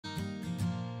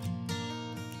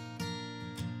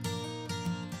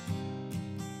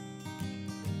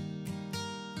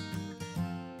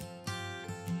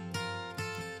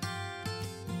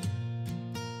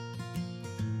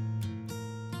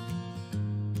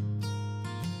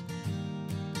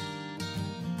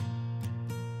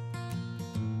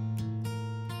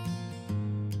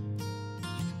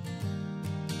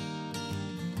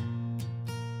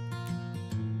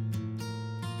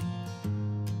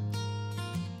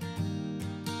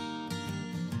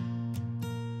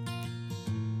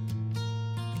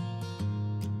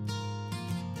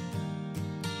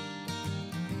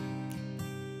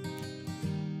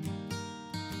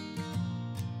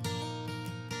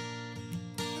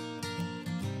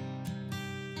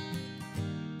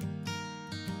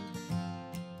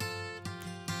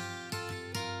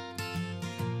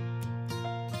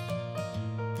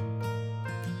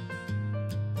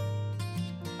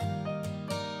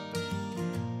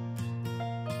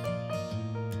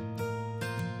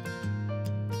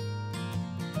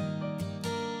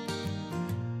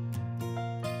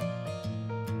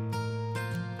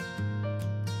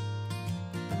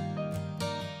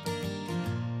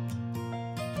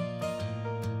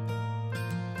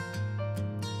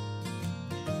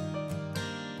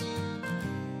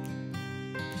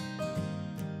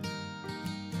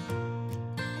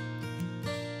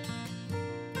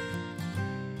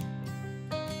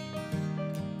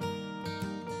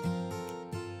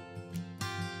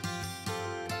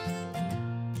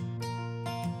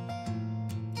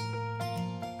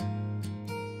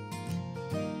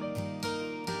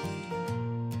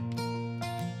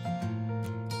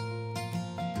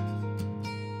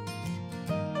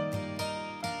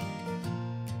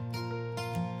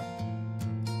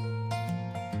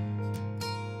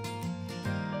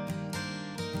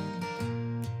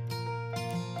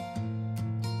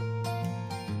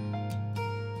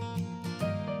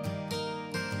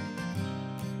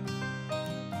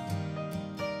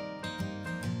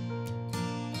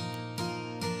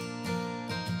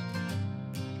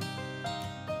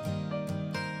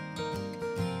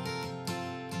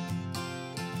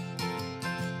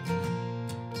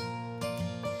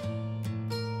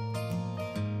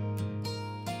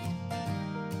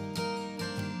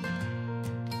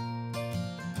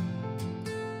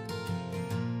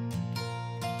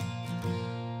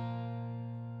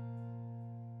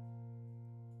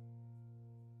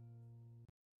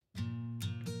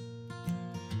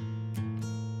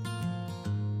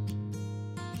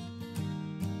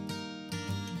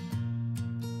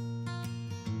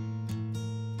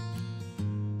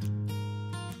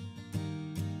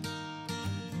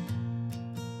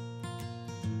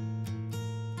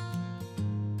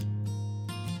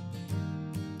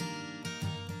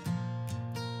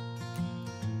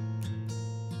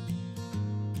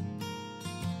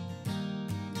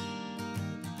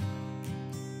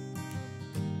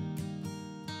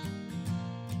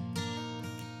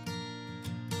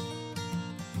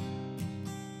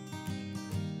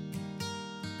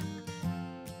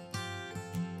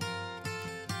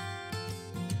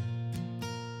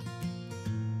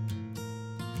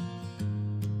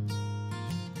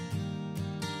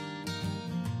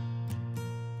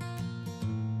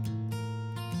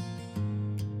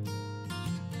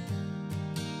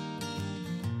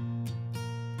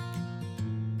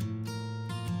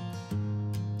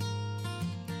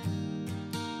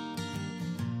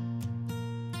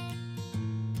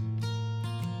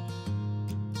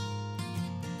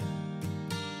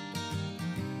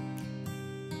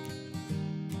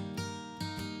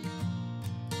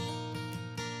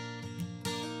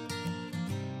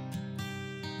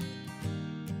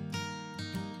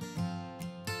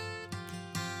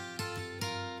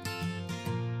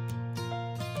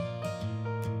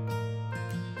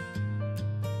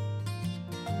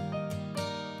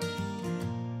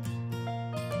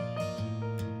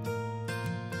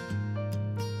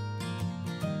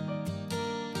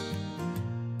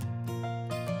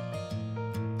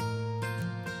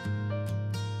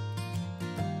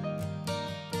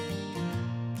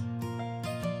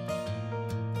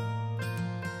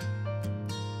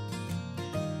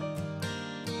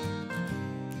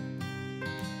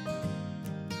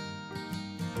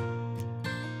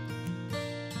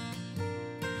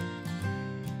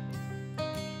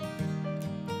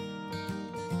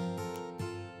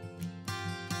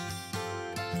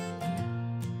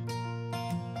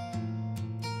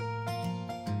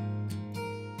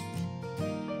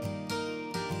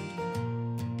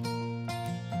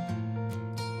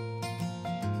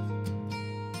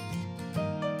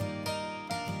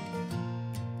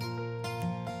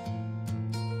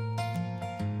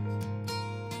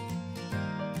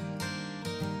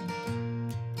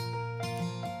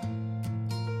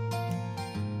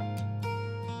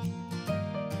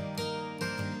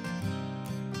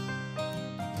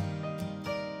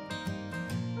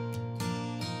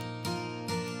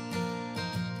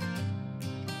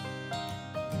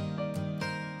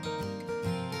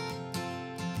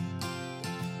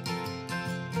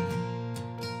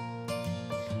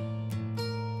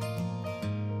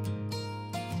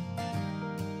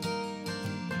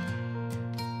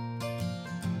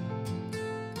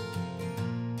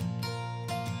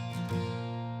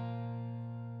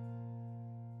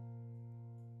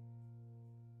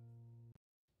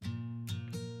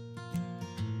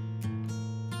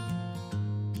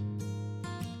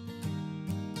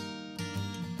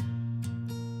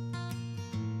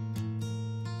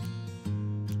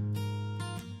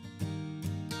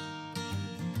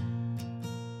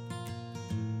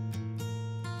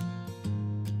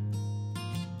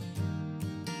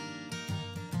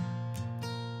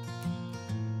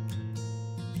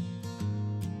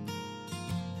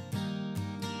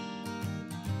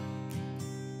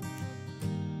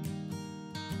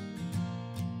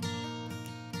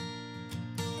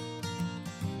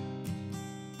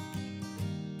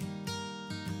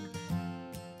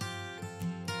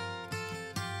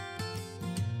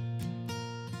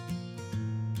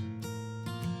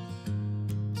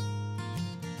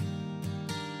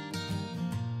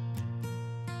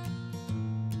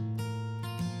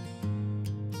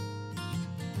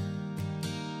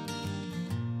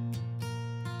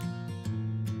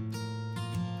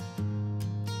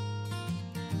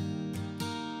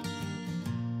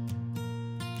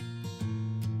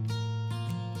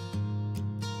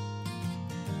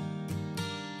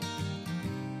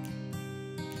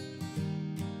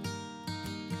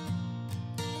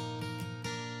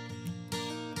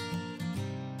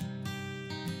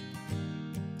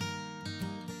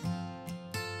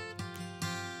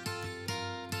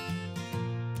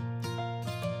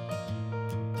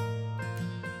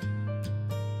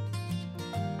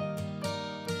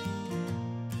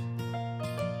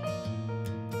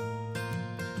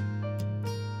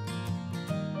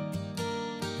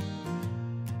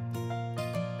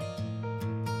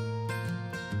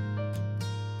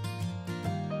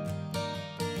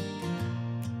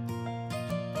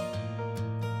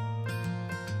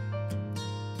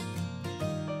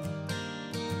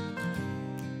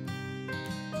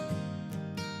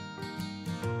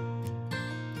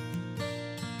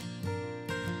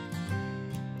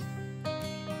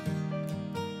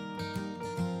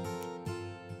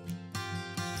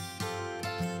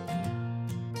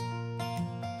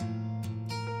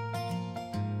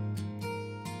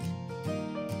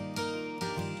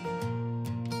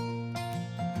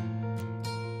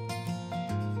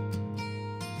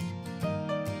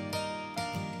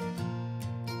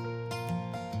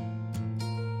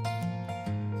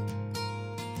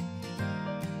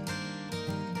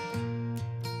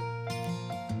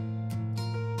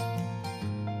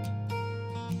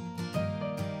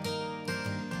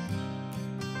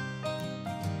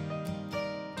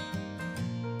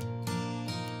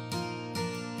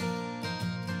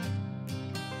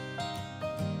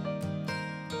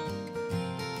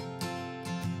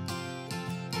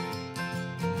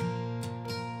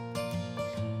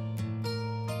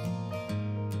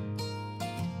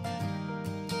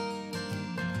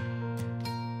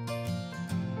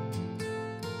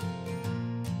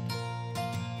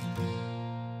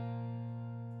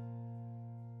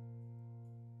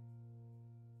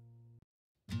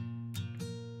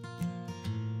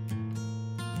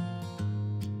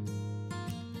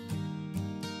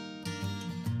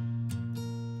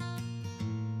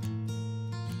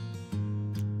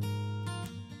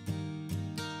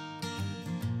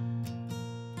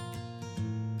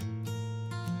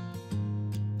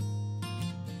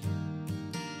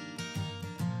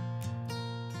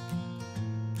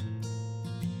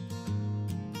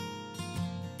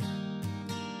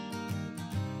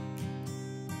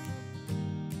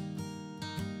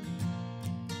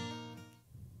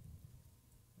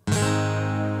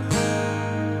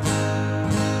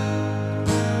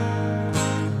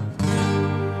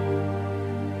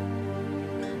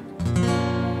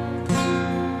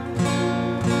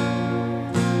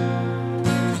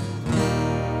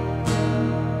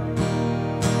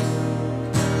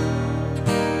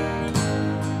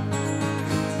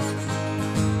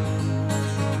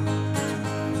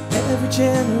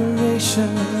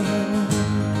generation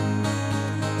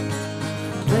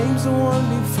blames the one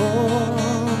before,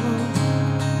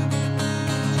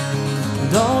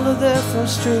 and all of their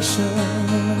frustration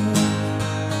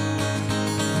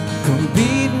come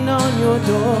beating on your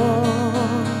door.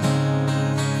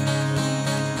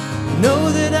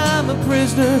 Know that I'm a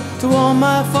prisoner to all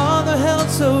my father held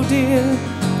so dear.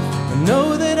 I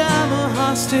know that I'm a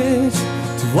hostage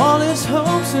to all his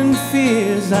hopes and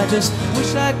fears. I just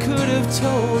wish I could have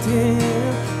told him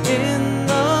in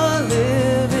the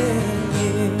living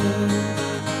years.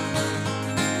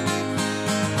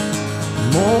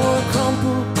 More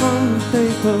crumpled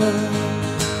paper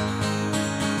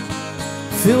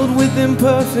filled with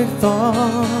imperfect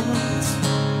thoughts,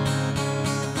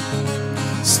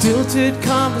 stilted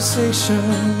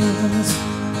conversations.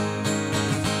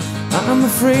 I'm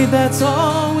afraid that's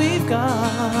all we've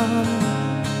got.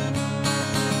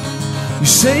 You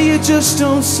say you just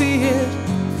don't see it.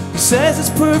 He says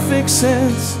it's perfect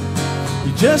sense.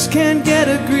 You just can't get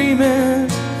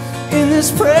agreement in this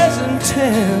present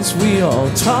tense. We all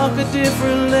talk a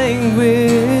different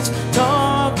language,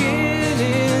 talking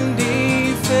in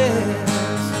defense.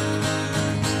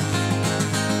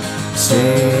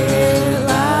 Say it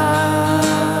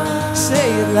loud,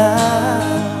 say it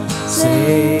loud,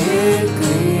 say it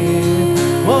clear.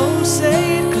 Oh,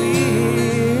 say it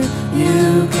clear.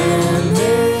 You can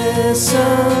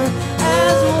listen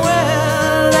as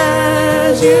well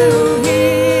as you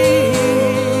hear.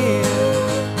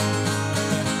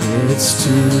 It's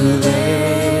too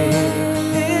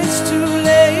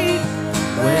late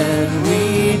when we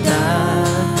die.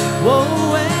 Whoa,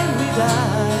 when we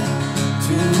die,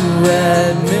 to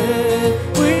admit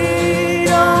we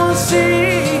don't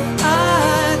see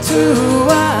eye to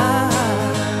eye.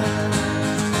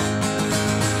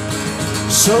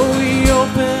 So we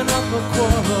open up a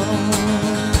quarrel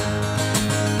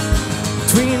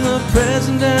between the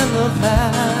present and the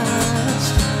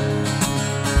past.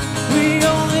 We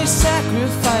only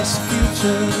sacrifice the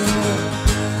future.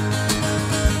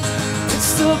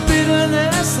 It's the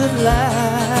bitterness that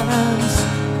lasts.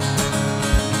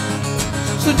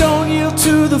 So don't yield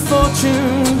to the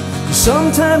fortune you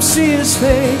sometimes see as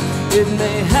fate. It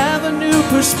may have a new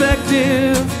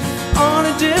perspective on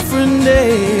a different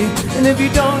day. And if you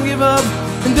don't give up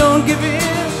and don't give in,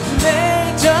 it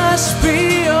may just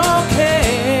be okay.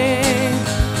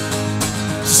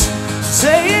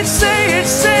 Say it, say it,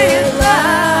 say it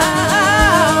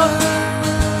loud.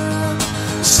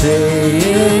 Say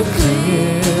it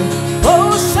clear.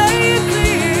 Oh, say it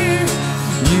clear.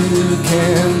 You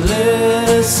can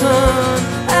listen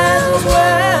as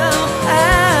well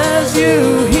as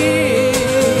you hear.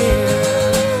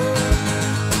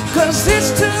 'Cause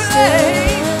it's too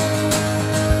late.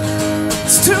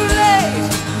 It's too late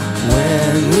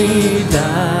when we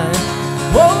die.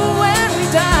 Oh, when we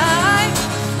die,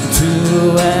 to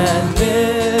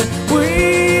admit we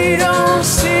don't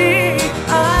see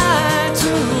eye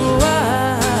to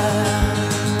eye.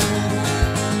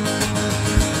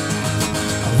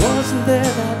 I wasn't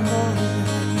there that morning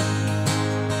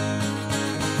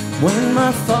when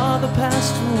my father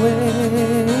passed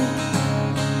away.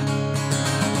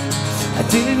 I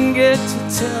didn't get to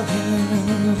tell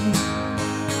him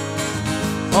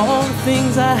all the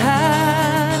things I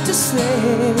had to say.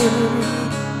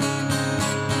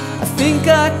 I think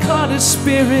I caught his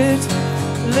spirit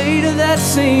later that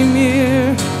same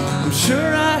year. I'm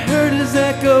sure I heard his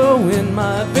echo in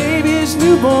my baby's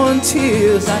newborn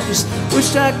tears. I just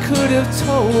wished I could have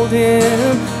told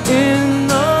him in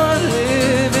the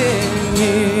living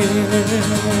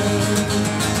years.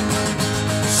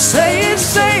 Say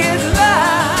it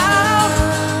loud.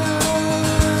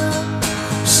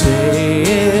 Say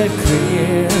it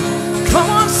clear. Come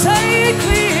on, say it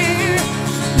clear.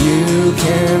 You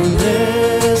can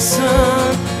listen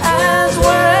as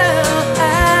well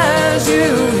as you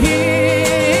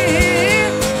hear.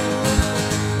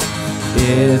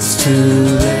 It's too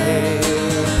late.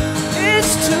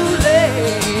 It's too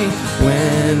late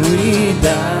when we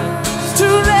die. It's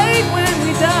too late when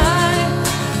we die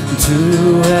to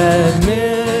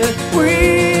admit we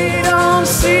don't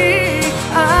see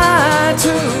eye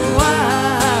to eye.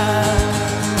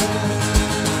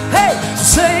 Hey,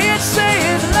 say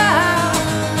it loud.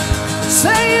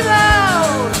 Say it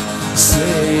loud.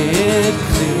 Say it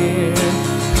clear.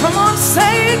 Come on,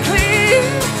 say it clear.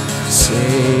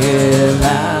 Say it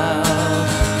loud.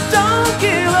 Don't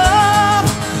give up.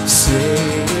 Say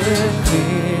it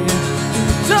clear.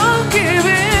 Don't give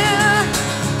in.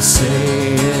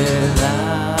 Say it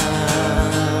loud.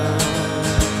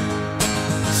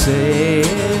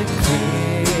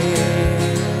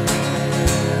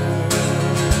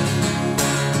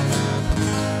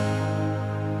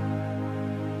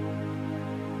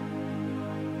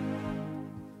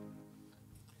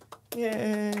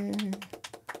 Yay.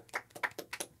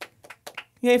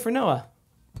 Yay for Noah.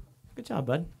 Good job,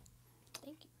 bud.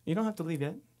 Thank you. You don't have to leave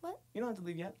yet. What? You don't have to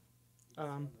leave yet.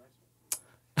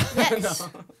 Yes.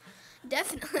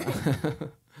 Definitely.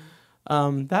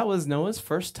 That was Noah's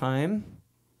first time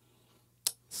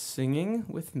singing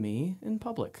with me in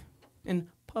public. In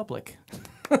public.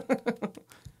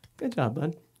 Good job,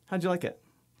 bud. How'd you like it?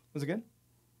 Was it good?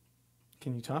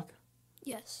 Can you talk?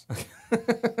 Yes.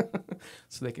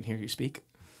 So they can hear you speak?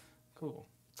 Cool.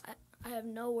 I have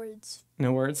no words.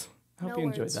 No words? I hope No you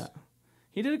enjoyed words. that.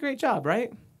 He did a great job,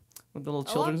 right? With the little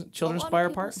children's choir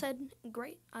part? said,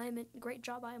 great. Great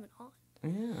job. I am in awe.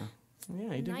 Yeah.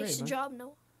 Yeah, you did great. Nice bud. job,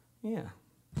 Noah. Yeah.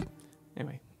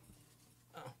 Anyway.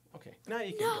 Oh, okay. Now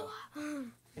you can go.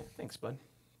 Yeah, thanks, bud.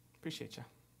 Appreciate you.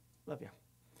 Love you.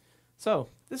 So,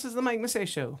 this is the Mike Massé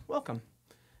Show. Welcome.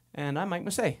 And I'm Mike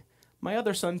Massé. My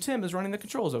other son, Tim, is running the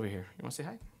controls over here. You want to say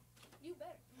hi? You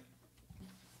better.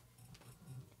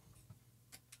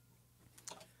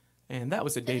 And that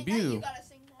was a You debut. gotta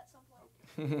sing that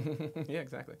sometime. Yeah,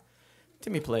 exactly.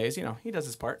 Timmy plays, you know, he does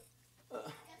his part.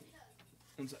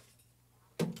 One sec.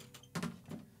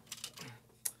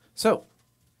 So,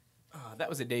 that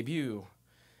was a debut.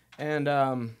 And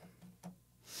I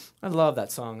love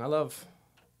that song. I love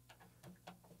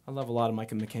a lot of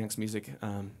Mike and the Mechanics music.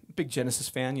 Big Genesis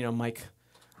fan, you know, Mike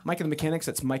and the Mechanics,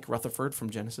 that's Mike Rutherford from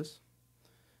Genesis.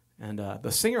 And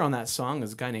the singer on that song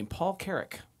is a guy named Paul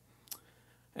Carrack.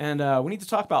 And we need to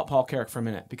talk about Paul Carrack for a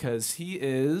minute because he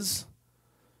is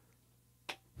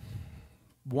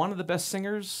one of the best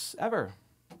singers ever.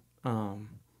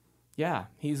 Yeah,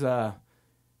 he's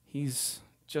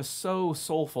just so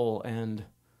soulful and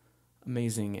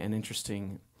amazing and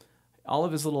interesting. All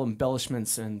of his little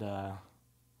embellishments and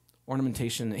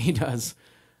ornamentation that he does,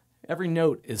 every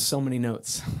note is so many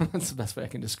notes. That's the best way I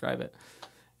can describe it.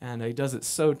 And he does it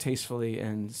so tastefully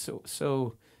and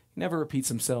so he never repeats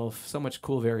himself, so much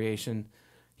cool variation.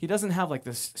 He doesn't have like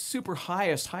this super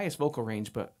highest vocal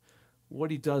range, but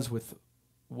what he does with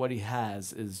what he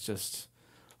has is just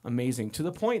amazing, to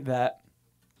the point that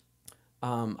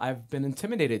I've been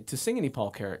intimidated to sing any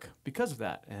Paul Carrack because of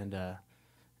that, and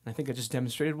I think I just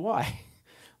demonstrated why.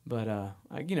 But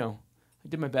I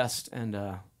did my best, and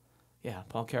yeah,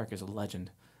 Paul Carrack is a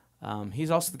legend. He's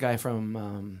also the guy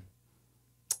from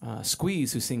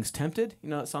Squeeze who sings "Tempted." You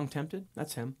know that song "Tempted"?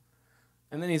 That's him.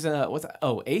 And then he's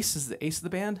Ace is the Ace of the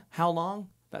band. How Long?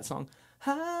 That song.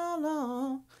 How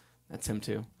Long? That's him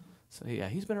too. So yeah,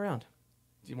 he's been around.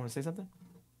 Do you want to say something?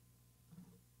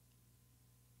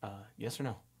 Yes or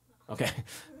no? Okay.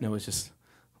 No, it's just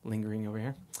lingering over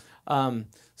here.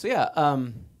 So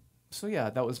yeah,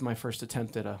 that was my first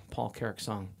attempt at a Paul Carrack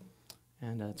song,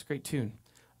 and it's a great tune.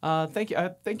 Thank you.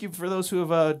 Thank you for those who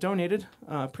have donated.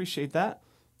 Appreciate that.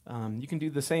 You can do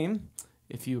the same.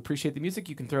 If you appreciate the music,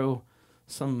 you can throw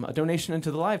a donation into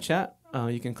the live chat.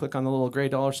 You can click on the little gray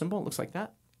dollar symbol. It looks like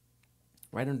that,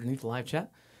 right underneath the live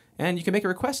chat. And you can make a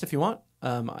request if you want.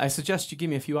 I suggest you give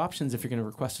me a few options if you're going to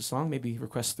request a song. Maybe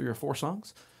request 3 or 4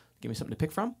 songs. Give me something to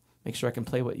pick from. Make sure I can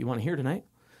play what you want to hear tonight.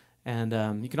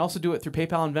 And you can also do it through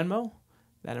PayPal and Venmo.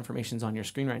 That information's on your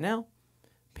screen right now.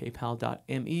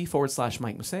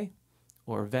 PayPal.me/Mike Massé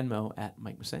or Venmo at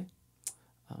Mike Massé.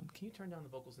 Can you turn down the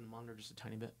vocals in the monitor just a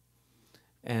tiny bit?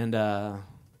 And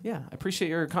yeah, I appreciate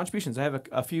your contributions. I have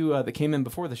a few that came in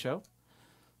before the show,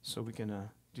 so we can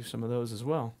do some of those as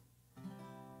well.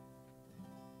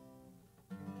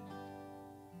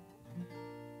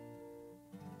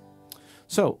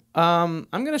 So, I'm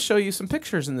going to show you some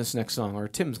pictures in this next song, or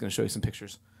Tim's going to show you some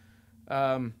pictures.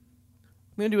 I'm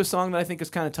going to do a song that I think is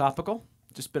kind of topical,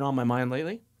 just been on my mind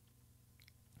lately.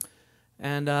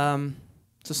 And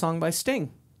it's a song by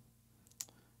Sting.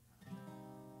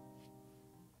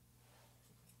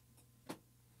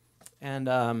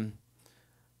 And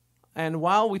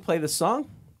while we play this song,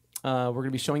 we're going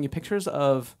to be showing you pictures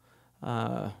of,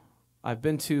 I've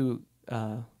been to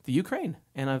the Ukraine,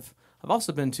 and I've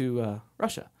also been to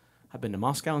Russia. I've been to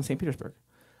Moscow and St. Petersburg.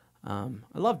 I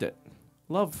loved it.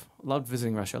 Loved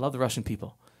visiting Russia. I love the Russian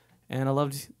people. And I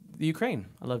loved the Ukraine.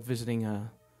 I loved visiting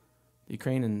the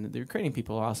Ukraine, and the Ukrainian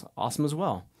people are awesome as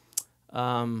well.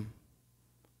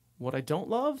 What I don't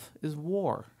love is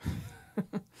war.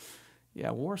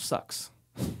 Yeah, war sucks.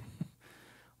 A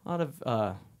lot of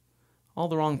all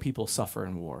the wrong people suffer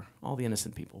in war. All the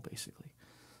innocent people, basically.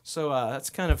 So that's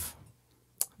kind of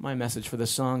my message for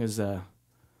this song is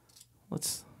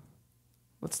let's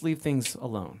leave things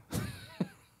alone.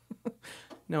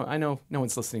 No, I know no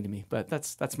one's listening to me, but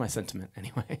that's my sentiment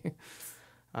anyway.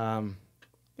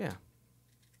 Yeah.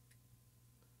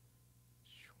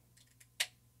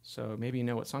 So maybe you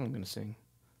know what song I'm going to sing.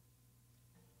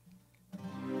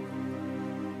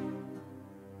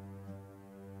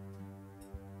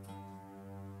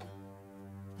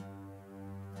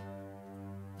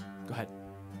 Go ahead.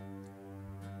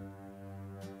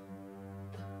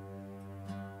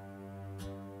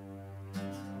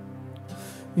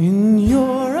 In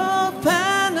Europe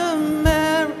and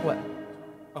America. What?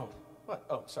 Oh, what?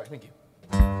 Oh, sorry, thank you.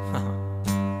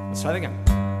 Let's try that again.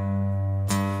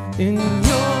 In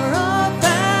Europe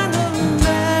and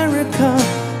America,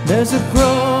 there's a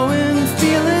growing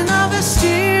feeling of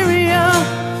hysteria,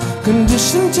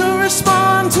 conditioned to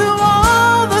respond to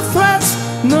all the threats,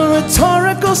 the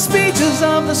rhetorical speeches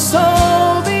of the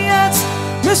Soviets.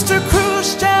 Mr.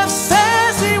 Khrushchev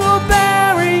says he will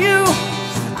bury you.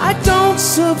 I don't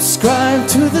subscribe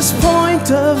to this point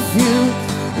of view.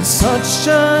 It's such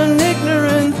an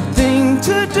ignorant thing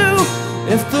to do.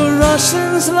 If the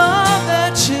Russians love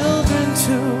their children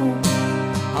too,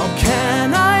 how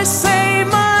can I save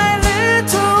my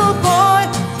little boy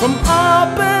from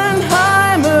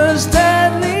Oppenheimer's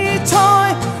deadly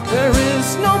toy? There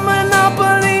is no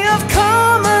monopoly of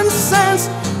common sense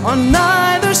on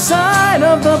neither side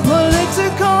of the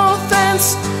political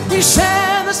fence. We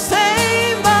share the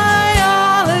same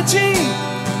biology,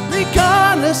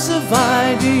 regardless of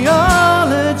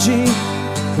ideology.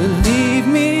 Believe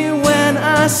me when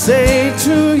I say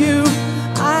to you,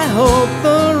 I hope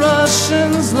the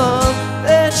Russians love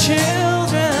their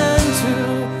children too.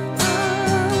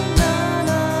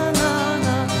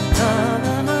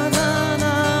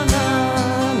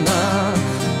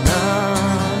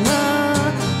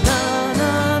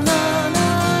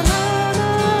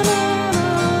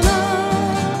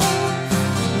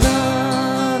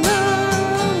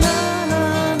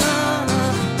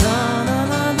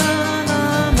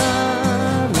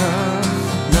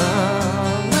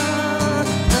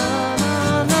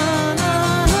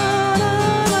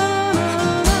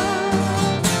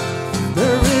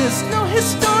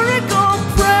 Historical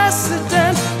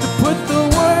precedent to put the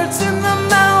words in the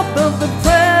mouth of the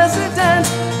president.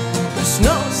 There's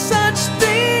no such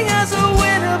thing as a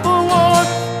winnable war.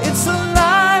 It's a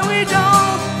lie we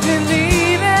don't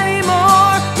believe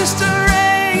anymore. Mr.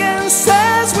 Reagan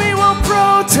says we will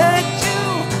protect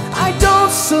you. I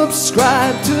don't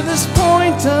subscribe to this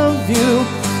point of view.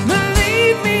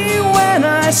 Believe me when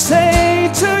I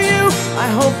say to you, I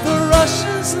hope the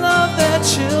Russians love their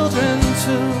children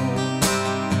too.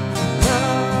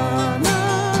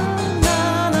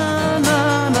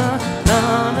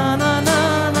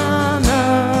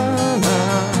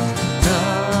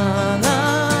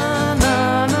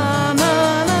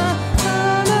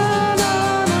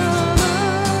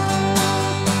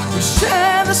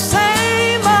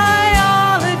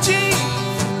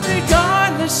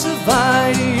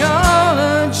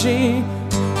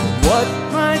 What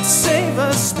might save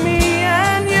us, me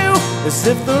and you, is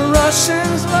if the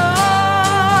Russians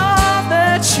love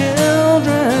their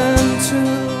children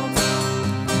too.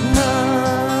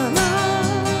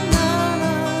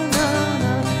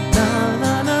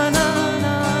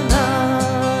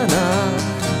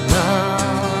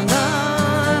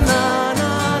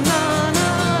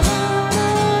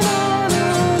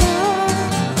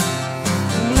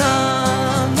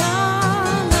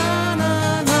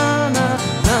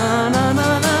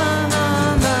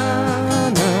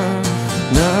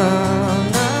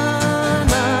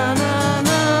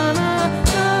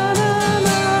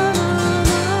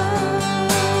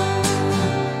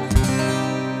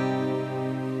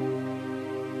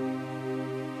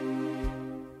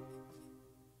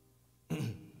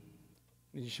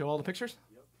 Did you show all the pictures?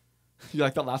 Yep. You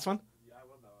like that last one? Yeah, I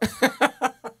love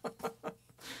that one.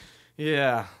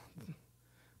 Yeah.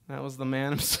 That was the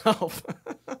man himself.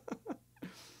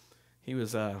 He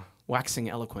was waxing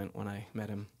eloquent when I met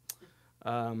him.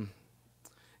 And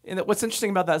what's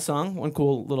interesting about that song, one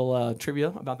cool little trivia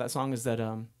about that song is that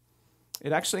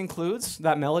it actually includes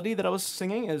that melody that I was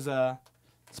singing is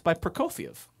it's by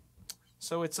Prokofiev.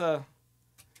 So it's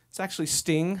actually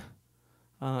Sting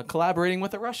collaborating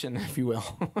with a Russian, if you will.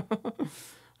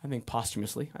 I think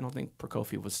posthumously. I don't think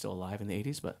Prokofiev was still alive in the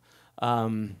 80s, but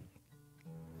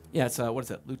yeah, it's what is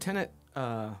that? Lieutenant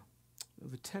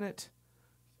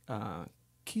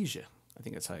Kija. I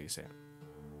think that's how you say it.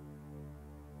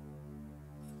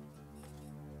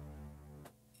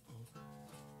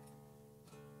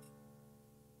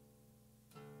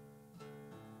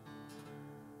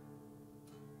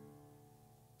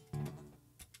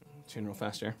 Tune real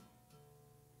fast here.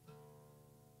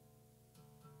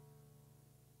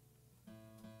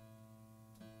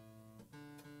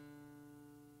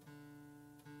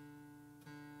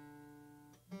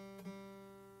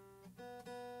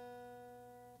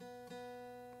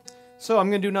 So I'm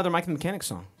going to do another Mike and the Mechanic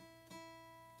song.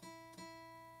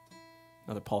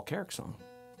 Another Paul Carrick song.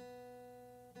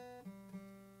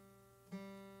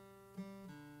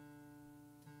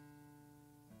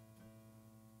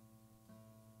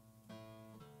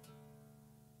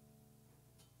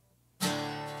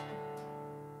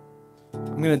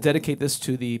 I'm going to dedicate this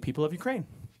to the people of Ukraine.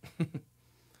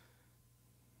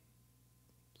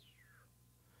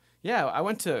 Yeah, I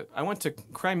went to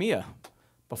Crimea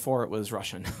before it was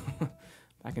Russian,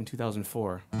 back in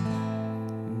 2004.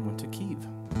 And went to Kyiv.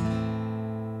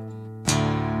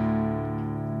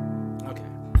 Okay.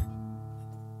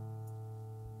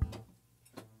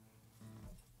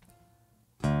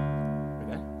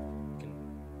 Okay. You can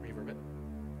reverb it.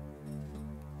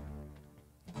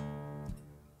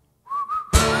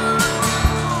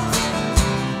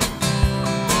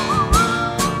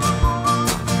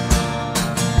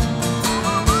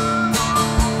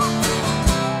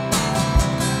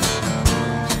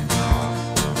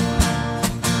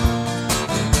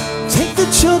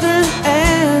 Children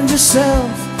and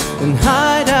yourself and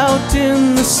hide out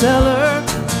in the cellar.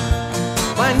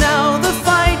 By now the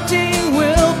fighting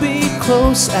will be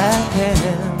close at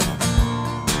hand.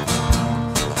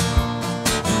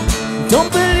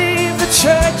 Don't believe the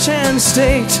church and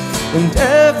state and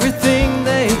everything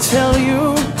they tell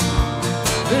you.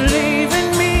 Believe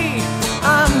in me,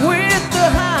 I'm with the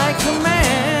high command.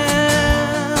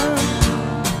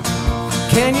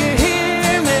 Can you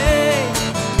hear me?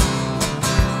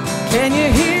 Can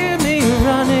you hear me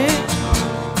running?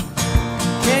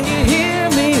 Can you hear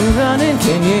me running?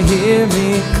 Can you hear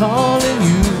me calling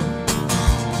you?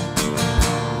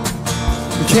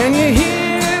 Can you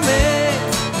hear me?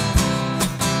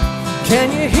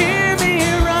 Can you hear me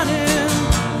running?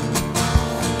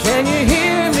 Can you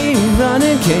hear me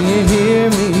running? Can you hear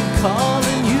me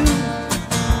calling you?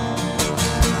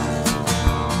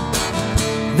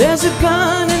 There's a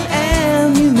gun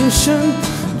and ammunition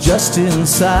just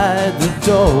inside the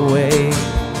doorway.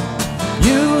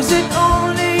 Use it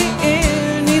only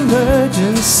in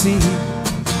emergency.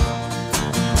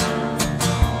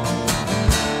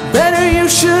 Better you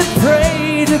should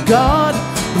pray to God,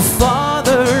 the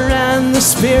Father and the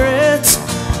Spirit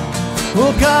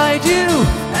will guide you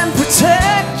and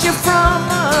protect you from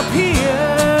up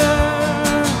here.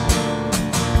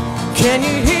 Can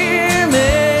you hear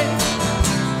me?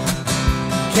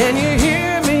 Can you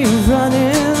hear me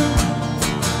running?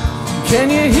 Can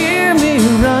you hear me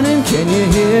running? Can you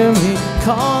hear me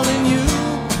calling you?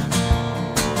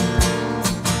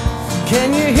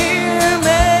 Can you hear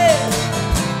me?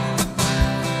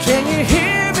 Can you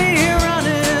hear me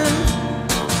running?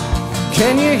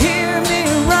 Can you hear me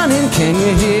running? Can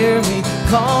you hear me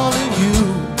calling you?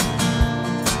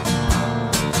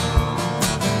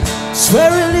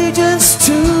 Swear allegiance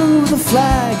to the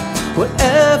flag,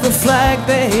 whatever flag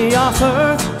they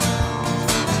offer.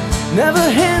 Never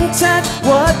hint at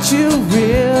what you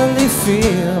really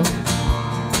feel.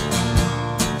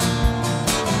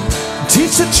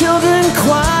 Teach the children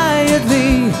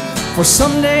quietly, for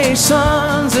someday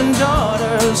sons and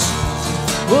daughters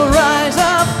will rise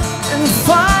up and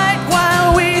fight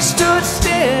while we stood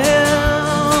still.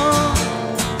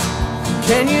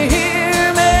 Can you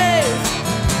hear me?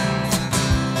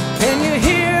 Can you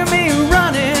hear me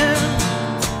running?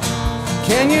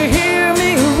 Can you hear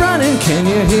me running? Can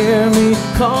you hear me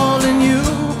calling you?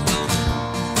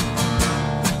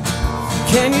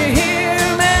 Can you hear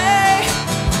me?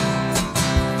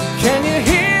 Can you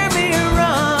hear me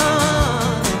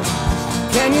run?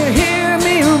 Can you hear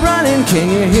me running? Can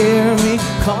you hear me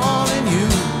calling you?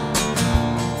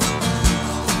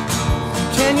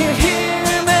 Can you hear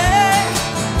me?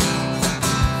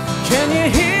 Can you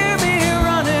hear me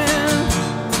running?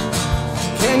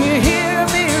 Can you hear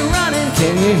me running?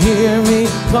 Can you hear me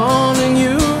calling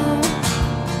you?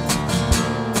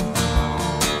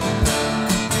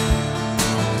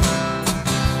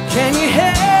 Can you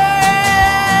hear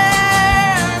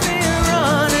me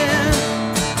running?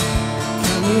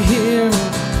 Can you hear me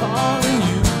calling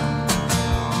you?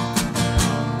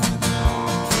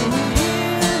 Can you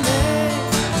hear me?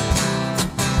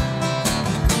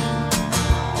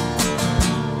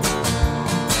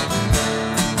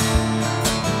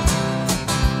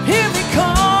 Hear me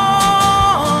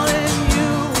calling you.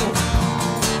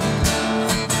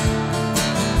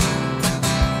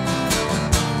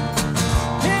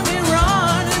 Hear me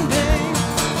running, babe.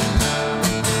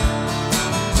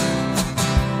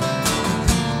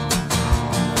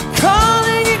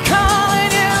 Calling you,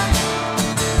 calling you.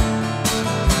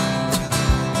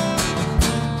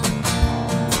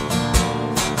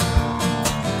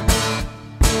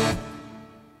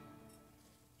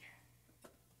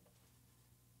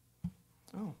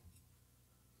 Oh.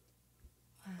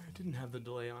 I didn't have the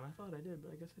delay on. I thought I did,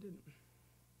 but I guess I didn't.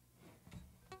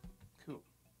 Cool.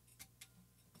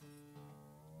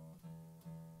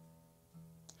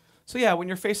 So yeah, when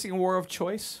you're facing a war of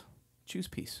choice, choose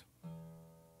peace.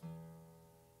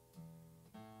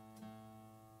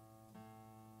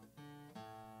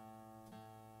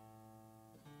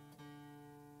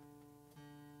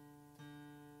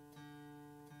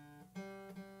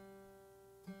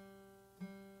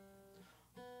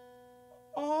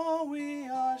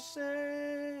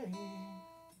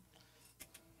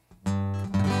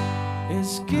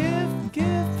 please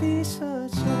give peace a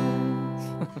chance.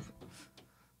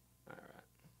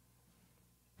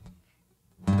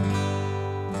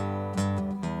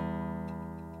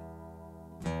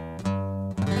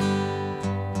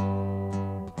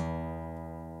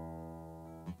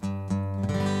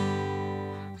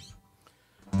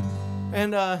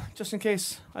 And just in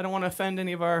case I don't want to offend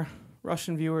any of our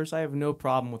Russian viewers, I have no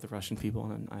problem with the Russian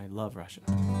people, and I love Russian.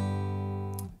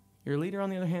 Your leader, on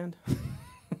the other hand?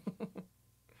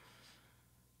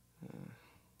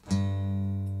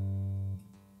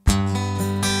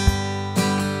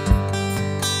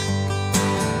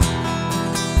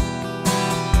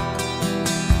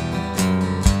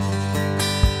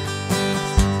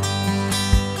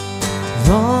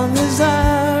 Long as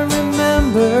I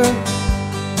remember,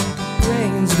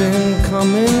 rain's been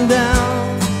coming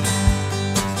down,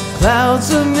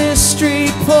 clouds of mystery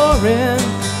pouring,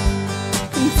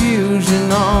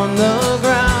 confusion on the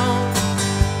ground.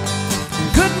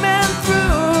 Good men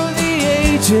through the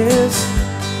ages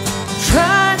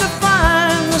trying to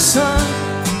find the sun,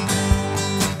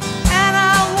 and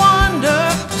I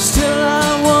wonder, still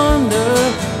I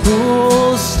wonder,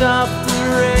 who'll stop the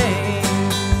rain.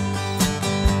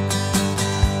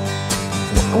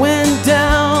 Went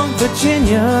down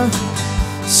Virginia,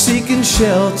 seeking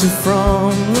shelter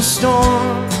from the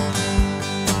storm.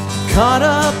 Caught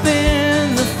up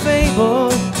in the fable,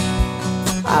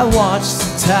 I watched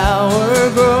the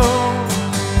tower grow.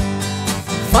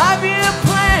 5-year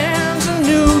plans and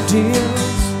new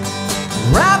deals,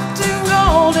 wrapped in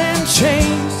golden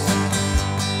chains.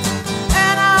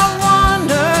 And I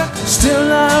wonder,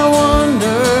 still I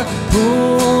wonder,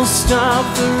 who'll stop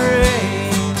the rain.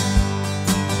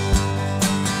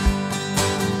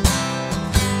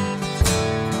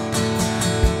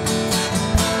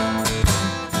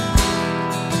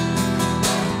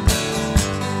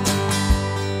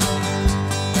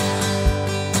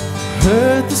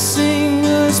 Heard the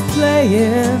singers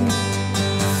playing,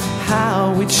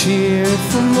 how we cheered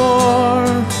for more.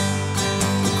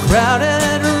 The crowd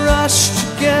had rushed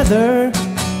together,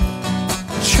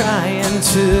 trying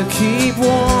to keep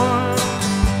warm.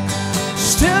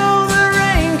 Still the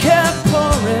rain kept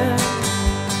pouring,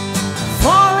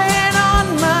 falling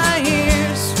on my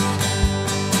ears.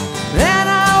 And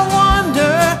I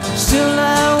wonder, still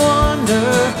I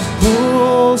wonder,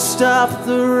 who'll stop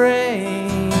the rain.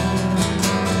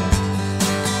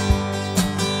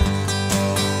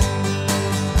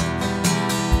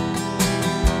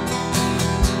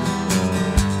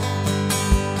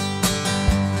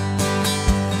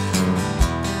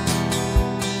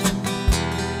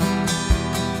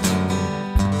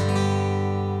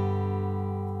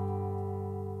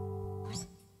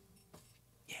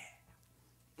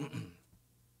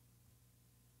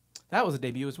 That was a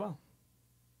debut as well.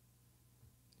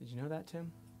 Did you know that,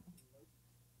 Tim?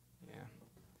 Yeah.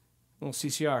 Little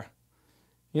CCR.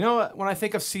 You know what? When I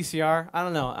think of CCR, I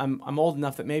don't know. I'm old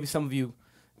enough that maybe some of you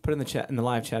put in the chat, in the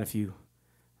live chat, if you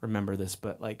remember this.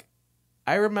 But like,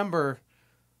 I remember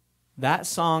that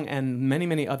song and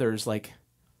many others. Like,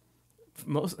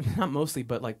 not mostly,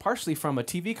 but like partially from a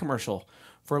TV commercial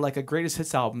for like a greatest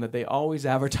hits album that they always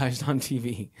advertised on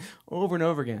TV over and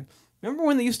over again. Remember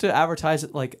when they used to advertise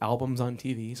like albums on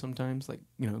TV sometimes, like,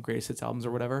 you know, greatest hits albums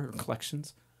or whatever, or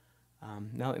collections?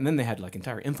 Now and then they had like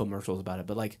entire infomercials about it,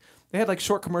 but like they had like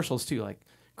short commercials too, like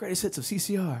greatest hits of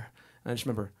CCR. And I just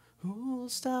remember, who'll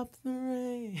stop the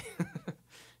rain?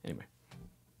 Anyway,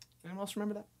 anyone else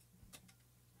remember that?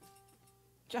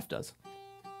 Jeff does.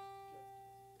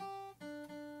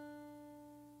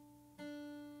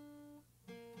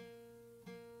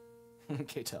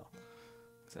 Can't tell.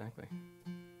 Exactly.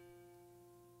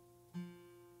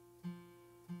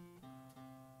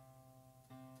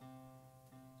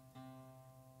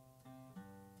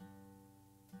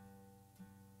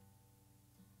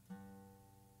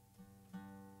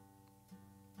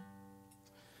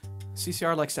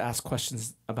 CCR likes to ask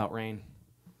questions about rain.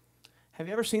 Have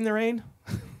you ever seen the rain?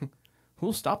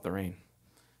 Who'll stop the rain?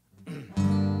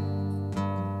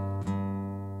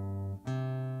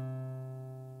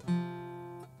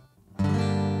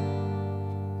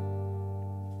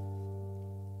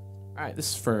 All right,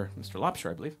 this is for Mr.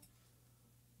 Lobster, I believe.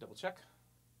 Double check.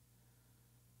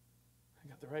 I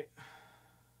got the right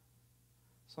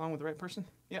song with the right person.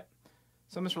 Yep.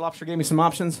 So Mr. Lobster gave me some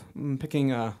options. I'm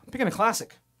picking a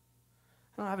classic.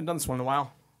 I haven't done this one in a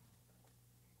while.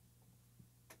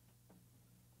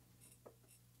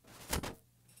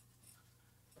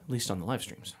 At least on the live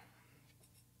streams.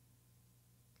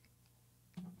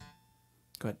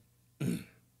 Go ahead.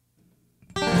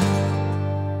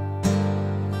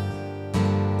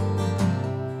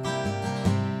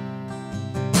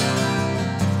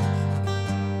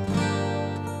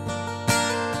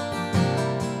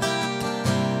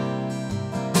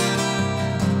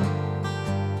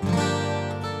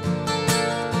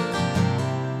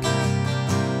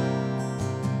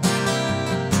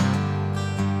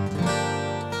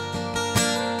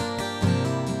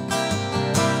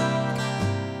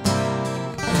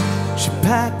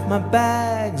 packed my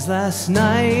bags last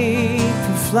night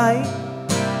for flight.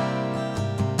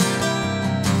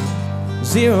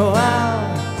 0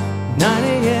 hour, 9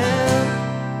 a.m.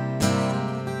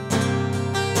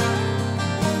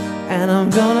 And I'm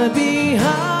gonna be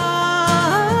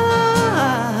high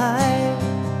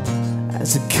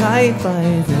as a kite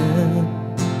by then.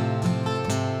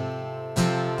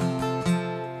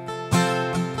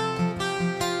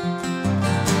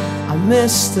 I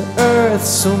miss the earth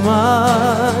so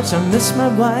much, I miss my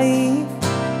wife.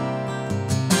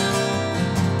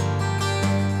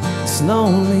 It's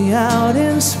lonely out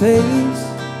in space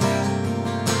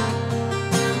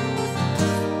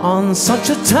on such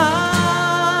a timeless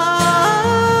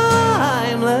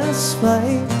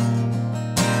flight.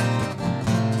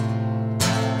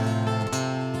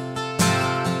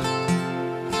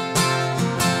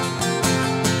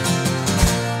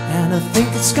 And I think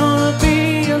it's gonna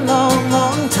be a long,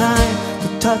 long time. The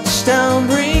touchdown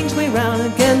brings me round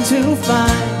again to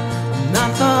find I'm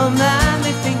not the man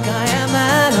they think I am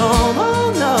at home.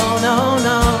 Oh no, no,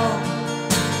 no,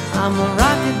 I'm a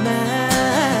rocket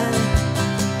man.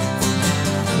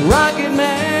 Rocket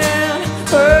man,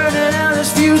 burning out his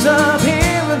fuse up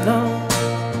here alone.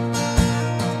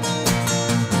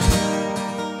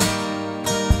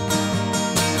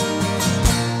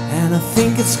 And I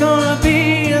think it's gonna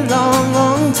be a long,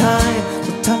 long time.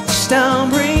 The touchdown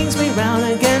brings me round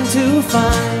again to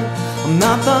find I'm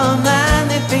not the man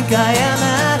they think I am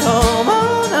at home.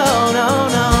 Oh no, no,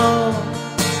 no,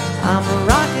 I'm a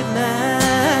rocket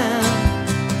man.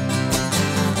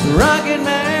 Rocket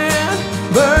man,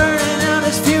 burning out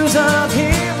his fuse up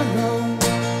here alone.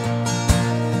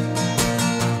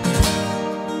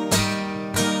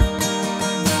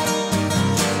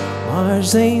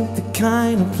 Mars ain't the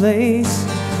kind of place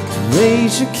to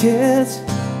raise your kids.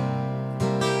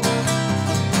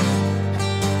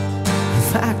 In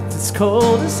fact, it's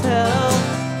cold as hell,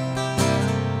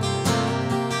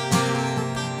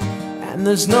 and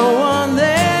there's no one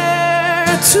there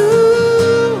to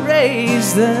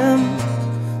raise them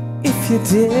if you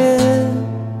did.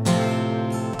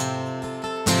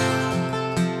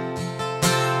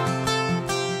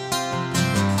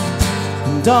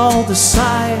 And all the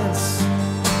science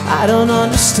I don't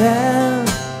understand,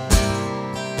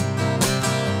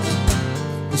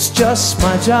 it's just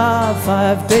my job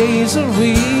 5 days a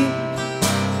week.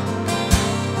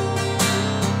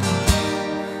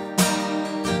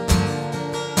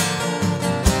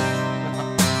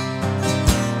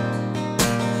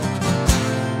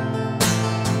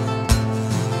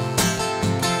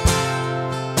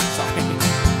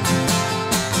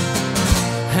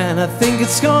 And I think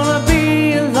it's gonna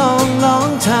be a long,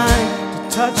 long time. The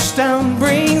touchdown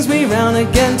brings me round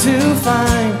again to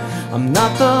find I'm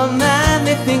not the man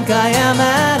they think I am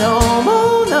at home.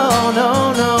 Oh no,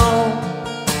 no, no,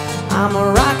 I'm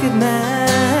a rocket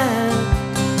man.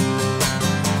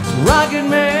 Rocket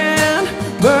man,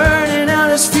 burning out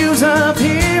his fuse up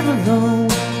here alone.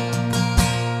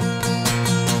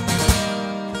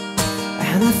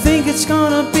 And I think it's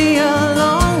gonna be a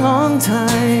long, long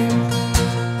time.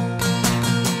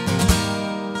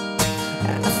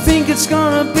 And I think it's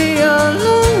gonna be a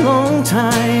long, long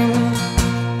time.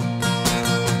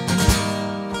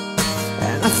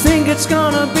 I think it's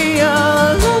gonna be a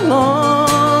long,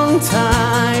 long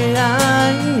time.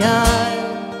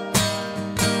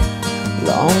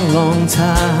 Long, long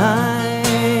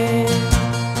time.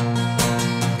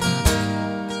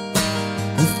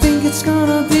 I think it's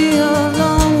gonna be a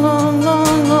long, long,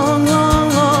 long, long, long,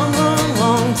 long, long,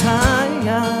 long time.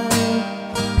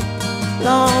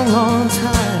 Long, long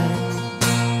time.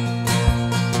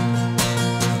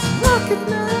 Rocket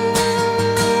Man.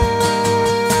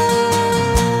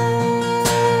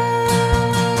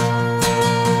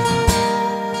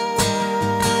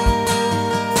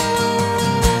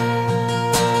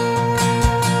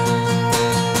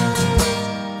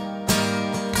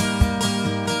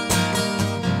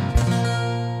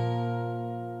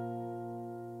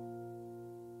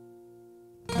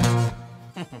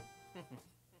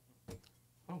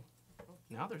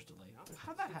 Now there's delay.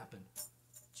 How'd that happen?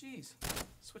 Jeez.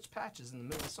 Switch patches in the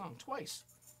middle of the song twice.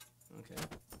 Okay.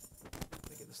 Let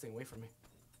me get this thing away from me.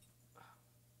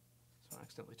 So I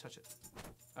accidentally touch it.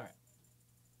 Alright.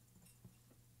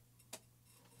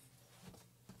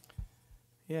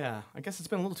 Yeah, I guess it's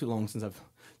been a little too long since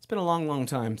it's been a long, long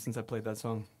time since I played that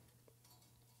song.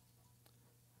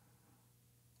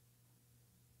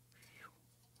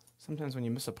 Sometimes when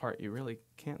you miss a part, you really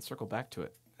can't circle back to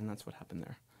it, and that's what happened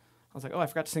there. I was like, oh, I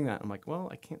forgot to sing that. I'm like, well,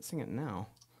 I can't sing it now.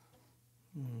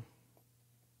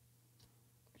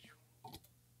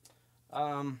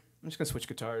 I'm just going to switch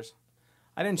guitars.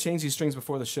 I didn't change these strings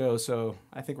before the show, so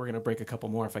I think we're going to break a couple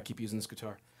more if I keep using this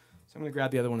guitar. So I'm going to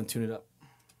grab the other one and tune it up.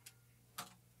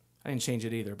 I didn't change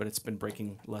it either, but it's been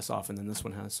breaking less often than this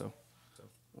one has, so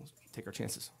we'll take our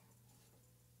chances.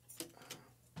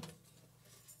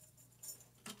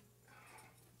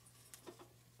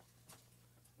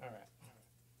 All right.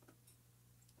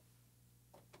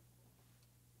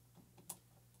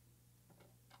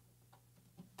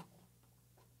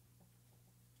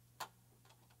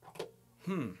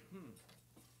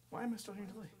 Why am I still hearing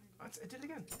delay? Oh, it did it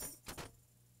again.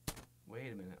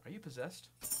 Wait a minute. Are you possessed?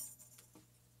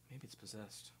 Maybe it's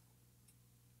possessed.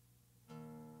 I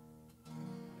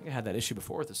think I had that issue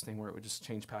before with this thing where it would just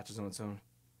change patches on its own.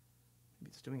 Maybe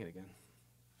it's doing it again.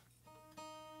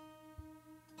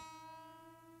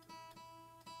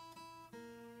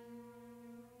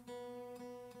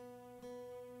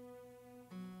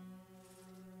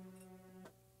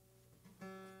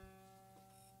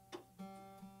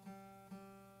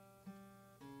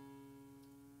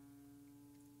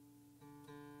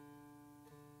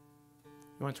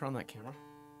 You want to turn on that camera?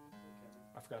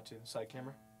 I forgot to. Side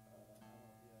camera?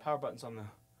 Power button's on the...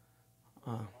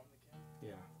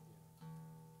 yeah.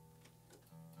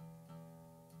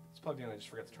 It's plugged in. I just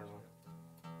forgot to turn it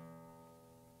on.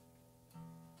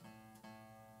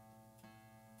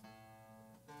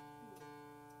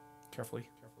 Carefully.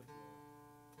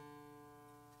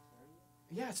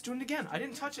 Yeah, it's doing it again. I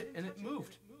didn't touch it, and it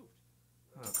moved.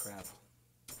 Oh, crap.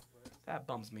 That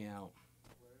bums me out.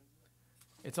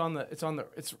 It's on the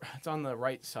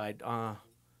right side. No.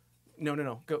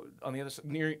 Go on the other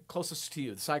side, closest to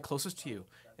you. The side closest to you,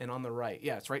 and on the right.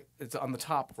 Yeah, it's right. It's on the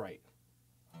top right.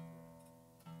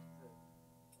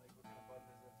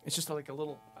 It's just like a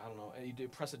little. I don't know. You do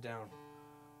press it down.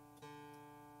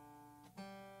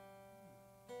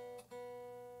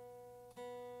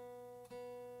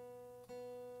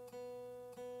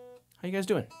 How you guys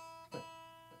doing?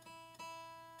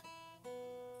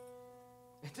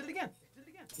 It did it again.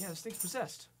 Yeah, this thing's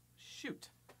possessed. Shoot.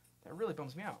 That really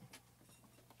bums me out.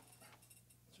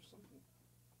 Is there something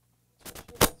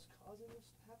special that's causing this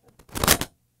to happen?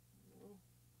 No.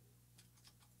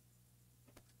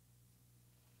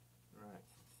 Alright.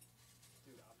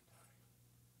 Dude, I'm dying.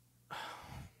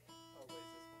 Oh, wait,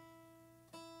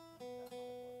 is this one?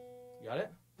 You got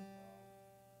it?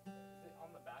 Is it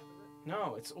on the back of it?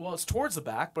 No, it's towards the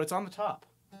back, but it's on the top.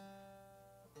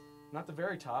 Not the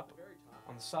very top.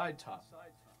 On the side top.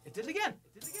 It did it again.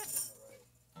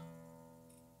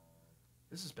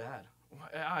 This is bad.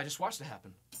 I just watched it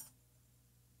happen.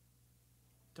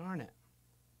 Darn it.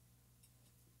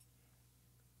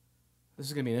 This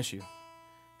is gonna be an issue,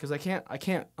 because I can't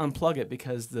unplug it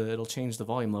because it'll change the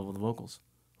volume level of the vocals,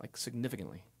 like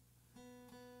significantly.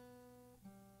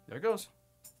 There it goes.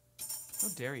 How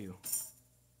dare you?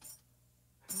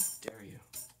 How dare you?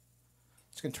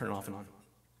 Just gonna turn it off and on.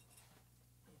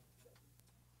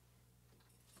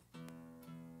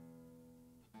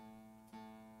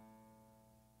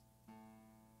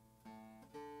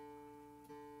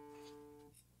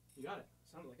 You got it.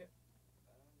 Sounded like it.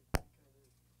 That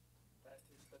is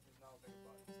not a big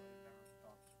button, so I never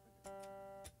thought to click it.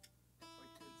 It's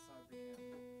like inside the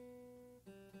camera.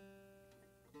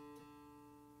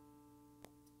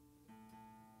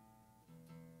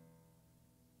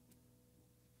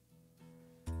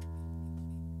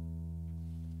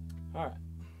 All right.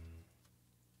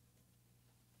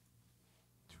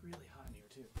 It's really hot in here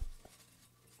too.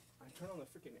 I turned on the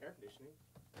freaking air conditioning.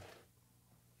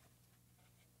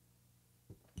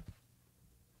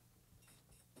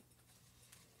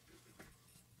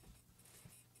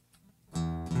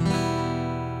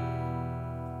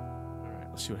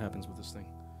 Let's see what happens with this thing.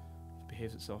 If it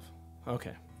behaves itself.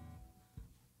 Okay.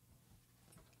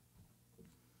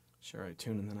 Sure, I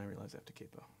tune and then I realize I have to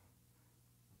capo.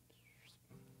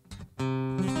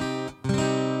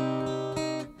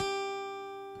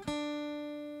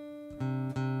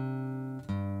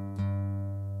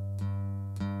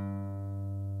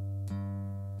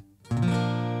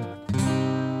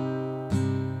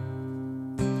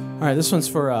 All right, this one's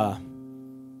for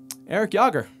Eric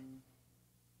Yager.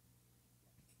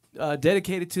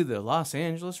 Dedicated to the Los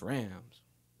Angeles Rams.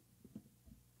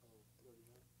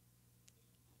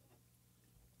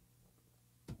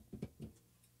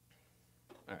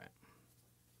 All right.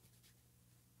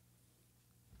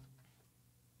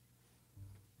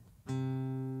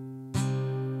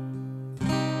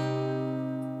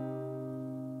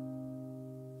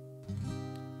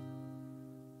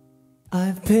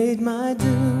 I've paid my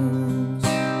dues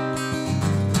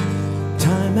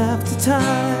time after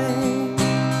time.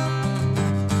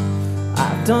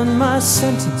 I've done my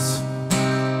sentence,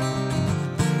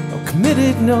 no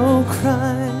committed no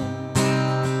crime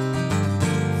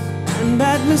and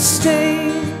bad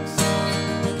mistakes.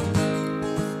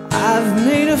 I've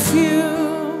made a few.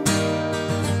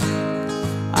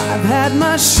 I've had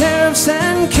my share of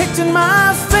sand kicked in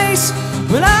my face,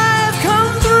 but I've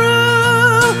come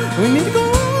through. We need to go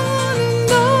on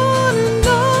and on and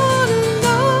on and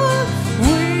on.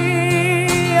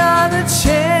 We are the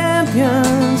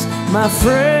champions, my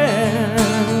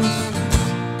friends,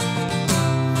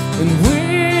 and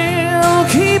we'll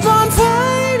keep on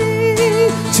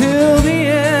fighting till the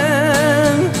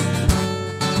end.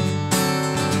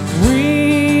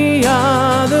 We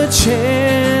are the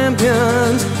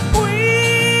champions.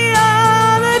 We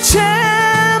are the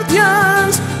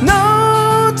champions.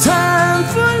 No time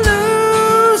for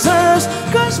losers,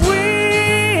 'cause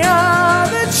we are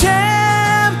the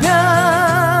champions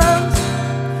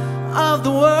of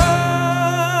the world.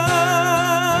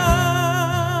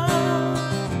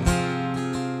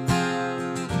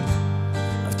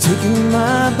 I've taken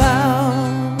my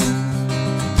bows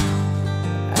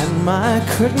and my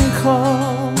curtain call.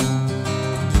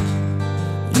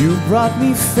 You brought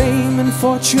me fame and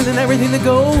fortune and everything that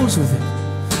goes with it,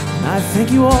 and I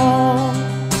thank you all.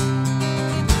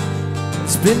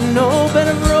 It's been no bed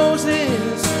of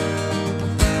roses,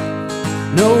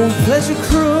 no pleasure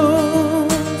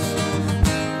cruise.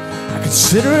 I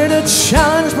consider it a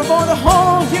challenge before the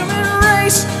whole human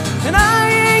race, and I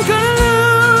ain't gonna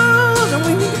lose. And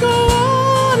we need to go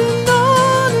on and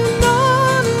on and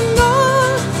on and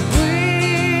on.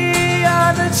 We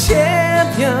are the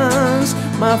champions,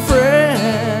 my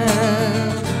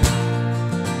friend,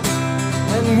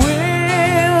 and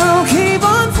we'll keep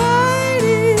on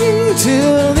fighting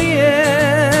till the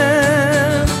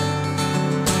end.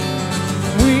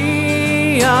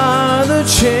 We are the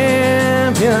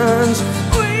champions.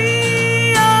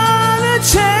 We are the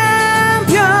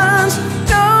champions.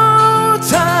 No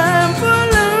time for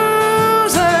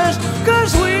losers,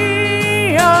 'cause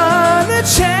we are the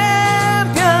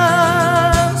champions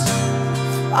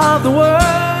of the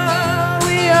world.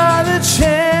 We are the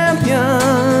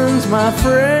champions, my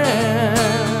friend,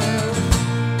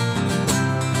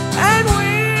 and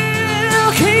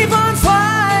we'll keep on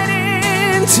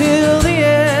fighting till the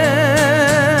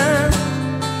end.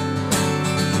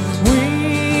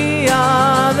 We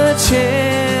are the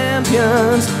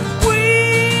champions. We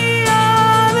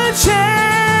are the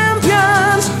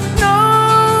champions. No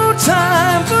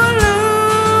time for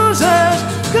losers,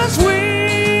 'cause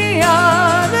we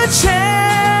are the champions.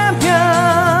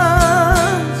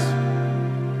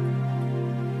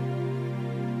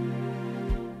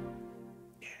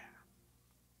 Yeah.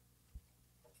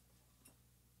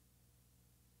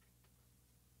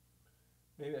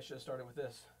 Maybe I should have started with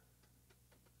this.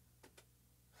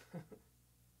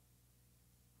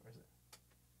 Where is it?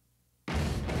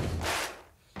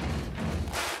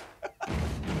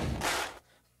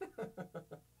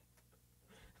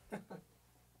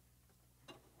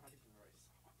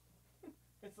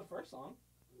 It's the first song.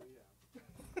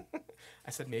 Yeah. I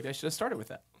said maybe I should have started with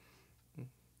that.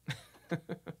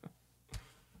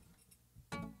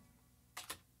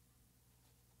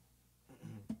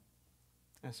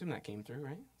 I assume that came through,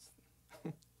 right?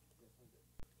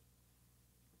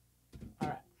 All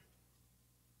right.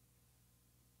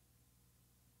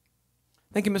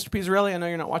 Thank you, Mr. Pizzarelli. I know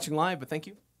you're not watching live, but thank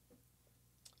you.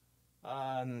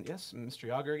 Yes, Mr.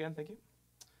 Yager again, thank you.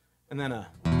 And then, how's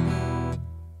it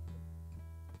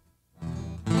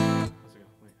go?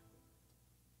 Wait.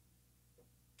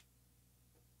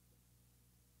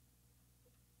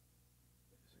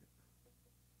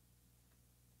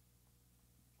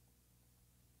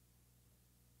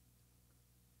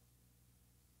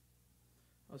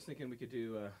 I was thinking we could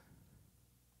do,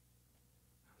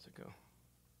 how's it go?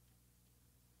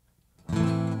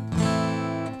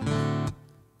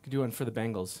 Could do one for the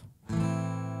Bengals.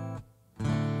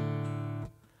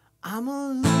 I'm a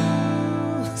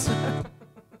loser.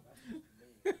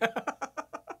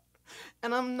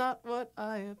 And I'm not what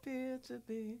I appear to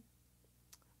be.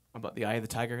 How about the Eye of the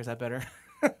Tiger? Is that better?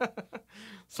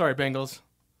 Sorry, Bengals.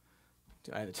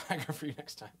 Do Eye of the Tiger for you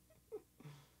next time.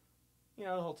 You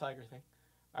know, the whole tiger thing.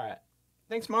 All right.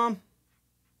 Thanks, Mom.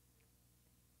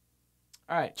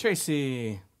 All right,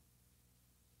 Tracy.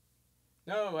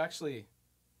 No, actually,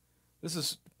 this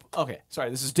is... Okay, sorry,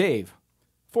 this is Dave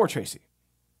for Tracy.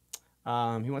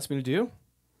 He wants me to do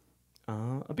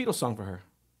a Beatles song for her.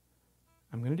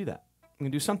 I'm going to do that. I'm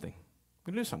going to do something. I'm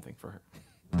going to do something for her.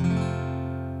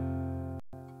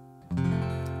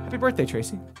 Happy birthday,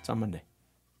 Tracy. It's on Monday.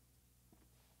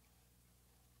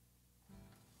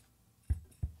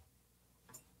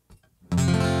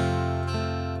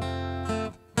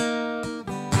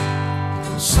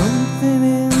 Something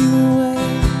in the way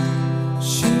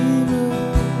she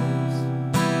moves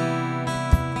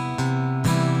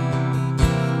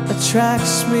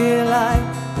attracts me like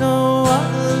no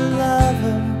other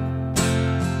lover.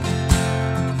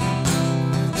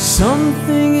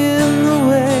 Something in the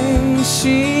way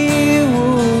she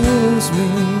woos me.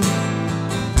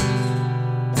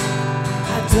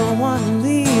 I don't want to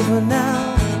leave her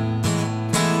now.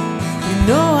 You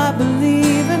know I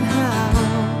believe in how.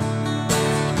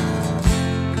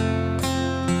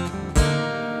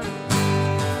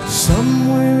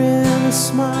 Somewhere in a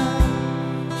smile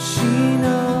she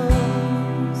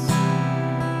knows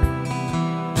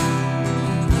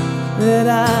that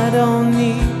I don't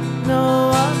need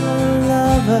no other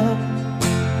lover.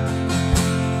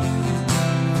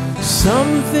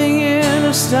 Something in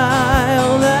her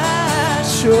style that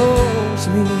shows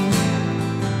me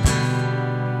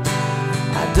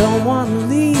I don't want to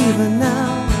leave her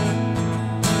now.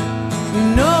 You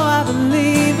know I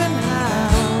believe in how.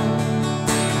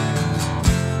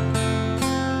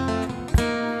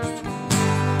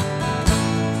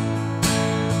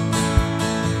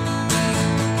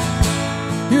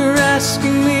 You're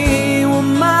asking me will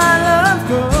my love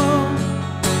grow?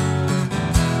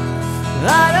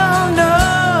 I don't know,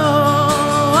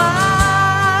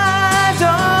 I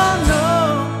don't know.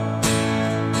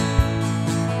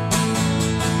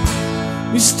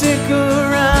 You stick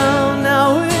around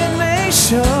now, it may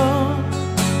show.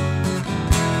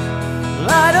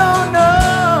 I don't know,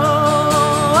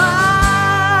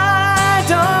 I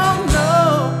don't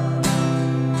know.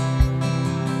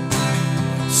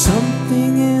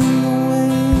 Something in the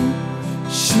way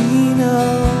she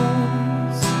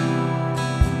knows.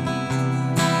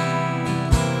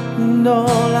 And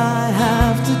all I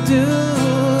have to do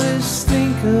is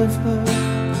think of her.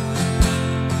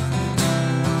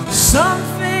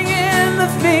 Something in the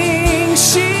things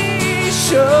she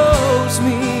shows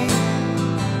me.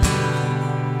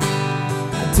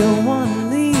 I don't want to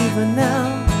leave her now.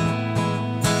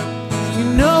 You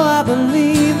know I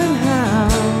believe in how.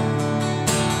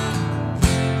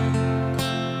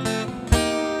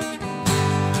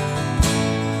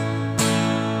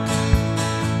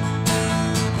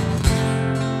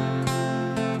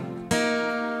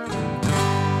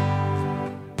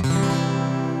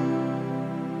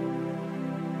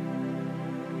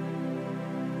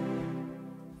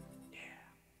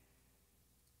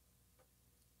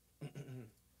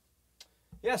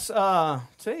 Yes,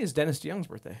 today is Dennis DeYoung's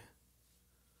birthday.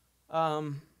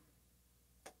 So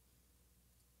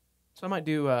I might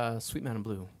do Sweet Mountain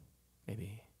Blue,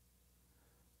 maybe.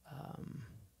 I'm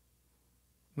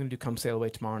going to do Come Sail Away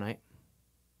tomorrow night.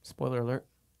 Spoiler alert.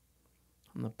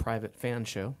 On the private fan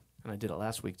show. And I did it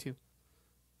last week, too.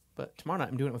 But tomorrow night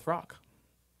I'm doing it with Rock.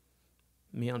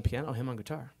 Me on piano, him on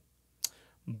guitar.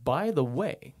 By the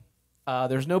way,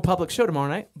 there's no public show tomorrow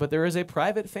night, but there is a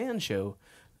private fan show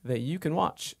that you can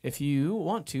watch if you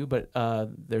want to, but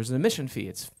there's an admission fee.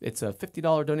 It's a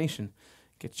 $50 donation.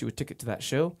 Gets you a ticket to that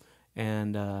show.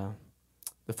 And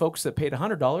the folks that paid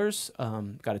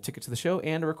 $100 got a ticket to the show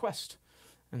and a request.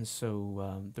 And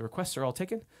so the requests are all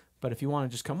taken. But if you want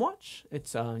to just come watch,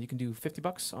 it's you can do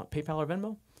 $50 on PayPal or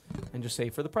Venmo and just say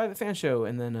for the private fan show.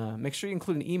 And then make sure you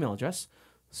include an email address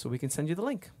so we can send you the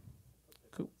link.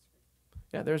 Cool.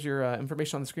 Yeah, there's your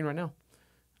information on the screen right now.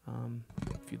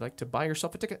 If you'd like to buy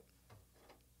yourself a ticket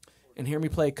and hear me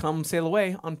play Come Sail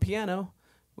Away on piano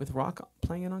with Rock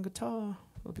playing it on guitar,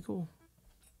 that'll be cool.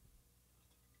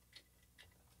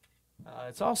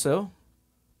 It's also,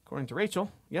 according to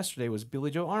Rachel, yesterday was Billy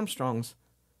Joe Armstrong's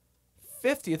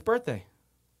 50th birthday.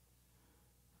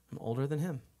 I'm older than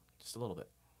him, just a little bit.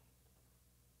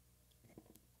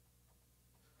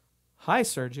 Hi,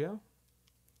 Sergio.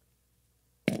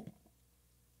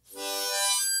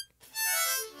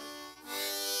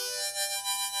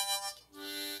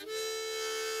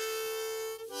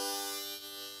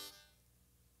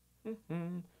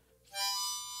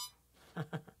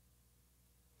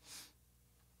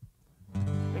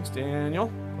 Thanks,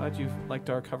 Daniel. Glad you liked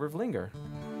our cover of Linger.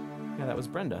 Yeah, that was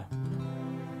Brenda.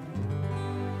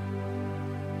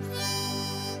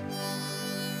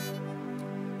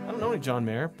 I don't know any John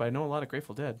Mayer, but I know a lot of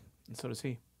Grateful Dead, and so does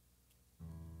he.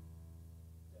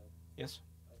 Yes?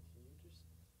 Can you just,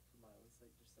 for my own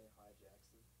sake, just say hi,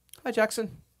 Jackson? Hi,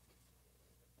 Jackson.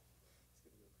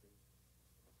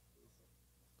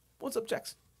 What's up,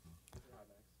 Jackson?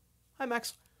 Hi,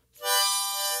 Max.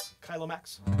 Kylo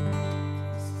Max.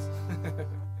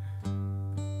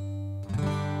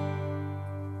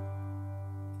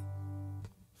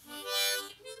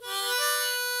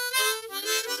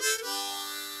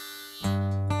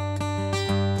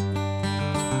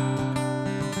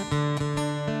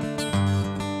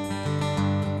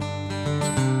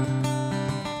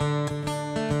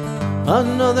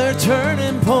 Another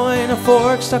turning point, a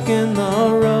fork stuck in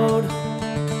the road.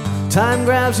 Time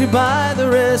grabs you by the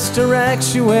wrist,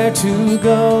 directs you where to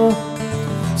go.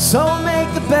 So make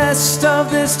the best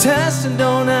of this test and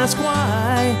don't ask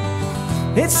why.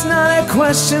 It's not a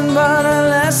question but a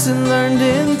lesson learned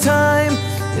in time.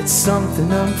 It's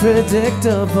something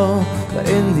unpredictable, but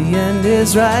in the end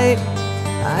is right.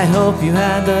 I hope you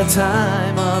had the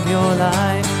time of your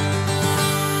life.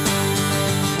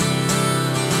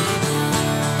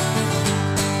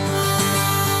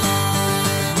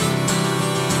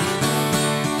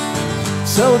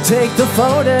 So take the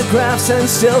photographs and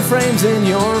still frames in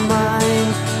your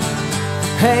mind.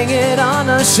 Hang it on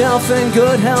a shelf in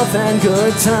good health and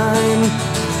good time.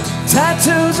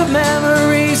 Tattoos of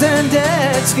memories and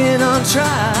dead skin on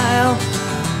trial.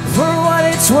 For what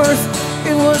it's worth,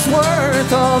 it was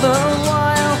worth all the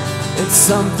while. It's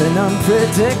something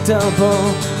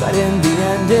unpredictable, but in the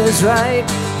end is right.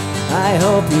 I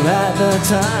hope you had the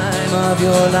time of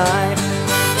your life.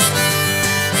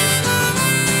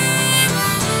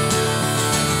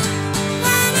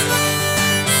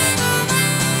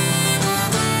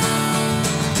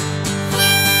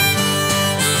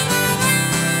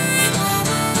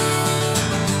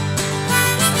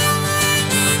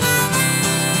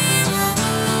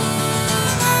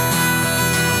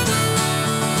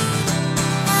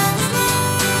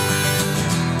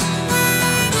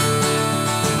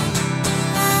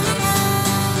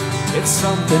 It's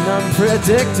something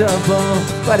unpredictable,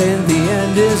 but in the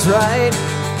end is right.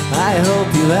 I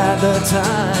hope you had the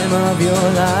time of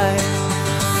your life.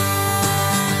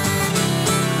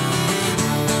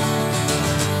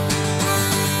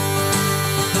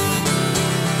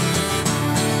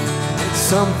 It's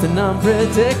something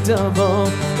unpredictable,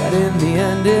 but in the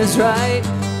end is right.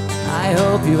 I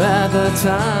hope you had the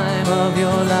time of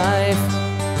your life.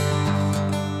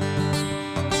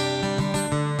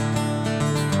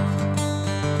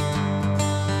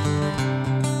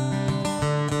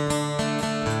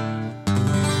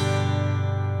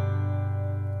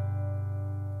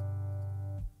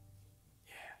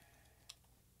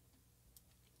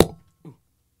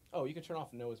 Oh, you can turn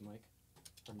off Noah's mic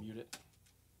or mute it.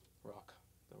 The rock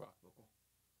vocal.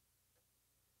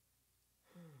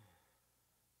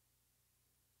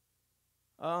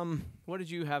 What did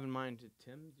you have in mind,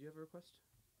 Tim? Did you have a request?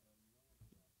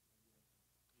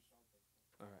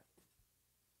 All right.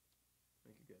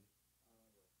 Make it good,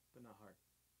 but not hard.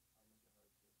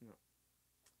 No.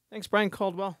 Thanks, Brian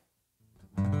Caldwell.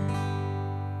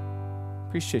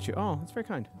 Appreciate you. Oh, that's very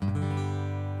kind.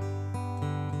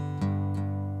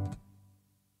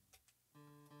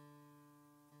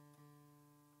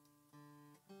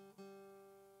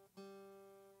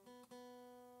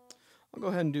 I'll go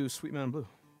ahead and do Sweet Mountain Blue.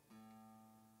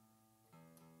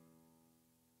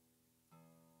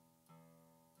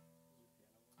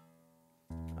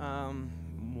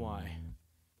 Why?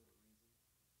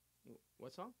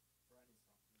 What song?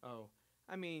 Oh,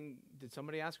 I mean, did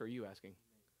somebody ask or are you asking?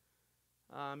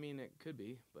 I mean, it could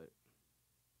be, but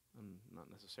I'm not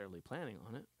necessarily planning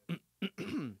on it.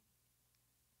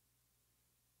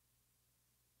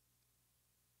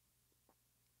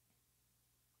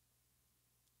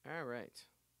 All right.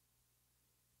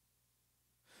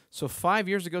 So 5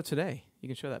 years ago today, you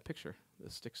can show that picture, the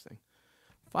Styx thing.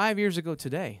 5 years ago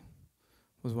today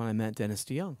was when I met Dennis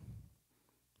DeYoung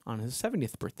on his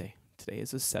 70th birthday. Today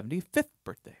is his 75th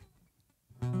birthday.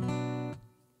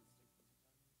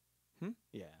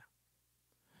 Yeah.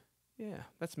 Yeah,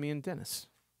 that's me and Dennis.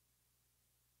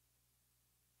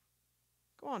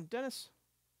 Go on, Dennis.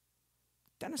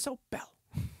 Dennis O'Bell.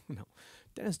 No,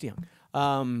 Dennis DeYoung.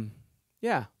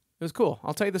 Yeah, it was cool.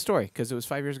 I'll tell you the story because it was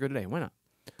 5 years ago today. Why not?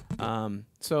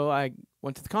 So I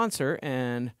went to the concert,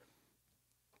 and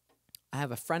I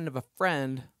have a friend of a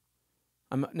friend.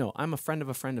 I'm a friend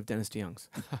of Dennis DeYoung's.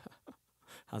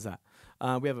 How's that?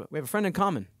 We have a friend in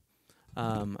common,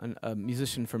 a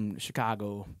musician from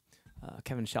Chicago,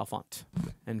 Kevin Chalfant,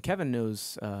 and Kevin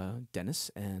knows Dennis,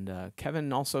 and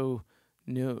Kevin also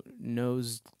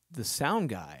knows the sound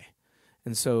guy.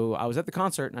 And so I was at the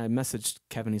concert, and I messaged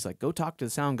Kevin. He's like, "Go talk to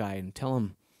the sound guy and tell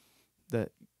him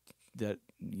that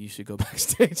you should go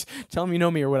backstage. Tell him you know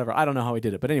me or whatever." I don't know how he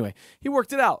did it, but anyway, he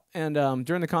worked it out. And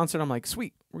during the concert, I'm like,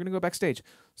 "Sweet, we're gonna go backstage."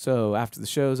 So after the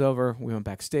show's over, we went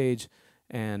backstage,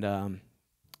 and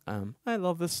I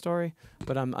love this story.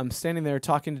 But I'm standing there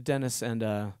talking to Dennis, and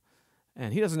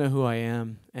he doesn't know who I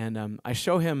am. And I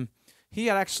show him. He'd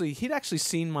actually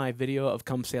seen my video of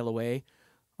 "Come Sail Away."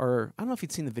 Or I don't know if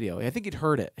he'd seen the video. I think he'd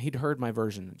heard it. He'd heard my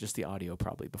version, just the audio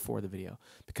probably, before the video.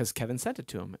 Because Kevin sent it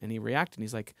to him, and he reacted, and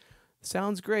he's like,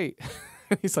 "Sounds great."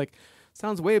 He's like,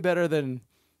 "Sounds way better than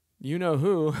you know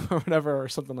who, or whatever, or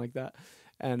something like that.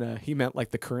 And he meant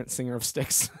like the current singer of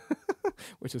Styx,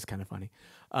 which was kind of funny.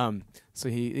 So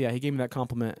he gave me that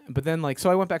compliment. But then like, so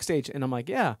I went backstage and I'm like,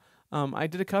 yeah, I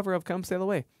did a cover of Come Sail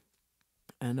Away.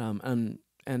 And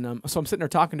so I'm sitting there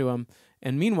talking to him,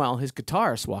 and meanwhile his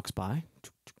guitarist walks by,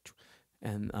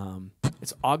 and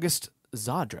it's August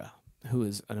Zadra, who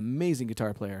is an amazing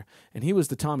guitar player, and he was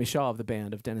the Tommy Shaw of the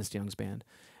band, of Dennis Young's band.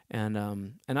 And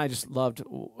I just loved,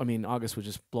 I mean, August was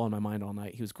just blowing my mind all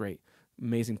night. He was great.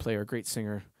 Amazing player, great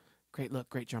singer, great look,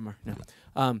 great drummer.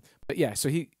 No. But yeah, so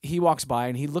he walks by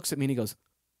and he looks at me and he goes,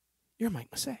 "You're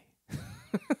Mike Massé."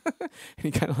 And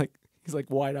he kind of like, he's like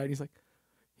wide-eyed. He's like,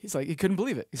 he couldn't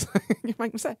believe it. He's like, "You're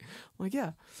Mike Massé." I'm like,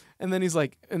 "Yeah." And then he's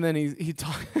like, and then he and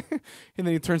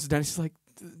then he turns to Dennis. He's like,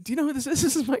 "Do you know who this is?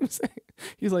 This is Mike Massé."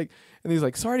 He's like,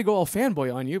 "Sorry to go all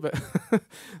fanboy on you, but,"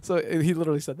 so he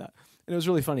literally said that. And it was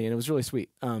really funny, and it was really sweet.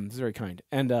 It was very kind,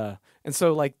 and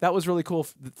so like that was really cool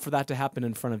for that to happen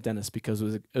in front of Dennis, because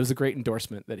it was a great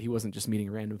endorsement that he wasn't just meeting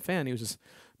a random fan; he was just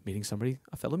meeting somebody,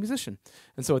 a fellow musician.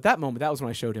 And so at that moment, that was when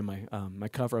I showed him my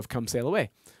cover of "Come Sail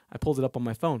Away." I pulled it up on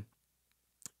my phone,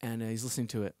 and he's listening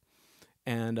to it,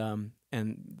 and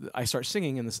I start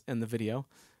singing in the video,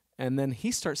 and then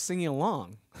he starts singing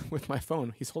along with my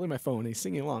phone. He's holding my phone, and he's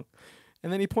singing along,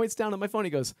 and then he points down at my phone. He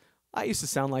goes, "I used to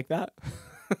sound like that."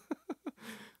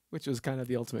 Which was kind of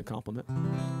the ultimate compliment.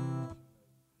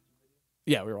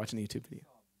 Yeah, we were watching the YouTube video.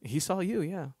 He saw you,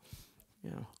 yeah.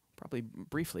 Yeah, probably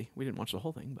briefly. We didn't watch the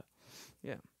whole thing, but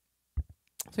yeah.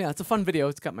 So yeah, it's a fun video.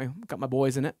 It's got my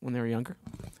boys in it when they were younger.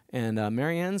 And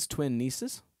Marianne's twin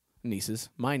nieces,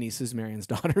 my nieces, Marianne's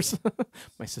daughters,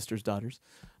 my sister's daughters,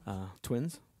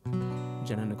 twins,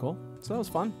 Jenna and Nicole. So that was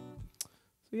fun.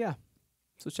 So yeah,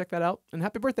 so check that out. And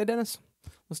happy birthday, Dennis.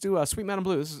 Let's do Sweet Mountain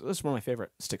Blue. This is one of my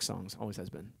favorite Styx songs. Always has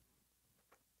been.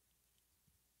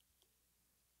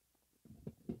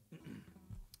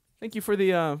 Thank you for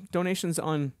the donations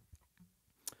on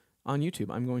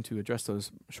YouTube. I'm going to address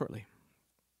those shortly.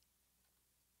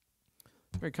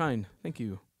 Very kind. Thank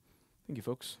you. Thank you,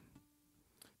 folks.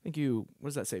 Thank you. What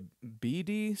does that say?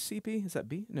 BDCP? Is that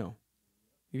B? No.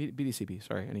 BDCP.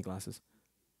 Sorry, I need glasses.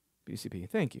 BDCP.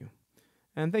 Thank you.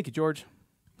 And thank you, George.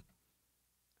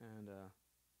 And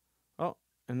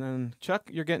and then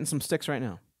Chuck, you're getting some Styx right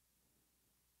now.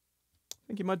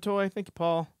 Thank you, Mud Toy. Thank you,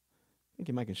 Paul. Thank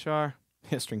you, Mike and Shar.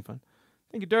 Yeah, string fun.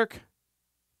 Thank you, Dirk.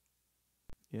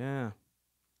 Yeah.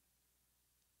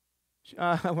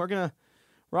 We're gonna.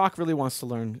 Rock really wants to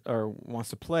learn, or wants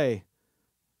to play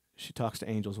She Talks to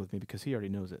Angels with me, because he already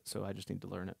knows it, so I just need to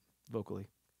learn it vocally.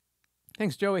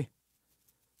 Thanks, Joey.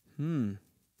 Yeah,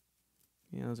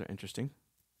 those are interesting.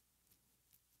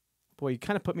 Boy, you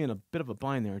kind of put me in a bit of a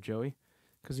bind there, Joey,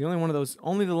 because the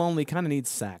only the lonely kind of needs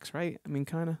sax, right? I mean,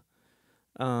 kind of.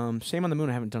 Shame on the Moon,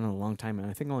 I haven't done it in a long time, and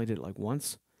I think I only did it like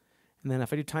once. And then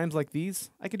if I do times like these,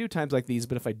 I could do times like these,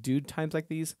 but if I do times like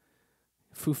these,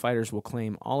 Foo Fighters will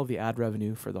claim all of the ad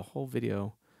revenue for the whole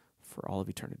video for all of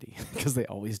eternity, because they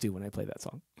always do when I play that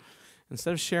song.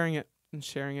 Instead of sharing it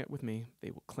with me, they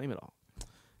will claim it all.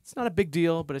 It's not a big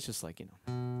deal, but it's just like,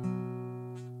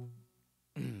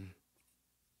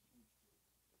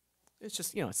 it's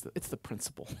just, it's the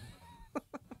principle.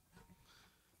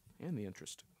 And the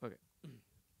interest. Okay.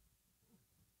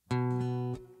 Go ahead.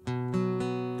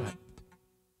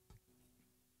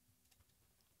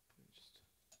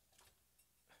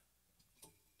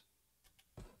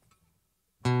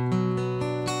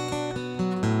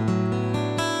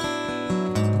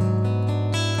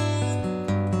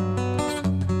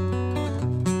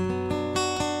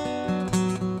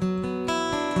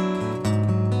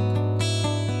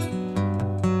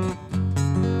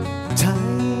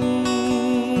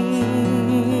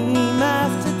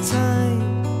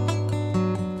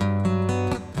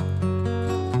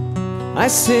 I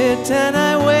sit and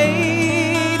I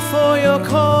wait for your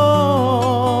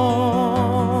call.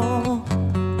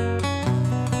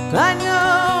 I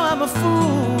know I'm a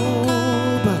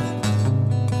fool, but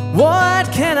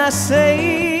what can I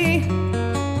say?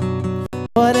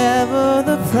 Whatever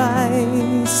the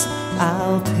price,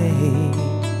 I'll pay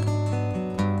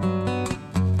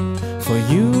for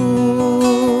you.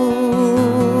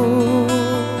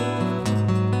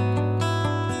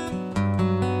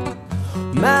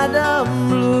 Madame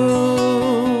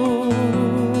Blue,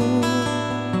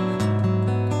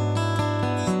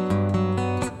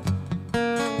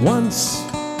 once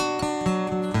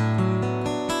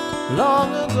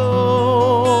long ago,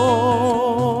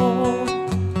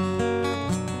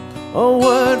 a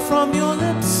word from your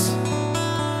lips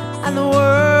and the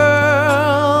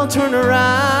world turned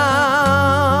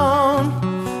around.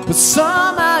 But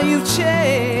somehow you've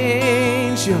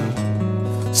changed. You're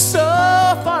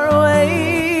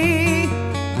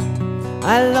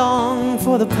I long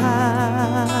for the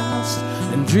past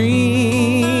and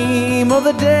dream of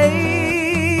the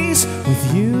days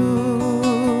with you.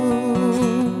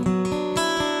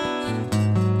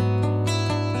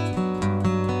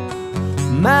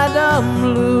 Madame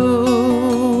Blue,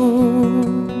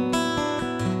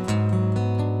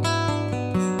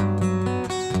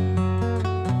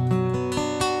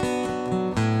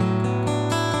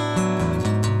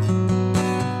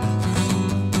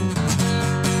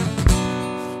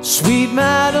 sweet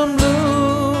Madame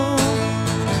Blue,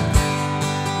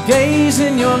 gaze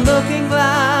in your looking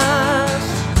glass.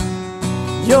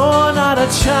 You're not a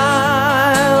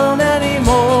child anymore.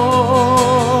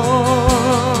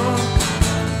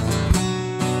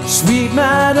 Sweet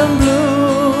Madame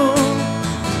Blue,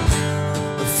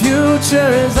 the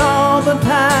future is all but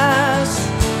past.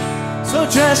 So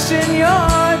dressed in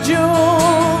your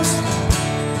jewels,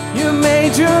 you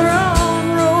made your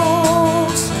own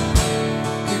rules.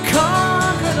 You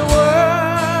conquered the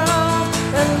world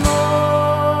and more.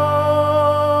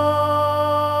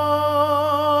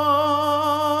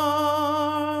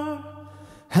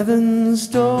 Heaven's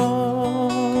door.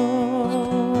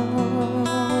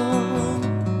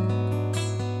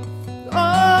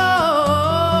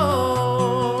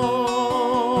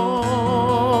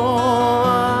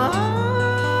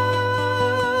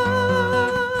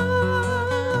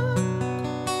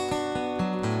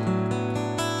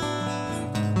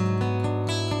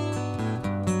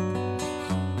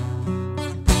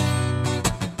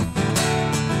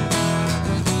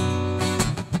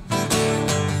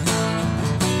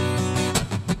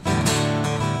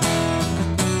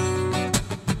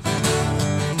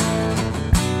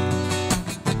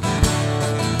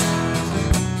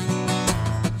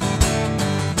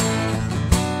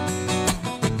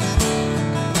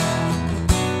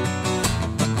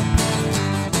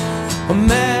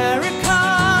 America,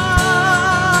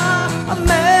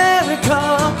 America,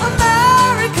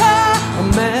 America,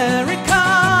 America,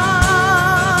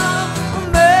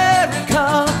 America,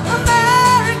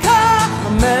 America,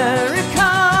 America, America,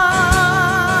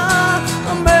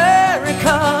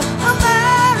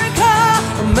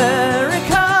 America,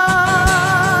 America,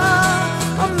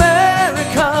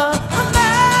 America,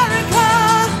 America,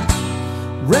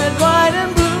 red, white,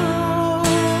 and blue,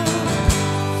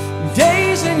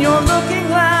 days in your looking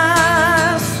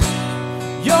glass.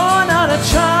 You're not a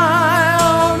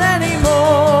child anymore.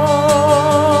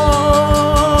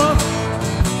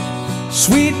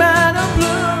 Sweet Madame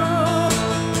Blue,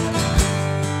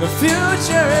 the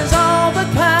future is all but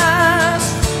past.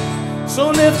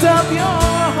 So lift up your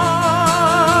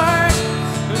heart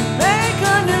and make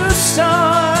a new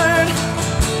start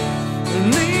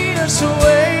and lead us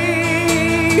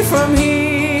away from here.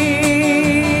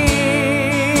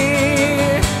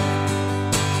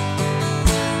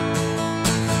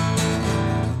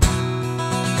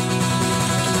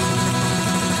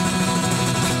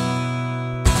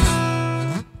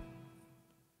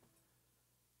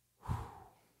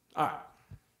 All right.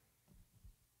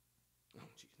 Oh,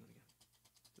 geez, not again.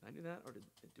 Did I do that, or did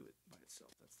it do it by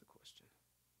itself? That's the question.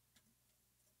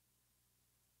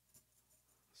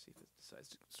 Let's see if it decides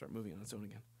to start moving on its own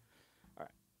again. All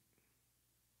right.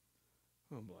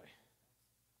 Oh, boy.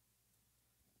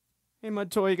 Hey,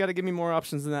 Mud Toy, you got to give me more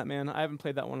options than that, man. I haven't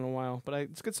played that one in a while, but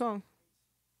it's a good song.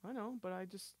 I know, but I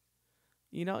just,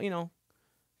 you know,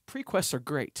 pre-quests are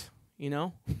great, you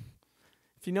know?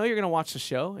 If you know you're going to watch the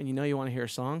show and you know you want to hear a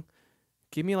song,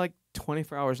 give me like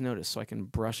 24 hours notice so I can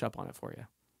brush up on it for you.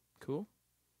 Cool?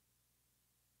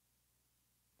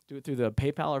 Do it through the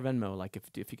PayPal or Venmo. Like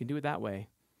if you can do it that way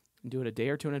and do it a day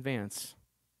or two in advance,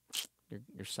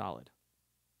 you're solid.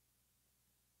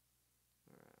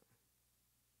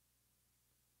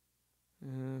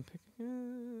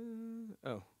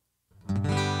 Oh.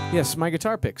 Yes, my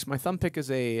guitar picks. My thumb pick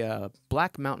is a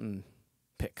Black Mountain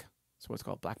pick. That's what it's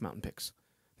called, Black Mountain Picks.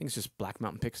 I think it's just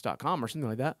blackmountainpicks.com or something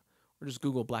like that. Or just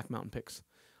Google Black Mountain Picks.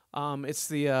 It's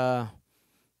the,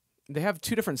 they have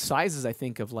two different sizes, I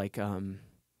think, of like, kind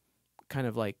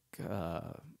of like,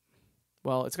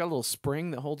 well, it's got a little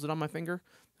spring that holds it on my finger.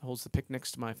 It holds the pick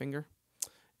next to my finger.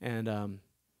 And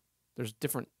there's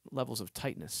different levels of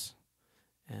tightness.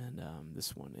 And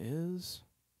this one is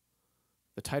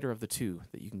the tighter of the two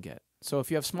that you can get. So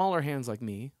if you have smaller hands like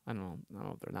me, I don't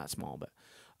know if they're not small, but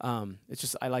it's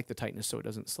just I like the tightness so it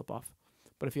doesn't slip off.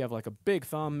 But if you have like a big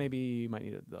thumb, maybe you might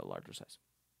need the larger size.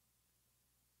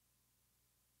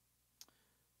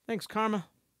 Thanks, Karma.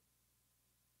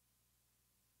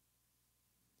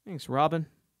 Thanks, Robin.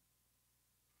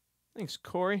 Thanks,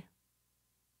 Corey.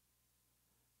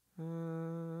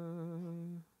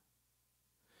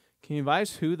 Can you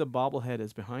advise who the bobblehead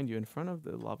is behind you in front of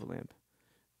the lava lamp?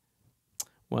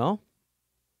 Well,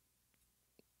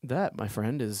 that, my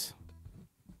friend, is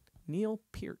Neil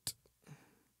Peart,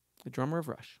 the drummer of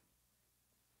Rush.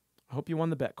 I hope you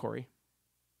won the bet, Corey.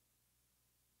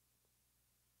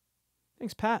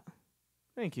 Thanks, Pat.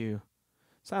 Thank you.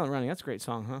 Silent Running, that's a great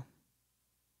song, huh?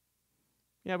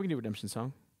 Yeah, we can do Redemption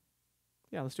Song.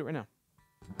 Yeah, let's do it right now.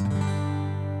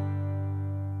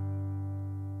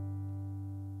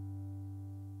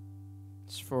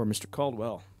 It's for Mr.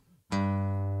 Caldwell. Everything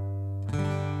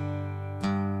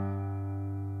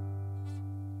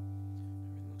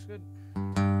looks good.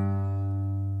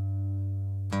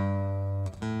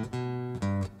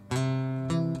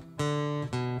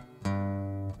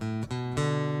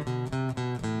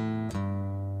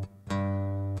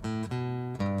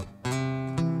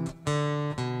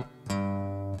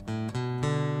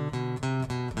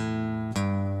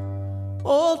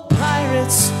 Old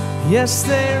pirates, yes,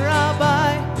 they rob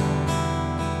I,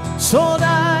 sold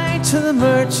I to the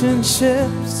merchant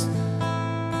ships.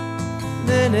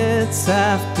 Minutes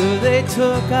after they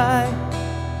took I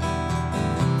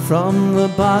from the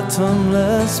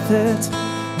bottomless pit.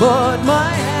 But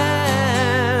my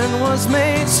hand was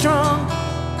made strong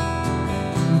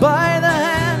by the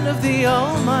hand of the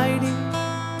Almighty.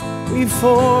 We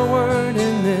forward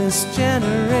in this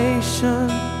generation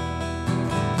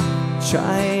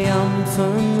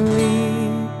triumphantly.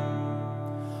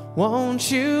 Won't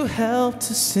you help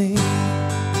to sing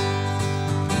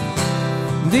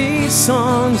these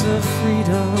songs of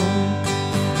freedom?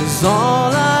 'Cause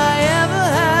all I ever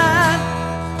had,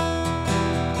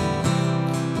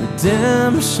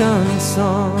 redemption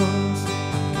songs,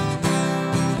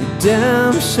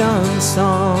 redemption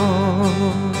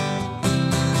songs.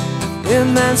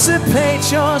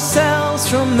 Emancipate yourselves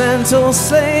from mental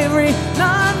slavery.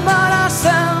 None but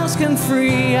ourselves can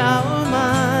free our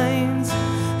minds.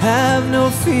 Have no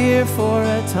fear for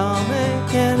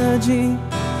atomic energy,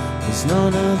 'cause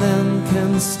none of them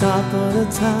can stop at a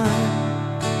time.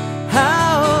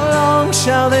 How long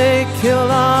shall they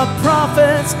kill our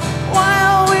prophets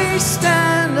while we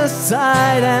stand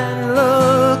aside and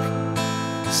look?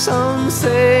 Some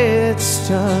say it's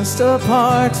just a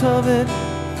part of it.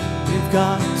 We've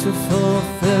got to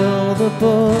fulfill the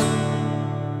book.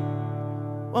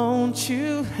 Won't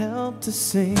you help to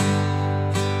sing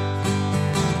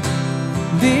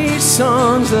these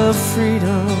songs of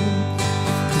freedom?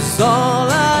 'Cause all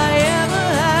I ever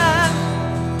had,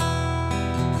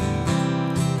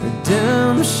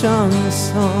 redemption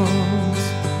songs,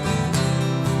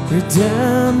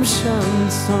 redemption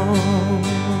songs.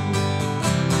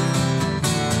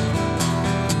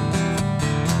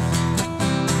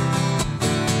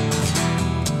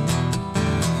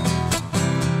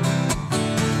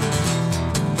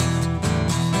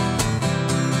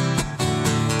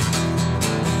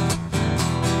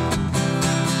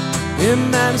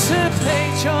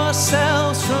 Emancipate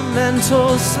yourselves from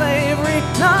mental slavery.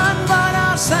 None but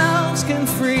ourselves can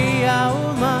free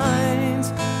our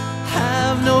minds.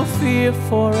 Have no fear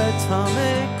for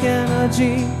atomic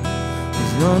energy,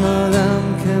 'cause none of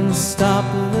them can stop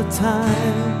the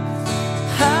time.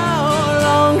 How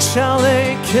long shall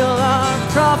they kill our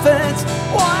prophets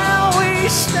while we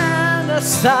stand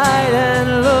aside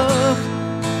and look?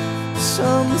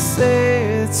 Some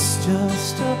say it's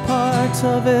just a part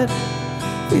of it.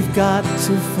 We've got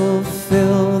to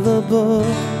fulfill the book.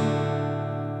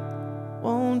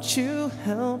 Won't you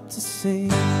help to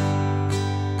sing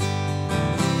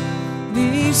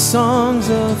these songs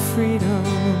of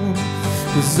freedom?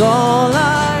 'Cause all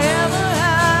I ever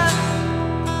had,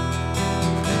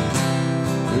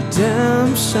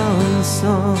 redemption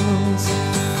songs.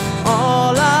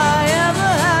 All I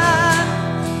ever had,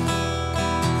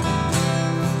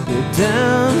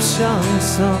 redemption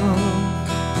songs.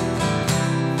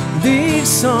 These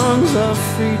songs of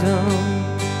freedom,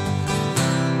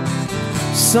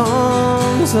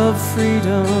 songs of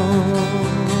freedom.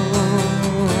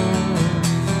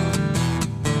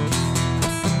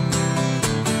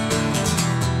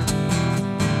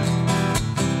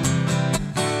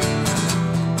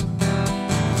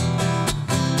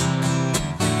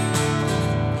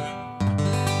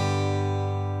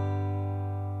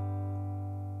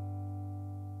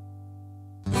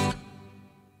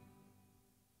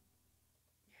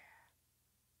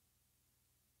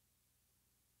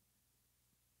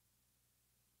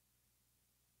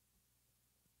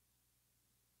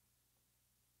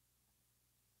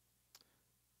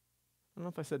 I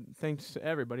don't know if I said thanks to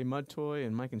everybody, Mud Toy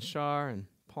and Mike and Shar and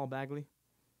Paul Bagley.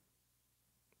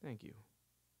 Thank you.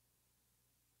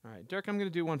 All right, Dirk, I'm going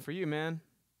to do one for you, man.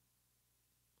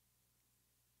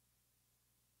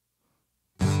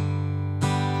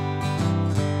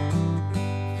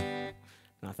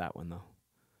 that one though.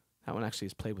 That one actually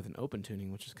is played with an open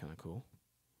tuning, which is kind of cool.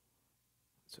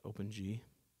 It's open G.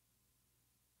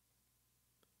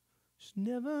 She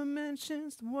never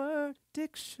mentions the word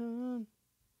addiction.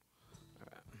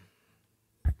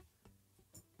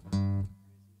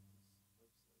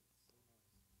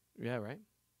 Yeah, right?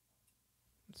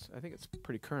 I think it's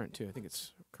pretty current, too. I think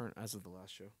it's current as of the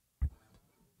last show.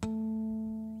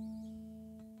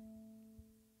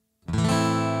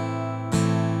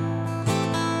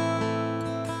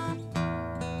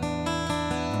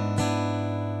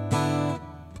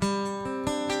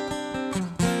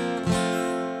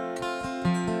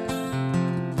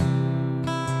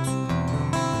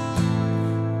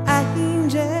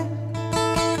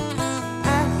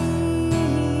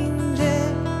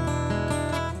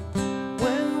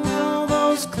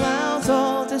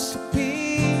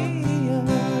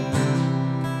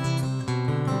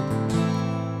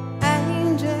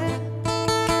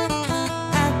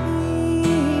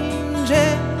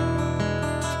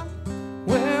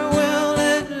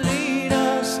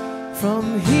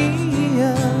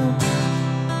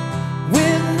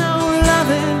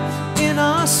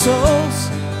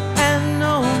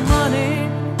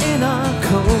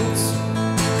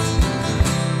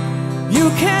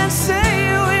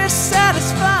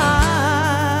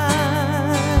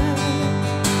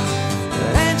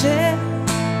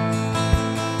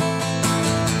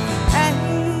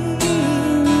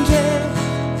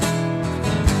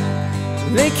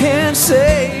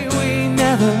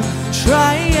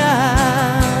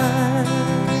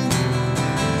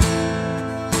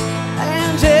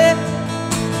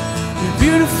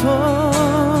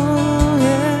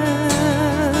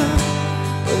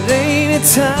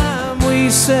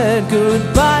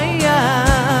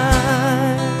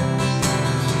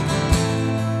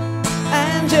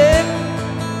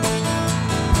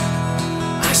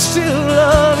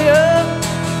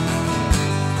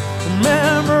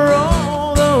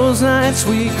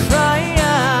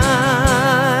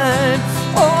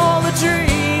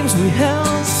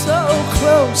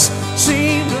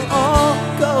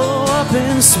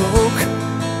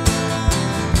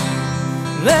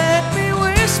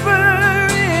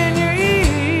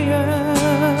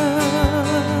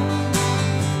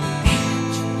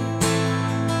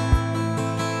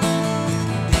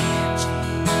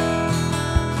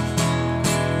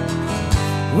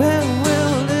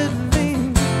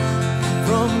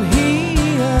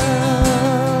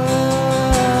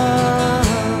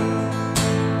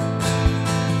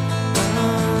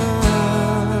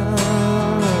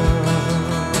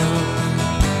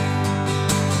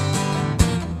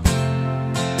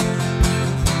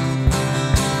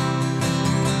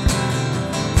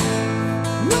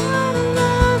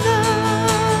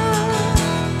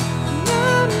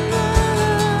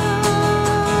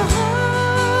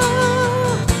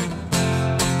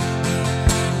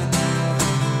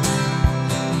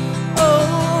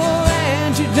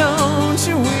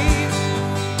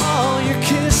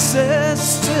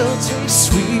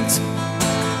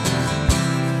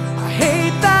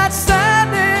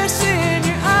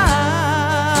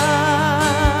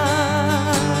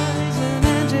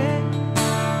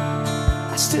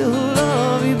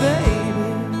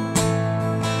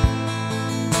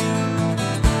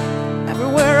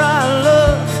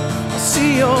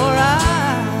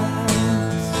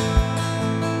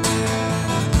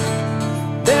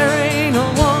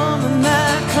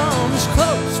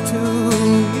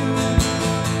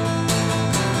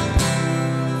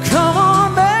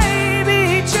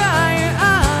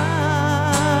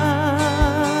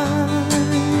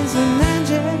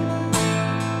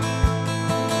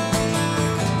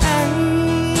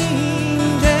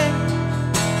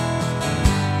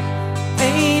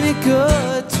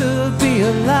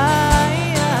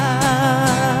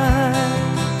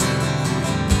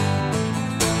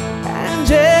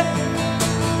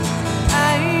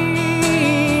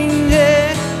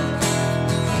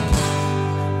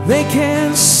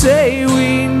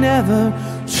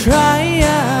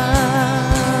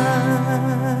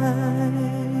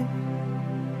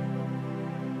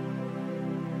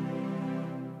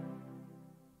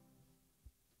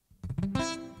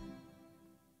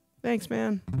 Thanks,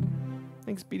 man.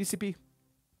 Thanks, BDCP.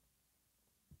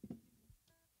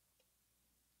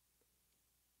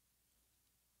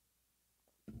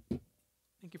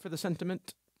 Thank you for the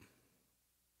sentiment.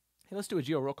 Hey, let's do a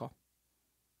geo roll call.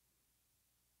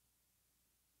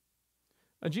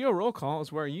 A geo roll call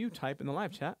is where you type in the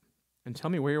live chat and tell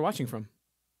me where you're watching from.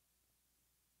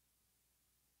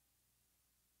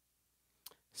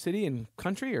 City and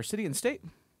country or city and state?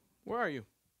 Where are you?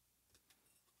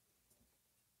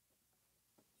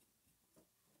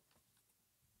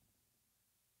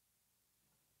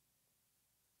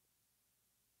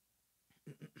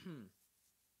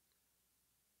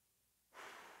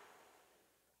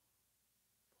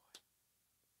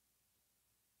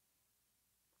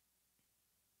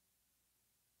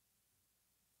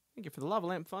 Thank you for the lava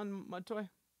lamp fun, Mud Toy.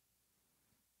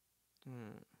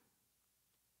 Alright.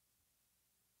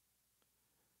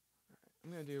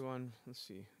 I'm gonna do one. Let's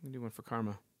see. I'm gonna do one for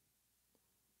Karma.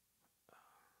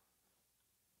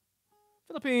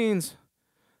 Philippines,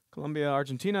 Colombia,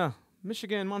 Argentina,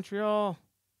 Michigan, Montreal,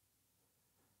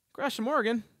 Gresham,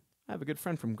 Oregon. I have a good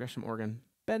friend from Gresham, Oregon.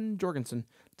 Ben Jorgensen.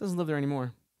 Doesn't live there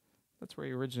anymore. That's where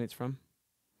he originates from.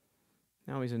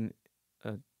 Now he's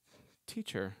a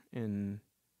teacher in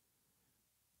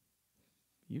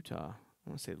Utah. I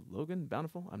want to say Logan,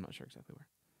 Bountiful. I'm not sure exactly where.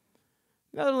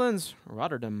 Netherlands,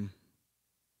 Rotterdam.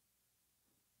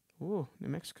 Ooh, New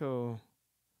Mexico.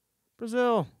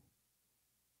 Brazil.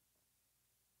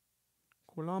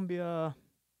 Colombia.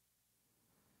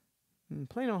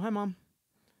 Plano, hi Mom.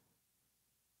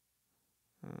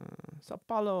 Sao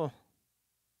Paulo.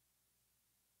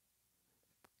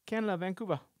 Canada,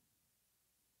 Vancouver.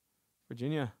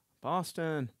 Virginia,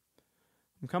 Boston.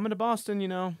 I'm coming to Boston, you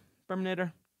know.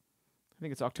 Terminator. I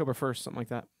think it's October 1st, something like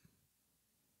that.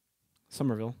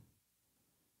 Somerville.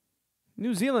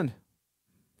 New Zealand.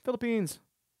 Philippines.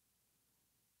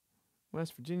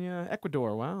 West Virginia.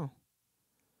 Ecuador, wow.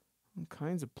 All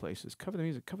kinds of places. Cover the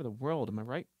music, cover the world, am I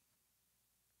right?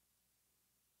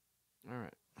 All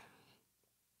right.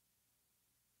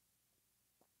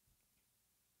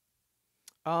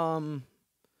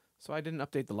 So I didn't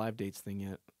update the live dates thing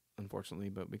yet, unfortunately,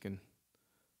 but we can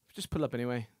just put it up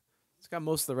anyway. It's got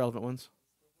most of the relevant ones.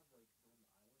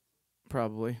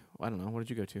 Probably. Well, I don't know. What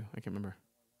did you go to? I can't remember.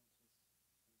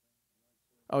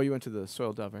 Oh, you went to the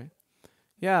Soiled Dove, right?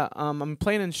 Yeah, I'm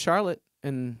playing in Charlotte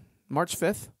in March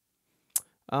 5th.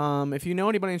 If you know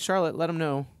anybody in Charlotte, let them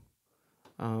know.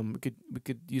 We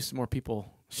could use some more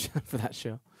people for that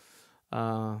show.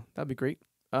 That'd be great.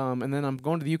 And then I'm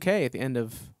going to the UK at the end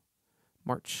of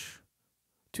March.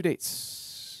 2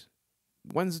 dates.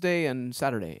 Wednesday and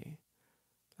Saturday.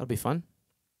 That'll be fun.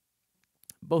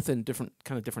 Both in different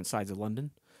sides of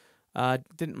London. I'm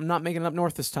not making it up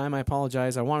north this time. I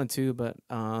apologize. I wanted to, but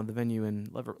the venue in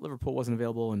Liverpool wasn't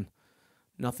available, and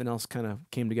nothing else kind of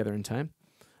came together in time.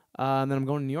 And then I'm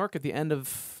going to New York at the end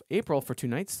of April for 2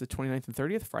 nights, the 29th and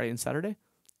 30th, Friday and Saturday.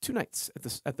 2 nights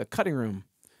at the Cutting Room.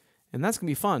 And that's going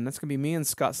to be fun. That's going to be me and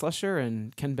Scott Slusher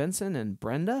and Ken Benson and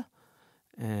Brenda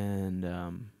and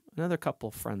another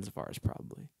couple friends of ours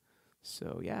probably.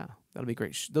 So, yeah, that'll be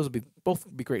great. Those will both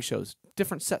be great shows.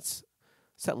 Different set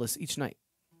lists each night.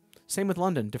 Same with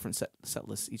London, different set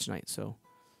lists each night. So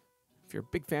if you're a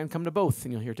big fan, come to both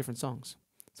and you'll hear different songs.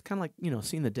 It's kind of like, you know,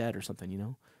 seeing the Dead or something, you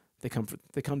know. They come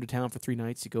to town for 3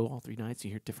 nights. You go all 3 nights. You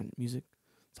hear different music.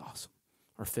 It's awesome.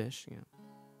 Or Phish, you know.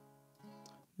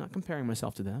 Not comparing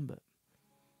myself to them, but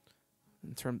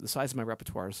in terms of the size of my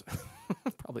repertoire is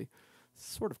probably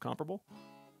sort of comparable.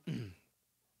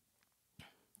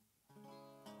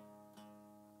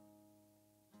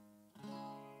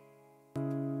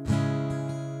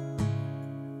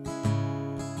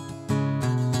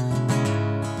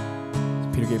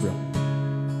 Peter Gabriel.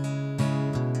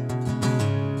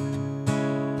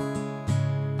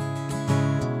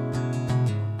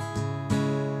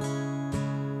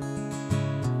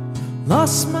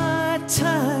 Lost my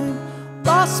time,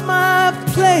 lost my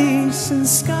place in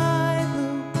sky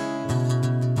blue.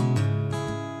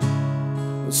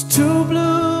 Those 2 blue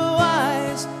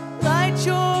eyes light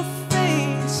your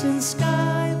face in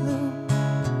sky blue.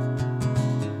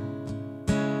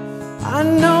 I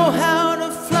know how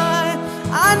to fly,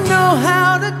 I know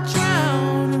how to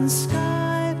drown in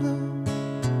sky blue.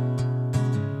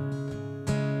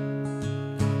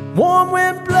 Warm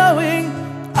wind blowing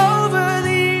over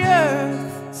the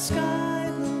earth, sky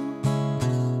blue.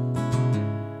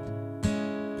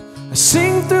 I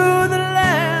sing through the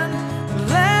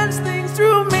land sings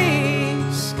through me,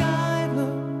 sky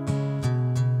blue.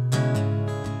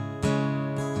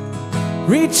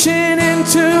 Reaching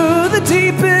into the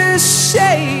deepest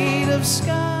shade of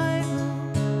sky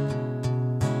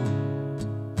blue,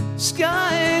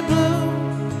 sky blue.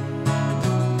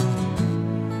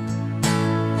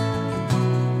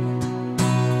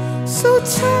 So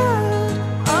tired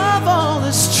of all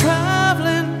this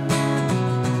traveling.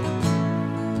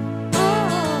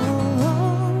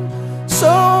 Oh,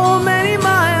 so many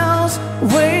miles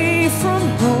away from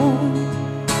home.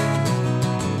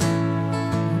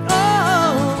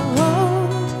 Oh,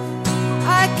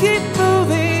 I keep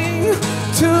moving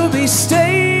to be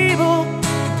stable.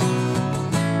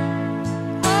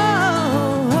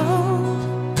 Oh,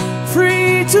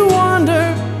 free to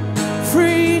wander,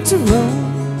 free to roam.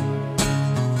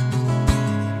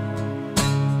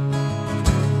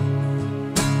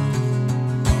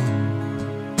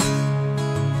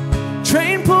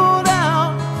 Train pulled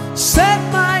out, set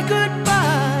my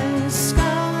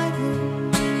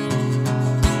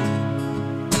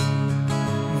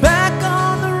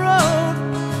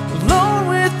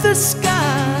the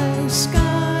sky,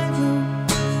 sky blue.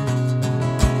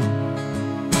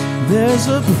 There's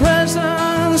a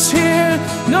presence here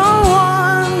no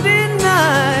one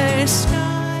denies.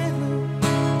 Sky blue,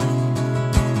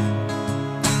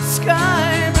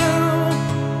 sky blue.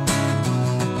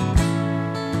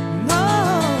 No,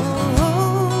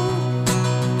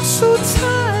 so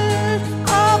tired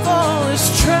of all this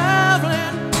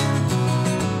traveling.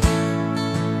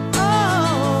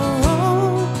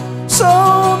 Oh, so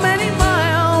many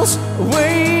miles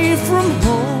away from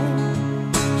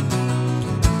home.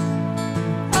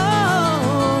 Oh,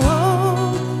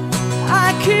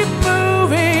 I keep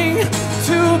moving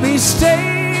to be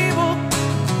stable.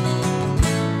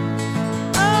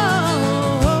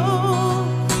 Oh,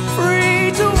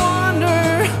 free to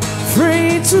wander,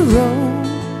 free to roam.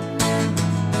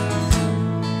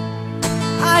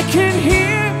 I can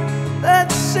hear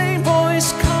that same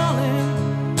voice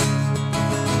calling,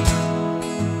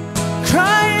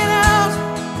 crying out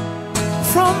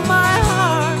from my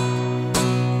heart.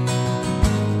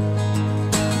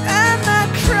 And I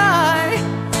cry,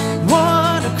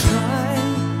 wanna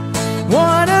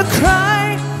cry,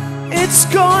 it's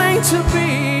going to be.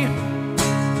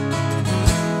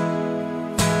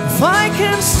 If I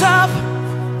can stop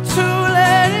to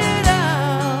let it out.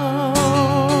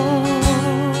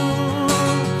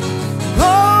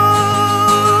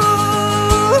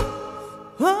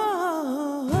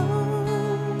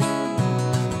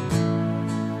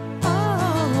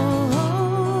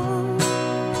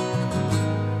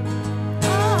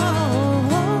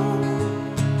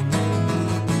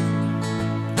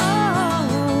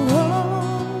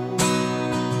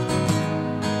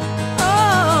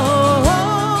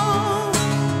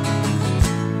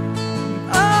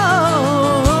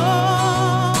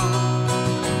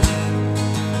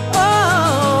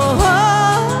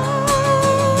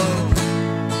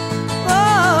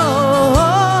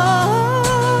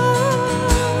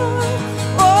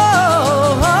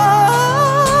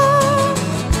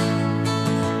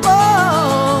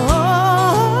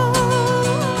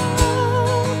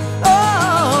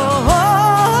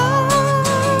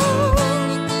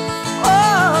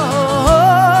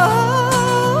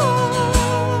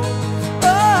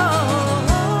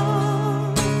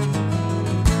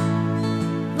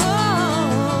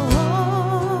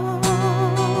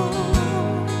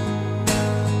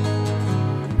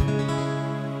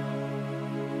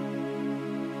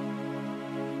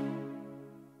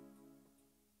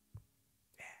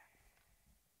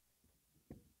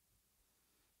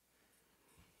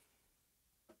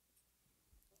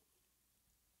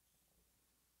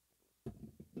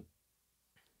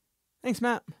 Thanks,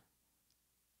 Matt.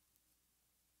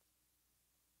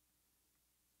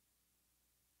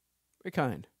 Very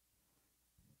kind.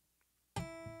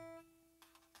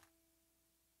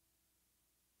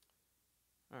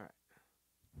 All right.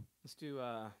 Let's do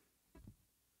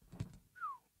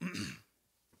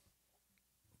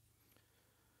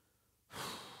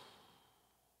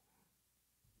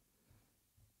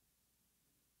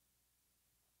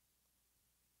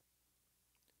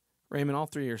Raymond, all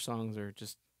three of your songs are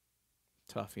just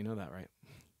tough, you know that, right?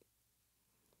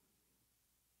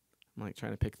 I'm like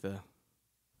trying to pick the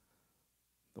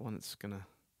one that's gonna.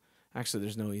 Actually,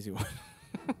 there's no easy one.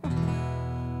 So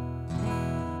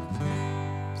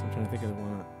I'm trying to think of the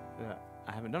one that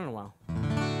I haven't done in a while.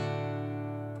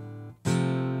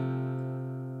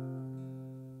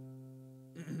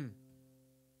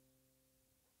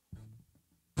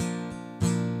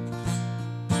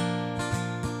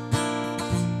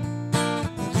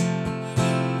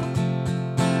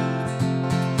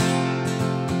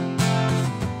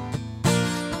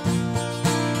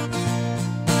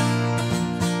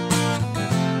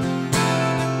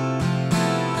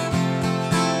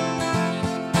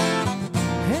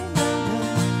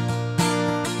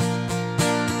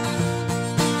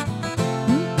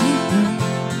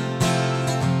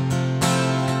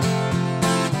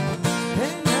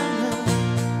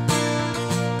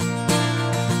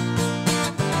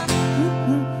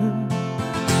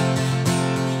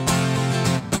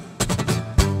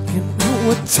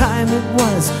 Time it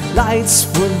was, lights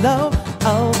were low,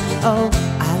 oh, oh,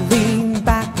 I leaned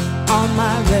back on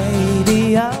my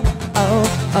radio, oh,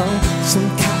 oh, some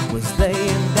cat was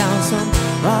laying down some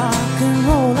rock and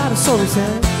roll out of soul, he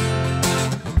said.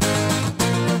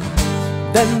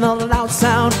 Then the loud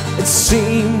sound, it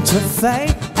seemed to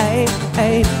fade,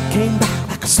 came back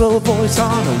like a slow voice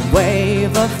on a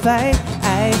wave of fade,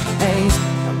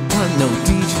 no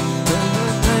DJ,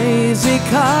 crazy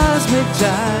cosmic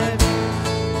jive.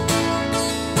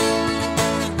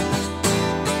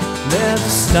 There's a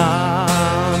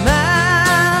starman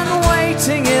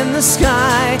waiting in the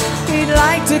sky,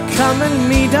 like to come and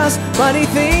meet us, but he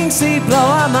thinks he'd blow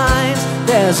our minds.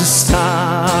 There's a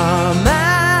starman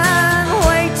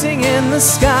waiting in the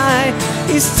sky.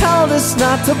 He's told us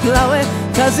not to blow it,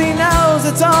 'cause he knows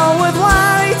it's all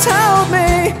worthwhile. He told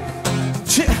me,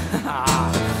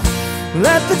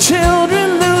 let the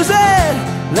children lose it,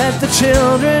 let the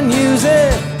children use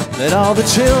it, let all the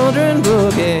children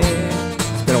boogie.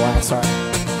 It's been a while, sorry.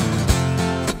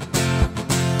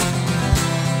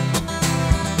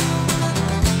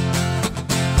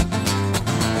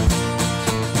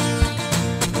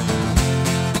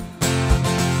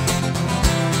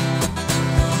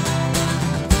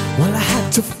 Well, I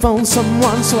had to phone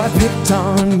someone, so I picked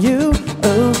on you.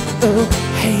 Ooh, ooh,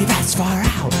 hey, that's far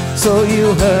out, so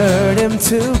you heard him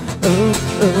too. Ooh,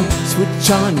 ooh,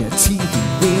 switch on your TV,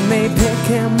 we may pick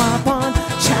him up on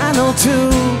channel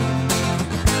 2.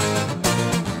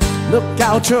 Look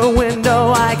out your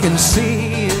window, I can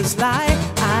see his light.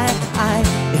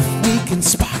 If we can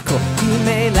sparkle, he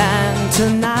may land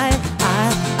tonight.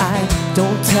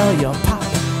 Don't tell your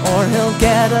papa, or he'll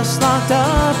get us locked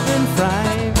up in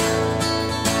fright.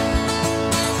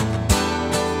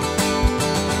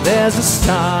 There's a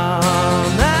starman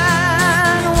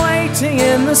waiting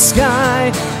in the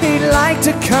sky. He'd like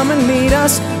to come and meet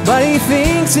us, but he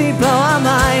thinks he'd blow our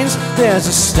minds. There's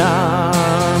a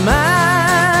starman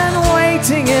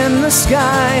waiting in the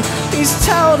sky. He's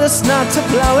told us not to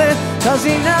blow it, 'cause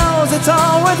he knows it's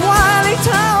all worthwhile. He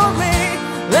told me,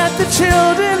 let the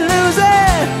children lose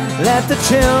it, let the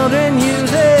children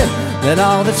use it, let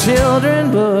all the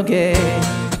children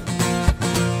boogie.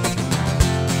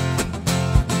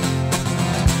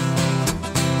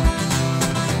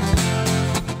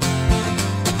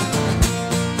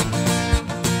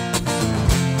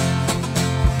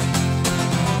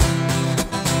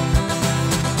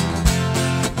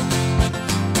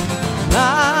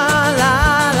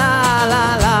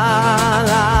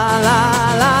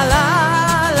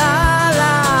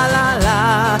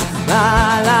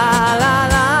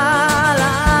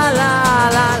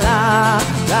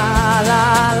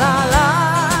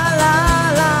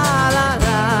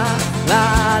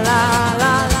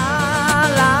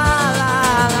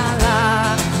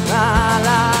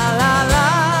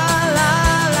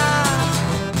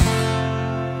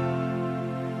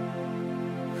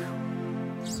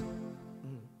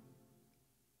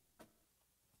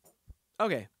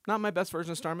 Okay, not my best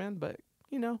version of Starman, but,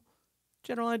 you know,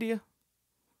 general idea.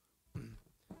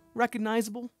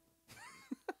 Recognizable.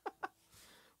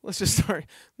 Let's just start.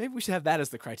 Maybe we should have that as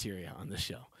the criteria on this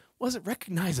show. Was it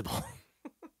recognizable? I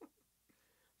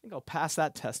think I'll pass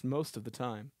that test most of the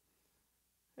time.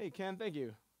 Hey, Ken, thank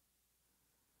you.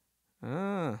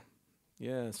 Ah,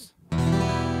 yes.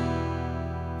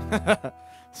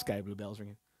 Sky blue bells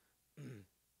ringing.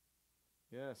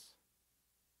 Yes.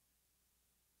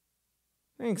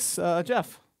 Thanks,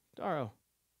 Jeff. Daro.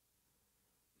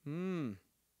 All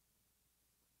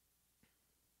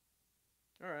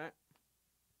right.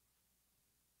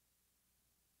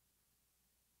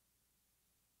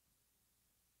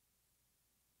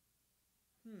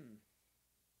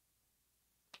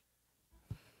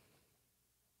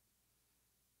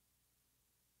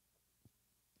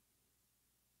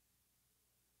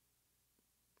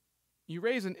 You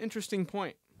raise an interesting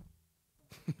point.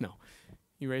 No.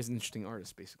 You raise an interesting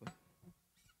artist, basically.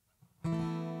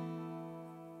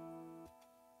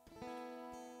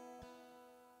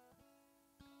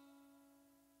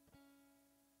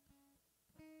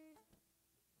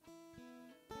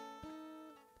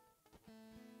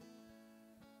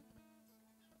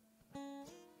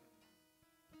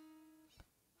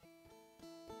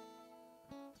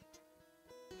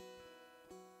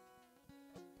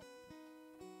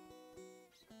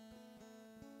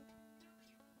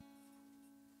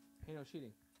 Hey, no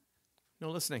cheating.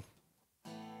 No listening.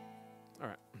 All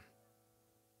right.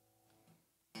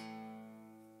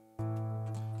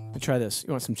 Let me try this.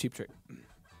 You want some Cheap Trick?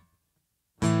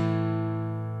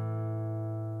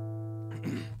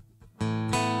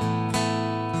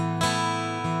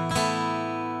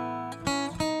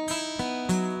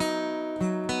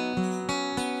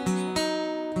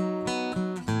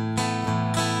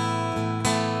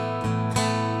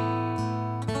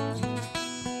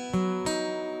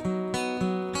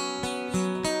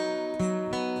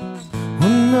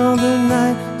 Another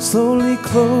night slowly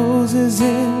closes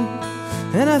in,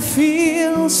 and I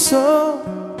feel so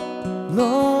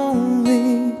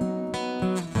lonely.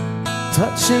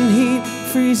 Touching heat,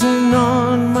 freezing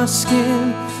on my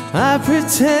skin, I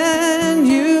pretend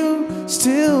you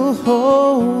still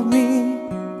hold me.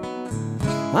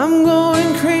 I'm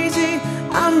going crazy,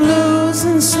 I'm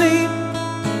losing sleep,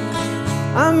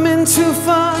 I'm in too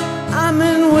far I'm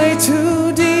in way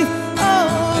too deep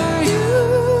over you.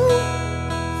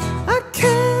 I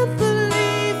can't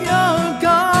believe you're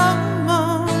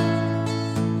gone.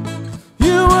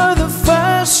 You were the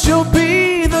first, you'll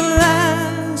be the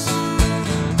last.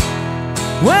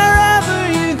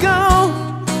 Wherever you go,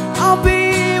 I'll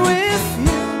be with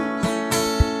you.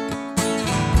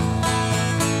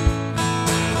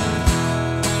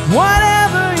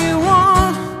 Whatever you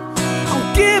want,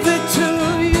 I'll give it to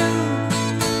you.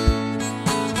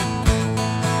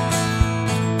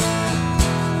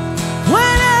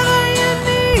 Whenever you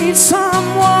need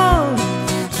someone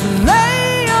to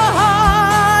lay your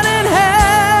heart and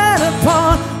head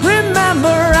upon,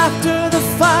 remember after the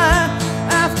fire,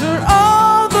 after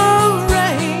all the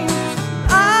rain,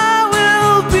 I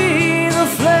will be the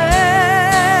flame.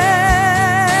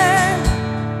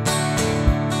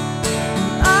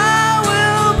 I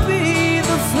will be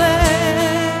the flame.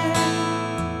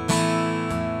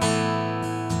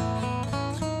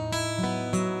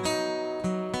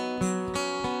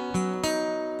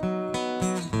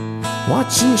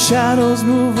 Watching shadows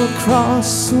move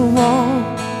across the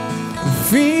wall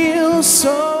feels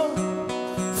so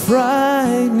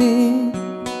frightening.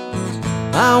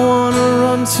 I wanna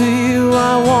run to you,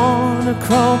 I wanna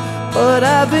crawl, but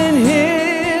I've been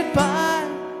hit by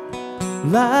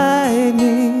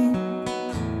lightning.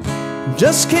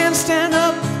 Just can't stand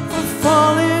up from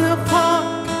falling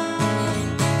apart.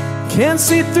 Can't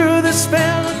see through the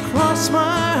spell across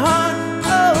my heart.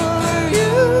 Over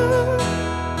you,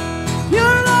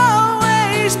 you'll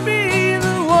always be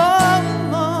the one.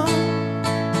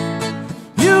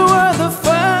 You were the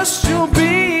first, you'll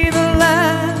be the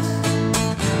last.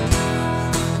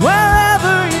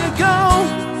 Wherever you go,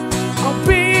 I'll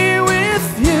be with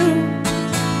you.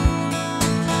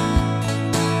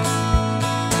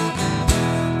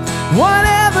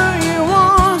 Whatever you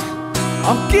want,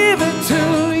 I'll give it to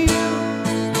you.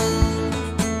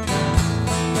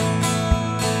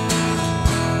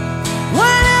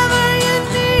 Whenever you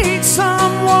need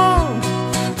someone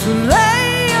to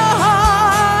lay your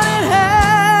heart and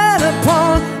head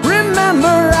upon,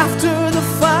 remember after the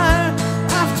fire,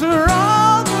 after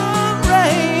all the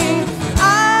rain,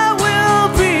 I will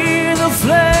be the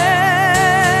flame.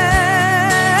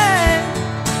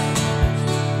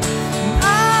 I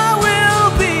will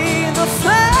be the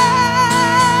flame.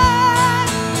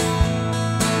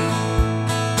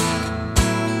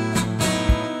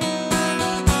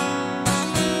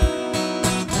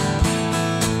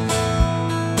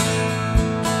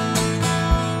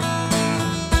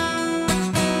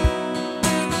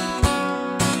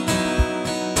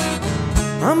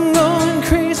 I'm going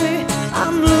crazy,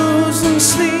 I'm losing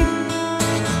sleep.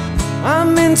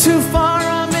 I'm in too far,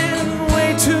 I'm in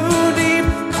way too deep.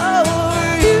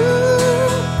 Over you,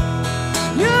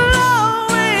 you'll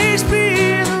always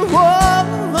be the one.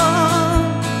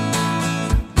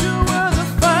 You were the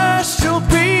first, you'll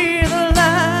be the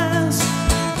last.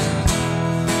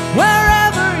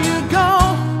 Wherever you go,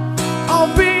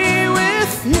 I'll be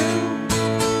with you.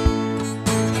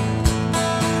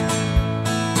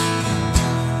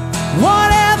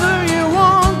 Whatever you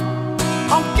want,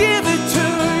 I'll give it to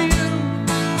you.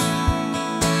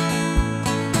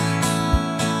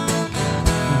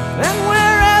 And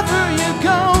wherever you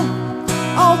go,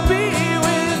 I'll be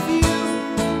with you.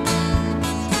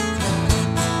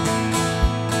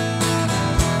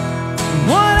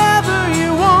 Whatever you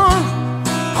want,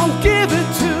 I'll give it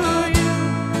to you.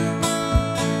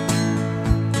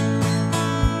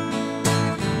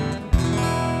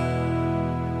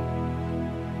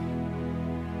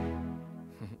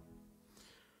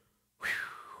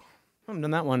 I haven't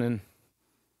done that one in,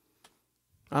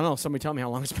 I don't know, somebody tell me how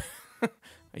long it's been.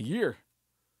 A year,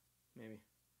 maybe.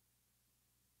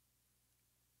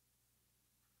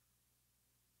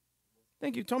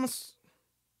 Thank you, Thomas.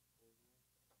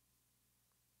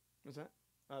 What's that?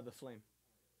 The flame.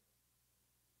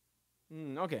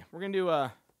 Okay, we're gonna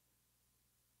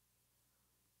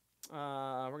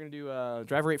do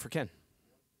Driver 8 for Ken.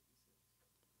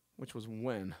 Which was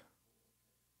when?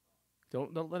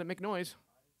 Don't let it make noise.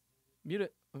 Mute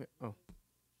it. Okay.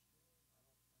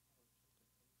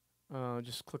 Oh.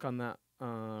 Just click on that.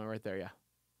 Right there. Yeah.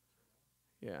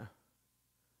 Yeah.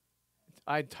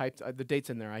 I typed the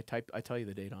date's in there. I tell you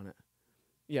the date on it.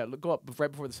 Yeah. Go up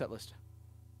right before the set list.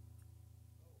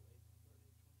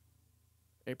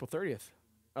 April 30th.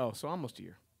 Oh, so almost a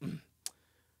year.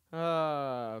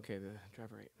 Okay. The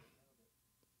Driver 8.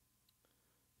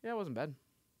 Yeah, it wasn't bad.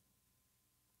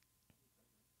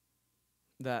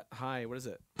 That high. What is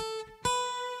it?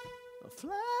 A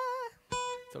fly.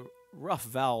 It's a rough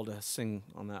vowel to sing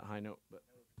on that high note, but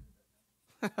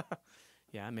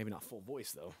Yeah, maybe not full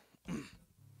voice though.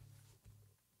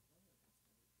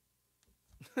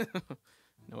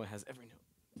 Noah has every note,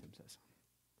 Tim says.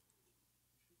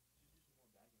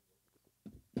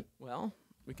 Well,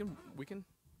 we can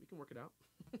work it out.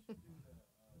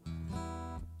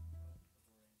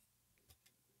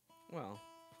 Well.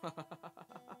 Right.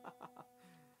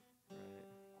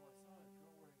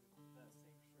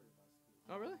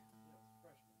 Oh, really?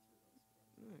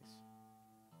 Nice.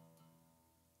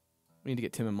 We need to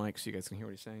get Tim and Mike so you guys can hear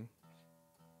what he's saying.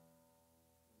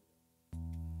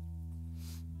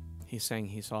 He's saying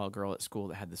he saw a girl at school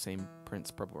that had the same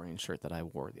Prince Purple Rain shirt that I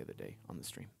wore the other day on the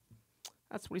stream.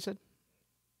 That's what he said.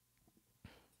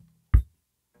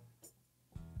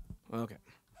 Okay.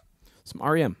 Some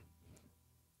R.E.M.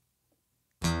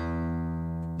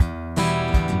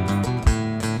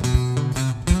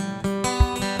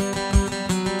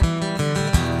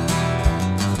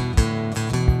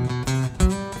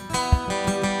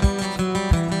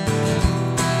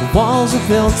 The walls are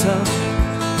built up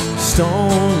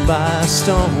stone by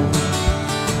stone,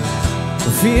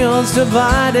 the fields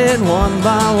divided one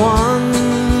by one,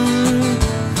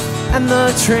 and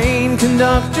the train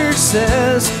conductor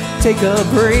says, take a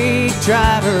break,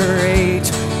 driver 8,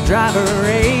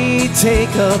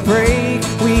 take a break,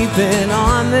 we've been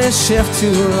on this shift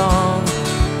too long.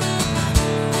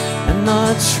 And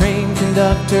the train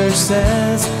conductor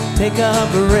says, take a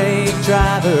break,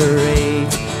 driver 8,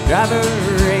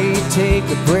 take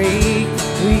a break,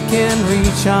 we can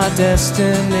reach our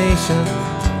destination.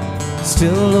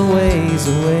 Still a ways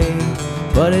away,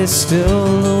 but it's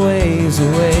still a ways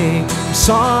away. We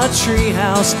saw a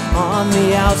treehouse on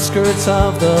the outskirts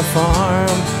of the farm.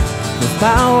 The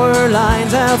power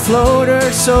lines have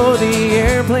floaters so the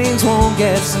airplanes won't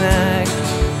get snagged.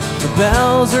 The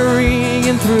bells are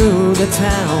ringing through the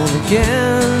town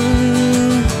again.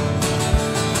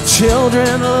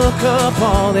 Children look up,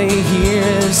 all they hear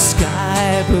is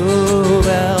sky blue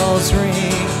bells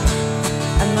ring.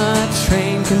 And the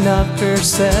train conductor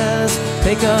says,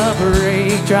 take a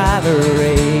break, driver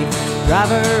 8,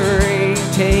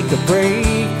 take a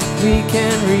break, we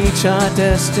can reach our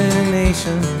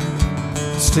destination.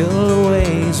 Still a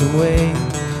ways away,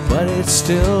 but it's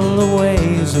still a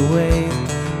ways away,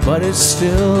 but it's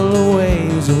still a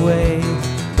ways away,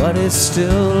 but it's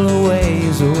still a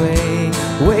ways away.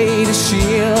 Way to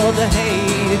shield the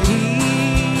hated heat,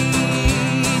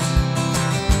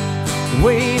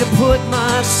 way to put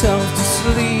myself to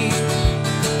sleep,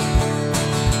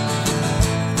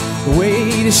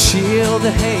 way to shield the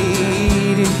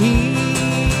hated heat,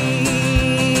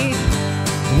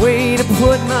 way to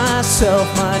put myself,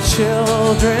 my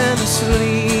children to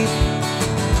sleep.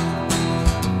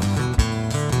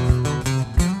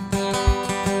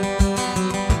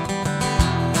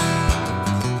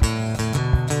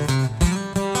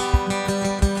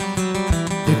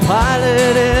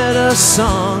 Piloted a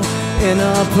song in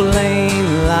a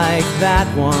plane like that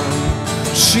one.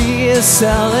 She is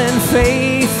selling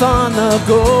faith on the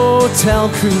go-tel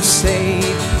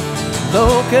crusade.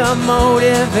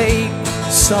 Locomotive 8,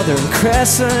 Southern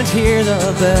Crescent, hear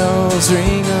the bells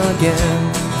ring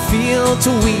again. Field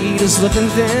to wheat is looking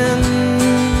thin,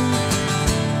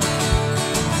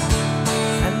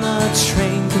 and the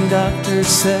train conductor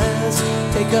says,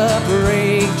 take a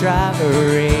break, driver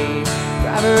 8,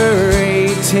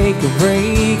 take a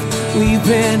break, we've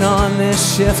been on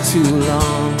this shift too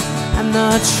long. And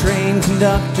the train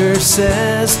conductor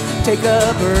says, take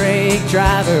a break,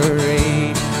 driver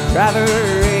 8,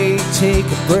 take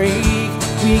a break,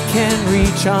 we can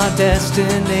reach our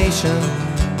destination.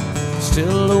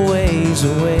 Still a ways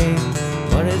away,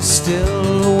 but it's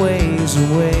still a ways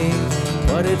away,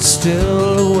 but it's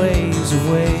still a ways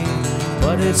away,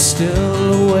 but it's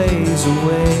still a ways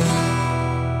away.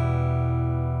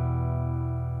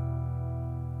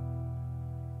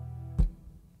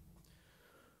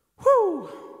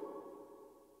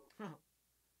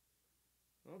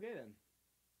 Okay then.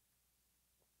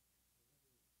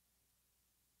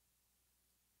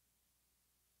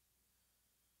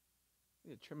 I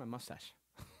need to trim my mustache.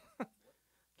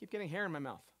 Keep getting hair in my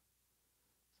mouth.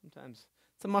 Sometimes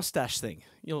it's a mustache thing.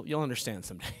 You'll understand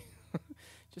someday.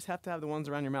 Just have to have the ones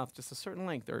around your mouth just a certain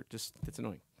length, or just it's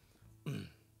annoying.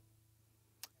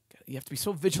 You have to be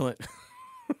so vigilant.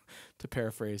 To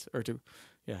paraphrase, or to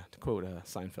quote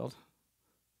Seinfeld,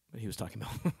 but he was talking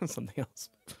about something else.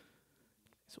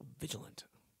 So vigilant.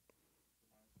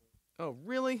 Oh,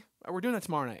 really? We're doing that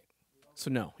tomorrow night.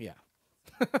 So no, yeah.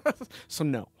 So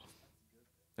no.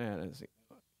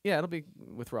 Yeah, it'll be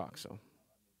with rock, so.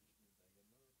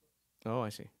 Oh, I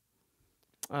see.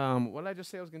 What did I just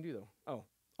say I was going to do, though? Oh,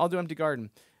 I'll do Empty Garden.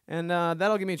 And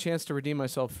that'll give me a chance to redeem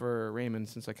myself for Raymond,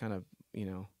 since I kind of,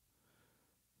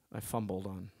 I fumbled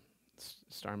on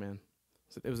Starman.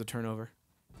 It was a turnover.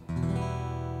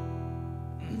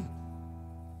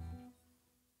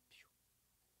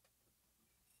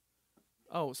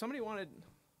 Oh, somebody wanted...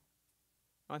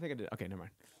 Oh, I think I did. Okay, never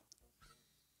mind.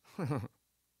 All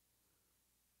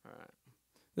right.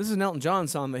 This is an Elton John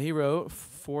song that he wrote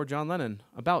for John Lennon,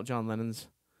 about John Lennon's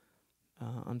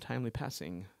untimely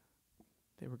passing.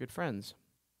 They were good friends.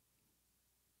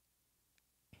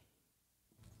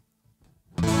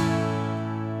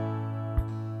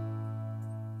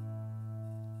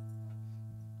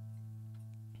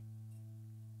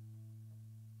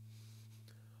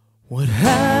 What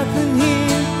happened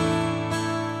here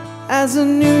as the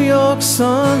New York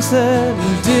sunset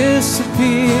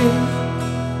disappeared?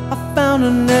 I found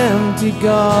an empty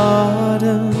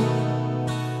garden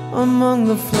among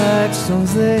the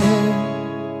flagstones there.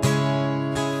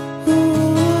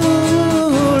 Who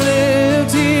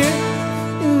lived here?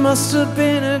 It must have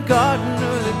been a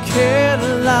gardener that cared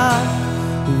a lot,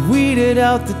 who weeded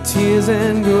out the tears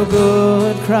and grew a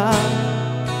good crop.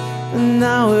 And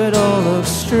now it all looks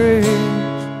strange.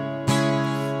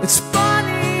 It's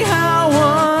funny how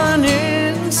one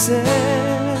insect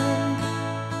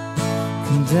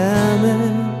can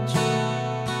damage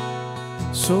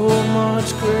so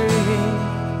much grain.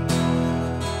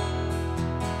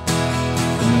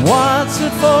 And what's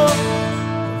it for?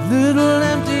 A little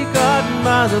empty garden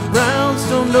by the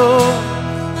brownstone door,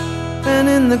 and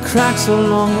in the cracks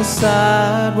along the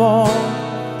sidewalk,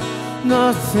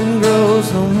 nothing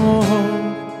grows no more.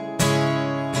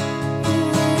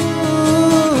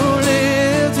 Who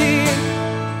lived here?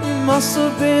 It must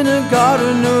have been a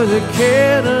gardener that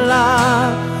cared a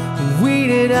lot, who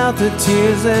weeded out the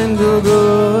tears and grew a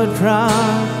good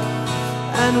crop.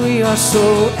 And we are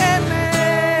so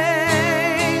amazed,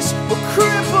 we're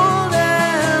crippled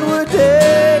and we're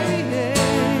dazed.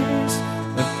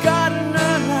 A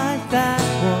gardener like that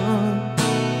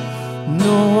one,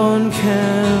 no one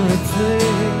can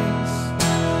replace.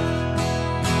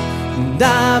 And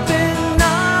I've been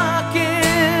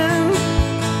knocking,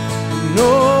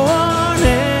 no one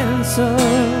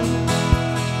answers.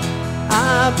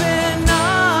 I've been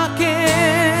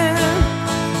knocking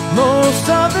most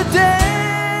of the day.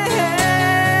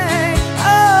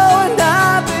 Oh, and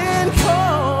I've been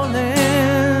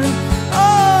calling.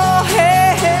 Oh,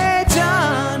 hey, hey,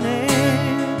 Johnny,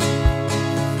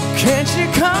 can't you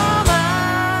come out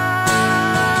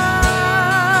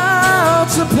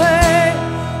to play?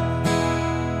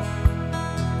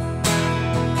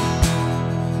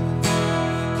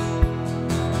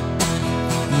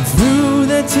 And through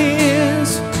the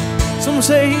tears, some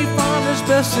say he found his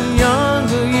best in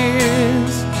younger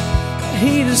years.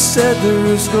 He just said the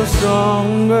roots grow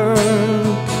stronger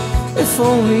if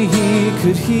only he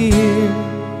could hear.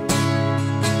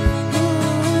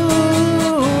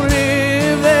 Who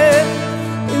lived there?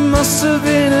 It must have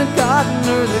been a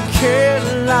gardener that cared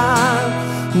a lot,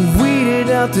 who weeded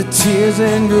out the tears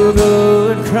and grew a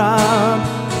good crop.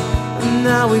 And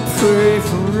now we pray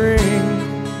for rain,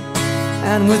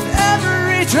 and with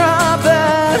every drop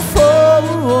that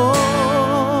falls,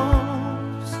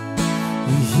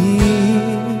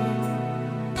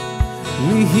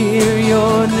 we hear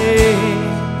your name.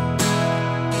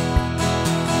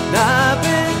 And I've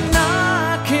been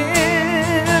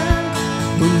knocking,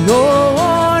 but no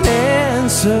one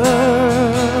answers.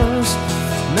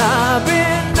 And I've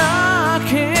been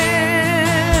knocking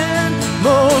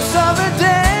most of the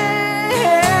day.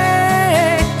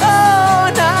 Oh,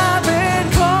 and I've been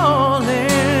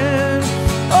calling.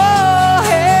 Oh,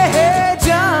 hey, hey,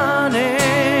 Johnny,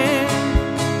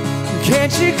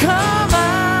 can't you come out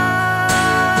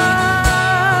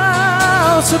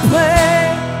to play?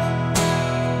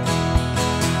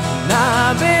 And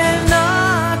I've been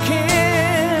knocking,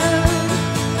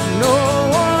 no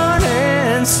one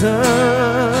answers.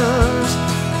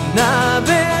 And I've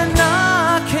been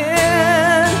knocking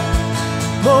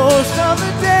most of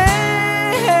the day.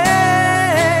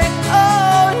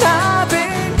 Oh, and I've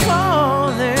been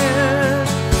calling.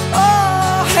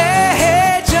 Oh, hey,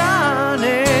 hey,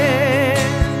 Johnny,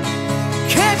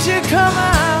 can't you come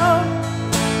out?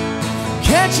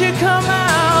 Can't you come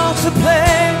out to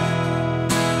play?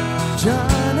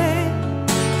 Johnny,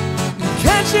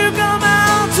 can't you come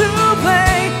out to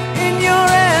play in your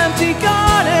empty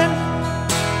garden?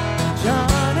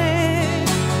 Johnny,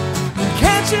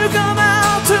 can't you come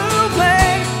out to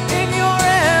play in your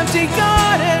empty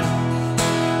garden?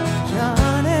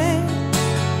 Johnny,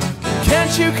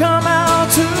 can't you come out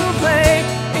to play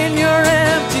in your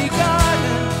empty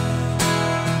garden?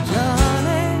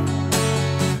 Johnny,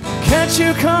 let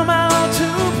you come out to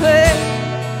play.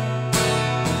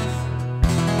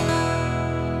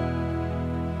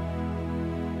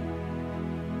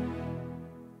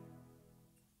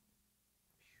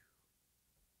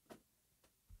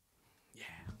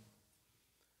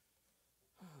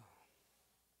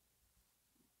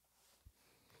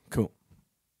 Cool.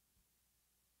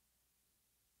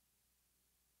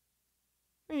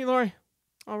 Hey, Lori.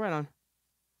 Oh, right on.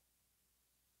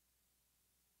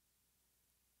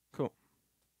 Cool.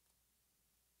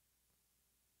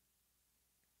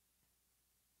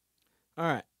 All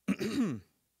right.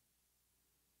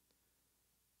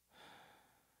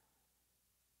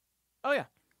 Oh, yeah.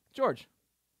 George.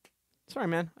 Sorry,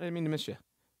 man. I didn't mean to miss you.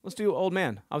 Let's do Old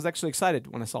Man. I was actually excited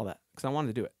when I saw that because I wanted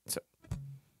to do it. So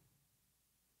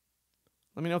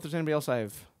let me know if there's anybody else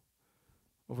I've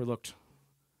overlooked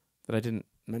that I didn't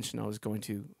mention I was going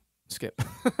to skip.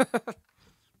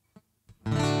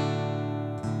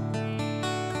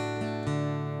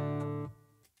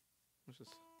 What's this?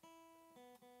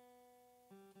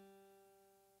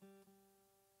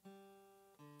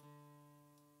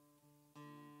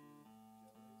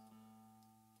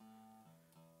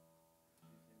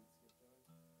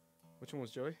 Which one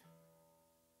was Joey?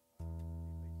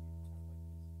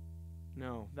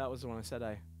 No, that was the one I said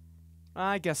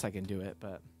I guess I can do it,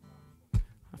 but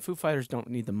Foo Fighters don't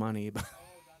need the money. But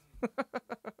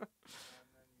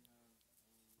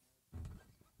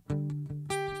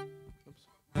oops.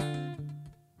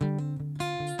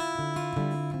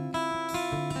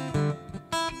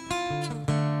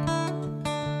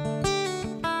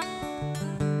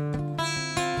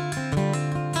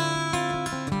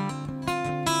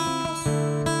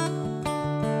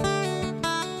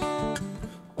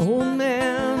 Old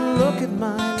man, look at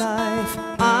my life.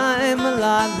 I'm a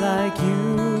lot like you.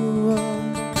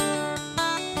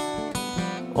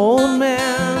 Old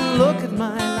man, look at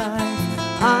my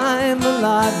life. I'm a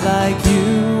lot like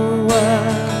you.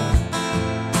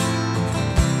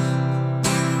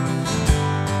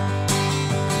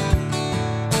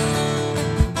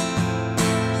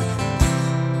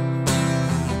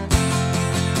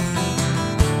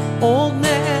 Old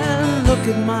man, look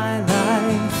at my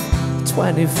life.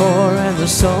 24 and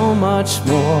there's so much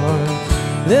more.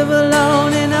 Live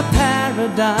alone in a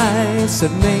paradise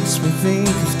that makes me think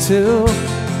of two.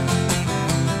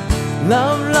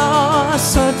 Love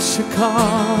lost such a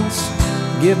cost.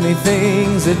 Give me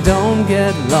things that don't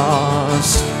get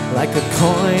lost, like a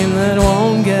coin that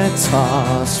won't get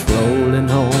tossed, rolling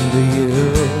home to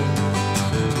you.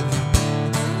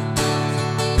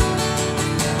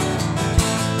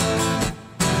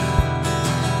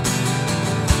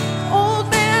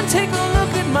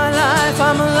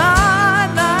 I'm a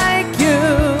lot like you.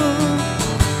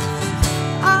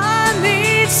 I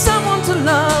need someone to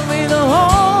love me the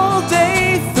whole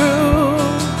day through.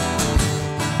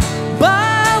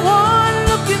 By one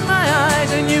look in my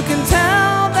eyes and you can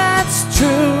tell that's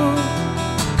true.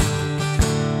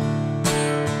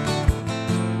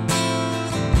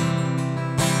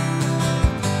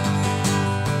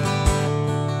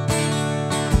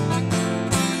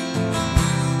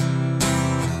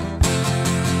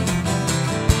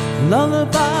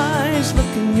 Lullabies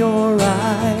look in your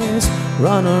eyes,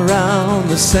 run around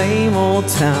the same old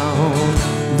town.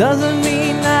 Doesn't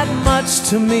mean that much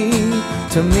to me,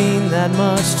 to mean that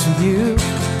much to you.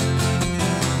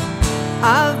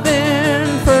 I've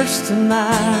been first and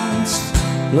last.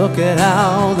 Look at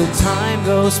how the time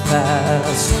goes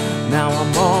past. Now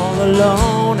I'm all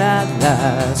alone at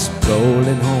last,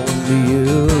 rolling home to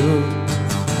you.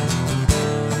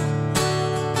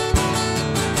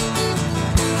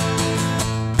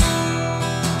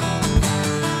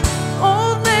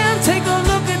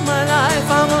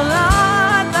 I'm a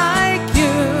lot like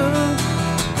you.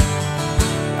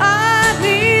 I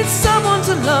need someone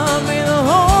to love me the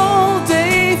whole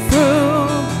day through.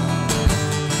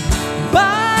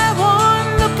 By one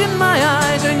look in my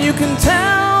eyes and you can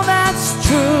tell that's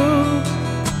true.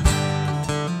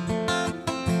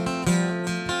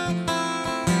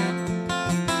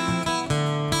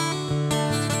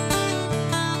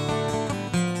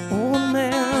 Old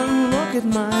man, look at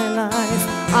my life.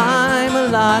 I'm a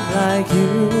lot like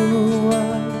you.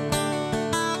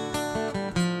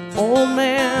 Old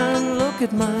man, look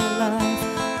at my life.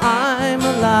 I'm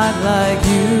a lot like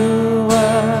you.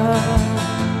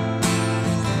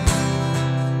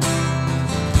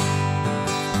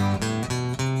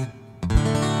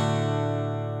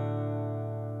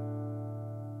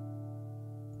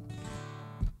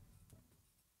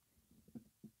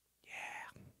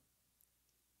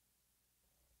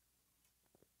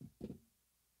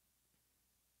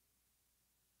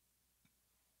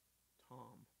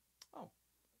 Oh.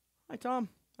 Hi, Tom.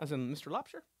 As in Mr.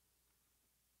 Lobster.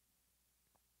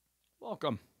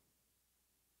 Welcome.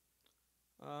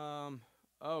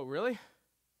 Oh, really?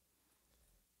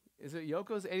 Is it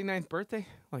Yoko's 89th birthday?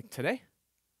 Like today?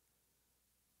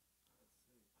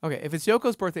 Okay, if it's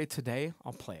Yoko's birthday today,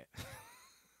 I'll play it.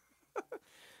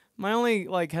 My only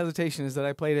like hesitation is that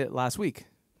I played it last week,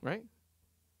 right?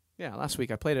 Yeah, last week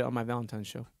I played it on my Valentine's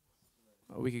show.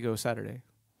 A week ago Saturday.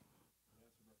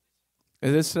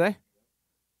 Is this today?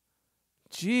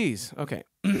 Jeez. Okay.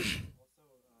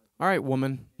 All right,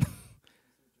 woman.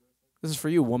 This is for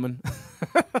you, woman.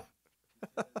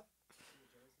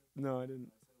 No, I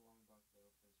didn't.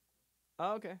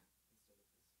 Oh, okay.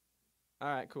 All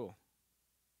right, cool.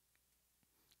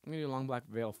 I'm going to do Long Black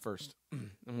Veil first.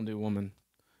 And we'll do Woman.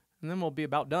 And then we'll be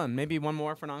about done. Maybe one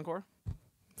more for an encore.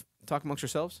 Talk amongst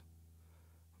yourselves.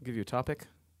 I'll give you a topic.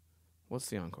 What's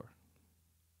the encore?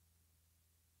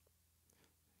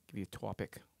 Give you a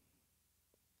topic.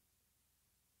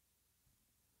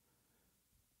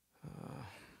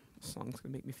 This song's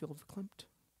going to make me feel verklempt.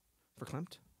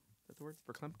 Verklempt? Is that the word?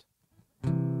 Verklempt?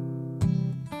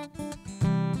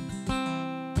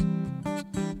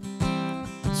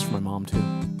 This is for my mom, too.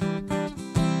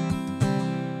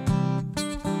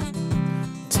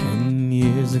 10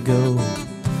 years ago,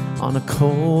 on a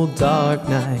cold, dark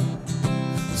night,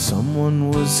 someone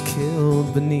was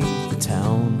killed beneath the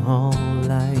town hall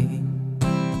light.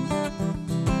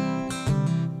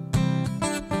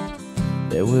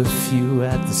 There were few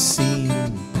at the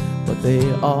scene, but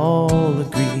they all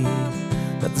agreed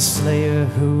that the slayer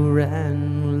who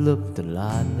ran looked a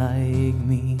lot like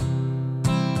me.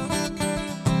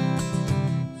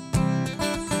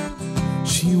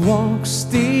 She walks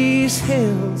these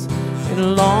hills in a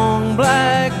long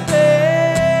black veil.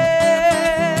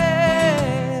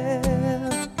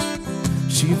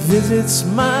 She visits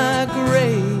my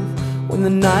grave when the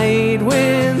night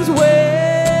winds wail.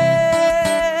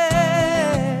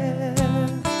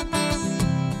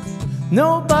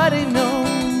 Nobody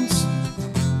knows,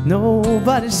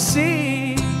 nobody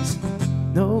sees,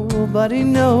 nobody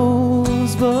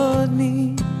knows but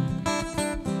me.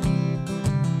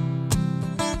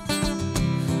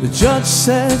 The judge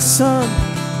said, son,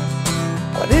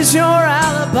 what is your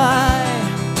alibi?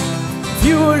 If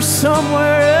you were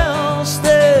somewhere else,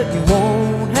 then you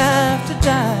won't have to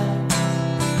die.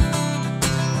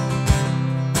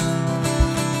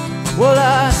 Well,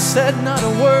 I said not a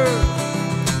word,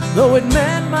 though it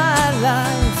meant my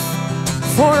life,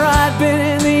 for I'd been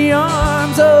in the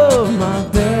arms of my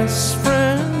best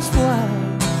friend's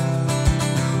wife.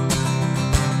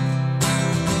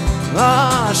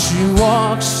 Ah, she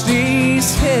walks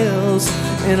these hills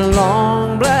in a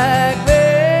long black veil.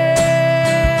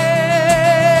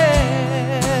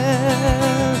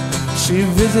 She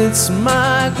visits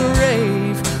my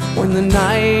grave when the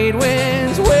night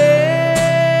winds wail.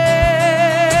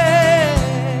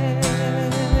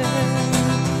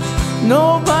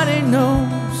 Nobody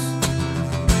knows,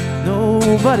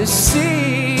 nobody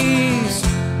sees,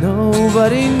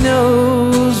 nobody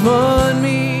knows but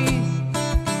me.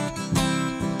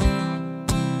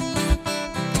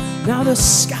 Now the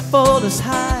scaffold is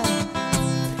high,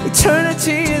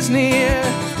 eternity is near.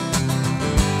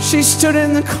 She stood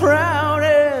in the crowd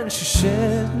and she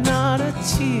shed not a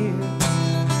tear.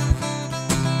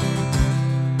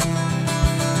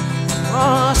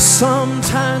 Ah,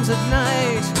 sometimes at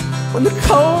night, when the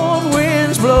cold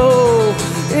winds blow,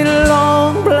 in a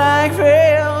long black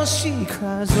veil, she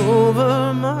cries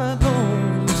over my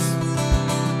bones.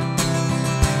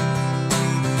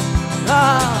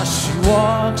 Ah, she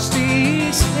walks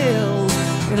these hills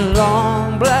in a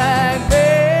long black veil.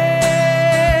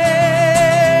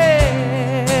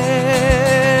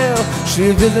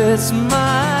 She visits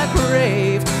my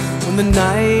grave when the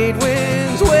night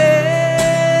winds wail.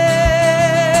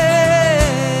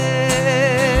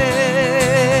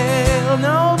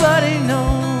 Nobody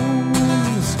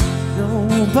knows,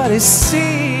 nobody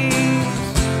sees,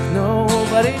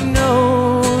 nobody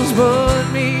knows but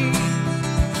me.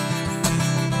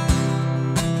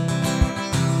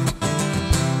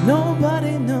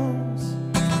 Nobody knows,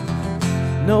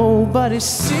 nobody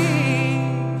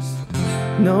sees,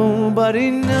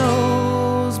 nobody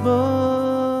knows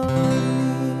but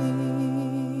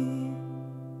me.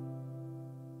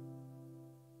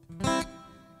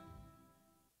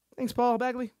 Thanks, Paul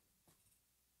Bagley.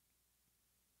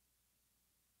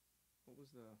 What was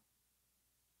the...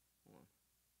 Hold on.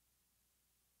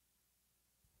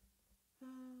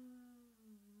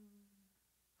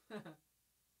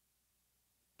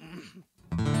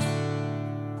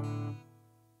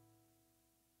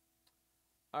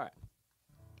 All right.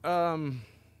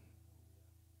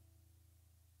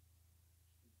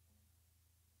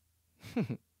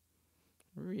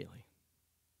 Really?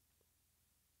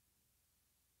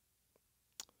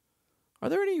 Are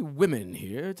there any women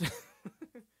here?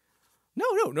 No.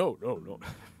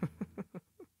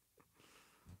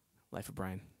 Life of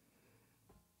Brian.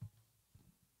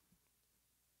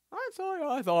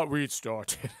 I thought we'd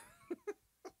started.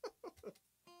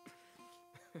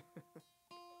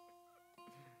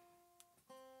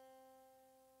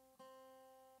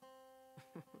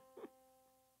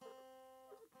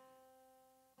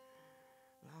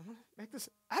 I'm gonna make this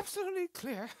absolutely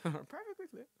clear, perfectly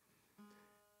clear.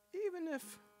 Even if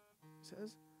it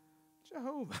says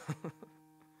Jehovah.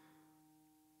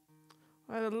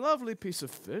 I had a lovely piece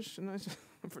of fish, and I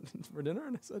for dinner,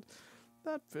 and I said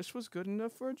that fish was good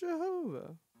enough for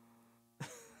Jehovah.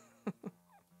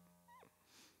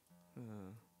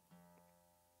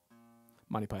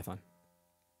 Monty Python.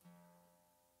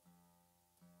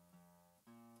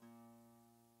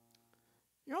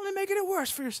 You're only making it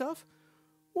worse for yourself.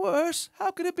 Worse?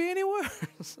 How could it be any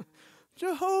worse?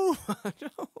 Jehovah,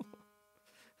 Jehovah.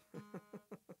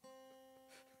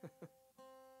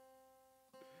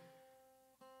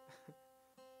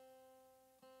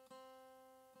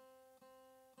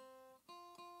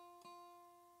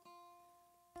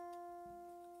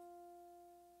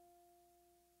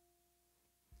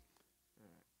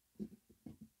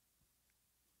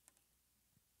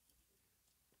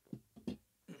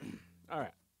 All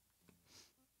right.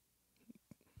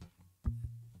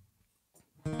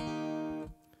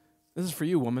 This is for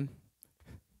you, woman.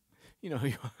 You know who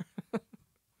you are.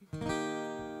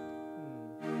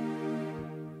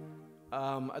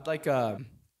 I'd like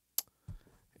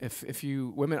if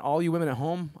you women, all you women at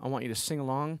home, I want you to sing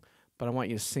along, but I want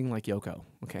you to sing like Yoko.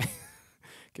 Okay,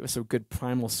 give us a good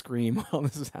primal scream while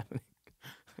this is happening.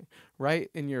 Right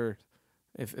in your,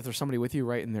 if there's somebody with you,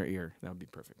 right in their ear. That would be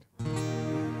perfect.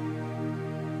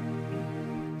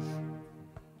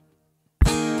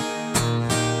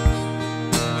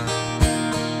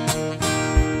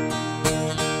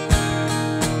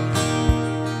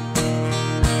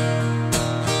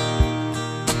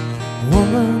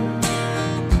 Woman,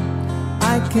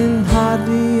 I can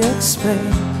hardly express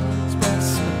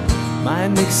my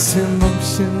mixed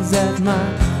emotions at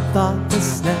my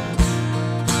thoughtlessness.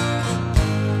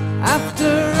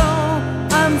 After all,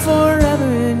 I'm forever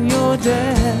in your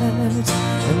debt.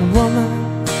 And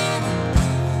woman,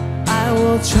 I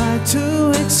will try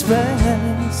to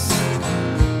express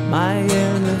my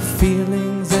inner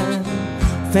feelings and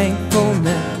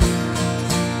thankfulness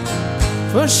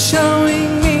for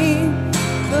showing me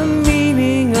the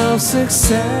meaning of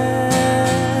success.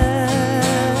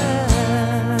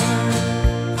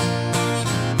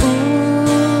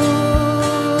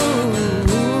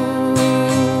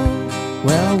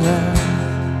 Well,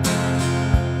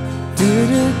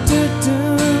 do-do-do-do.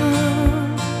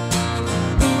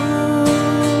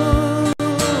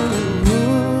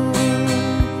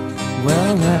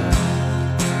 Well,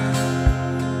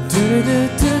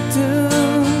 do-do-do-do.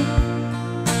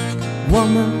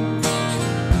 Woman,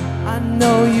 I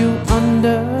know you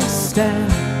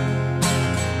understand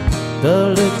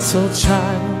the little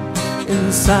child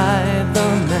inside the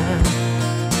man.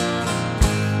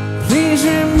 Please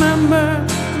remember,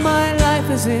 my life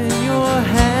is in your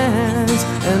hands.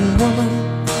 And woman,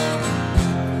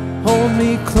 hold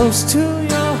me close to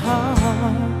your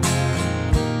heart.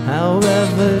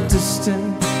 However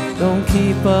distant, don't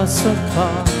keep us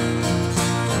apart.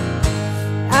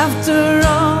 After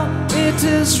all, it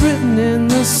is written in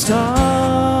the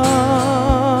stars.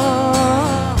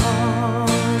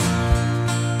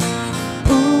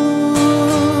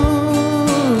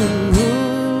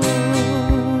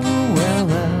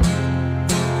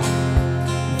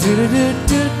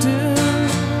 Do-do-do-do-do.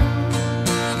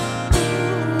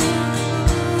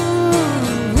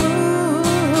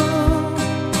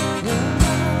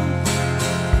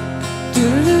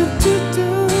 Do-do-do-do.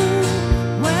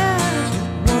 Well,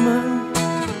 woman,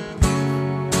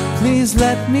 please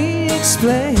let me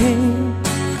explain.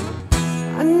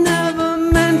 I never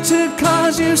meant to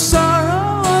cause you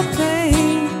sorrow or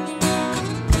pain.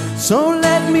 So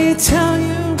let me tell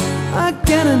you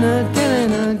again and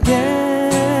again and again.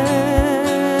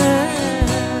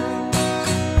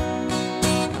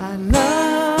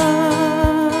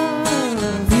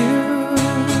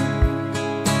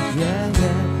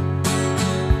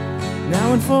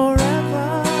 And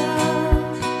forever,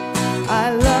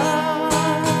 I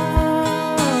love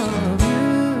you.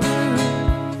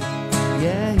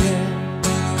 Yeah, yeah.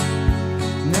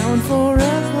 Now and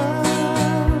forever,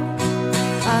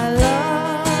 I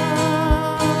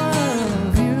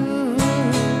love you.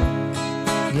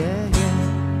 Yeah, yeah.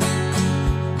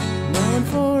 Now and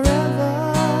forever.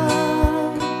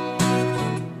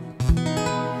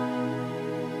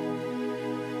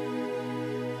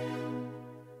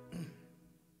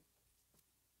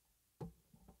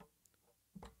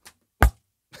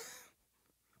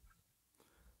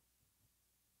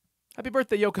 Happy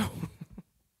birthday, Yoko. Happy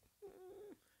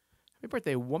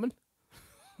birthday, woman.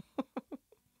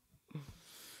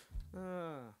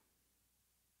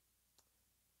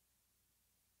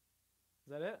 Is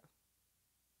that it?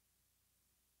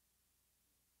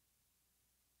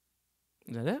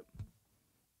 Is that it?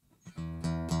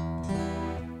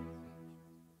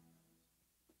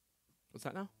 What's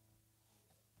that now?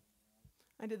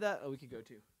 I did that a week ago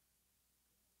too.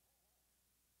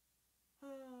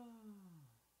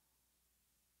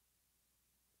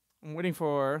 I'm waiting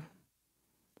for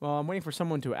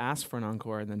someone to ask for an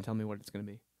encore and then tell me what it's going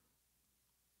to be.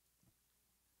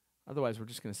 Otherwise, we're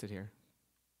just going to sit here.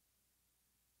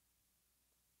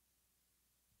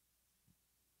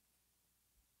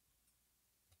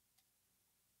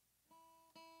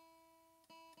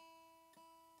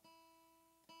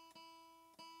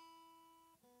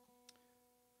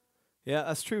 Yeah,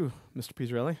 that's true, Mr.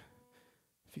 Pizzarelli.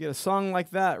 If you get a song like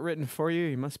that written for you,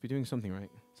 you must be doing something right.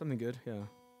 Something good, yeah.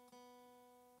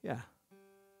 Yeah.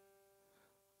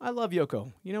 I love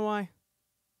Yoko. You know why?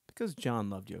 Because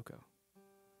John loved Yoko.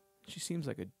 She seems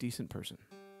like a decent person.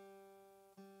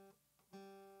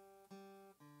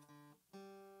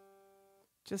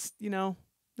 Just, not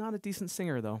a decent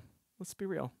singer, though. Let's be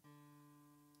real.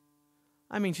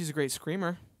 I mean, she's a great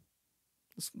screamer.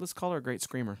 Let's call her a great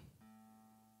screamer.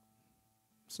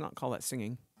 Let's not call that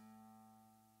singing.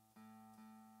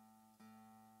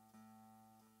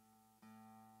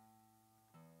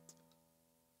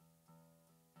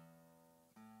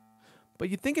 But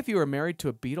you'd think if you were married to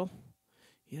a Beatle,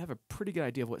 you'd have a pretty good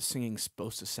idea of what singing's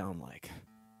supposed to sound like.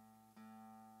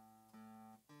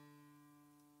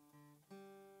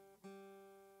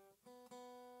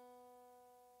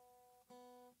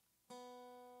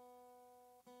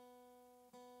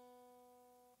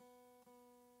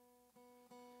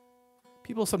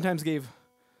 People sometimes gave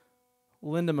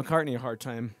Linda McCartney a hard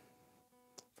time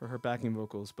for her backing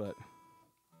vocals, but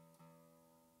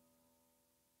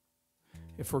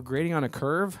if we're grading on a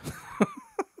curve,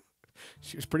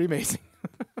 she was pretty amazing.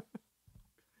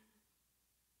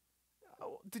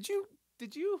 Oh, did you?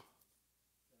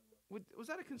 Was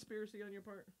that a conspiracy on your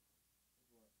part?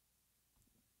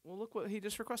 Well, look what he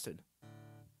just requested.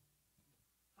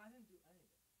 I didn't do anything.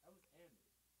 That was Andy.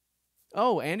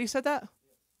 Oh, Andy said that?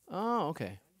 Oh,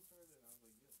 okay.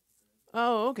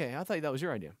 Oh, okay. I thought that was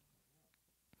your idea.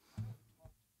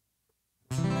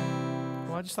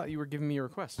 Well, I just thought you were giving me a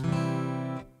request.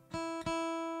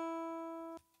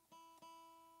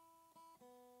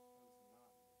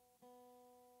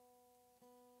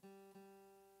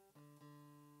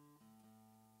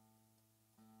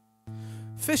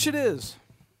 Phish it is.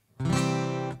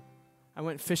 I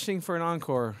went fishing for an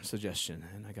encore suggestion,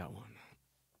 and I got one.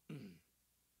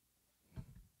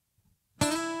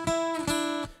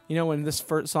 When this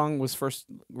song was first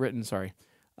written,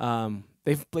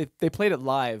 they played it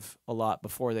live a lot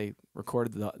before they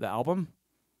recorded the album.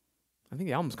 I think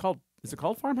the album's is it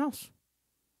called Farmhouse?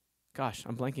 Gosh,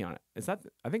 I'm blanking on it. I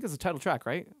think it's the title track,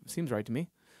 right? Seems right to me.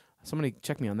 Somebody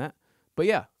check me on that. But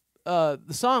yeah, the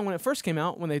song, when it first came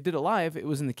out, when they did it live, it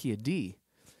was in the key of D.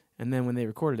 And then when they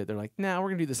recorded it, they're like, nah, we're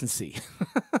going to do this in C.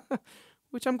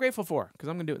 Which I'm grateful for, because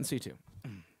I'm going to do it in C too.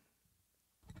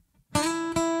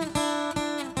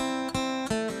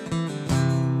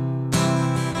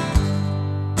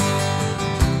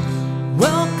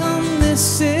 Welcome,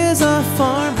 this is our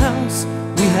farmhouse.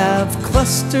 We have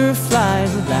cluster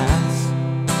flies alas,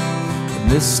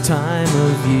 and this time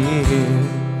of year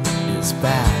is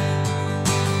bad.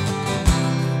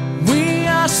 We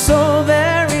are so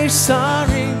very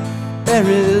sorry, there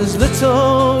is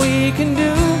little we can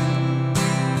do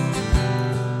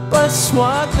but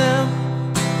swat them.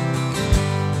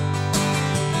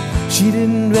 She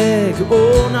didn't beg,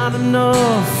 oh not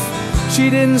enough. She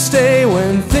didn't stay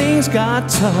when things got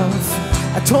tough.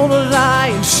 I told a lie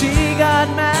and she got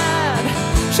mad.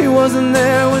 She wasn't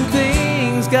there when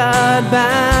things got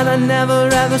bad. I never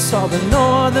ever saw the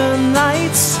northern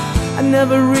lights. I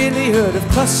never really heard of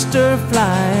cluster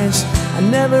flies. I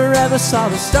never ever saw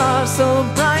the stars so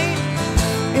bright.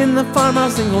 In the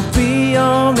farmhouse things will be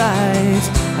alright.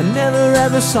 I never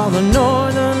ever saw the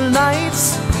northern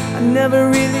lights. I never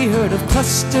really heard of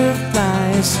cluster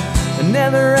flies. I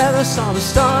never ever saw the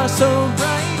stars so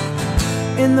bright.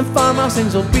 In the farmhouse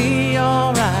things will be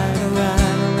alright,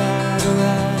 alright, alright, alright,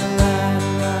 alright,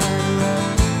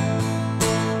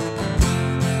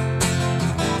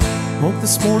 alright. Woke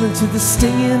this morning to the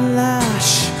stinging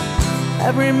lash.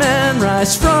 Every man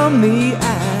rise from the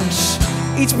ash.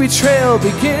 Each betrayal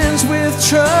begins with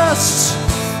trust.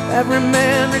 Every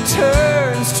man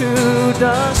returns to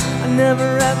dust. I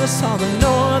never ever saw the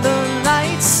northern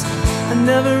lights. I I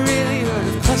never really heard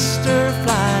of cluster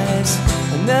flies.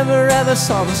 I never ever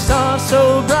saw the stars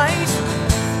so bright.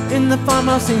 In the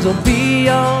farmhouse things will be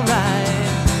alright.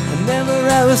 I never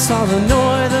ever saw the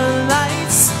northern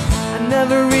lights. I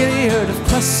never really heard of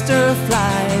cluster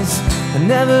flies. I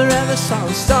never ever saw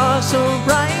the stars so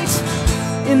bright.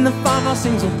 In the farmhouse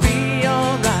things will be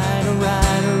alright,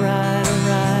 alright, alright,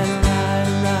 alright, alright,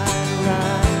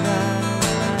 alright, alright,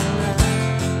 alright, alright.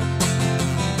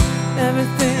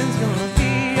 Everything's gonna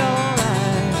be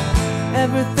alright.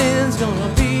 Everything's gonna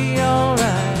be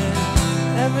alright.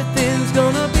 Everything's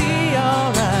gonna be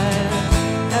alright.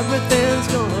 Everything's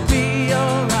gonna be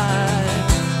alright.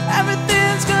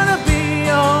 Everything's gonna be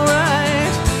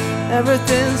alright.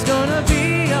 Everything's gonna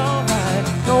be alright.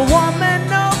 No woman,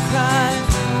 no cry.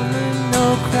 Woman, no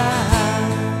cry.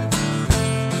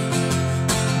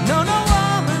 No, no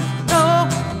woman, no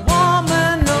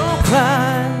woman, no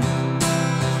cry.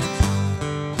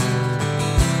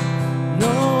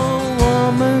 No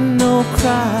woman, no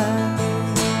cry.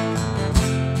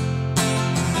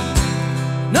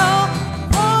 No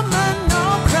woman, no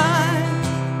cry.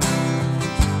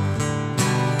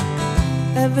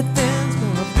 Everything's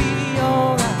gonna be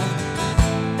alright.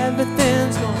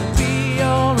 Everything's gonna be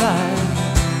alright.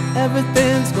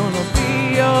 Everything's gonna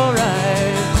be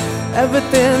alright.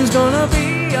 Everything's gonna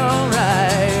be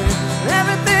alright.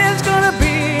 Everything's gonna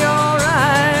be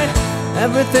alright.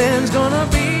 Everything's gonna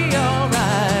be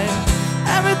alright.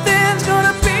 Everything's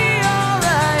gonna be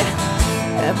alright.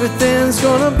 Everything's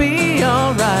gonna be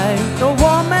alright. No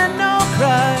woman, no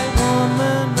cry.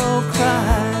 Woman, no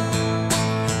cry.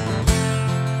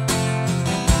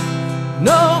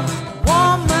 No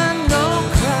woman, no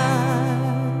cry.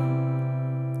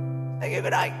 Thank you,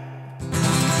 good night.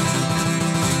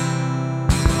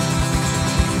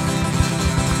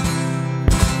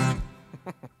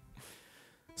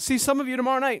 See some of you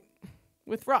tomorrow night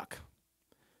with Rock.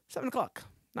 7 o'clock,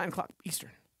 9 o'clock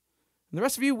Eastern. And the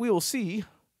rest of you we will see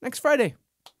next Friday.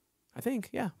 I think,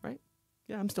 yeah, right?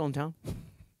 Yeah, I'm still in town.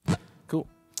 Cool.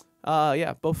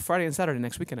 Yeah, both Friday and Saturday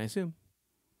next weekend, I assume.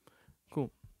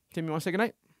 Cool. Tim, you want to say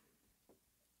goodnight?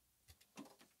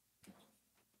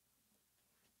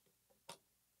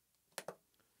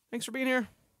 Thanks for being here.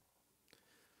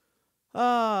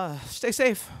 Stay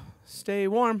safe. Stay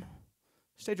warm.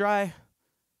 Stay dry.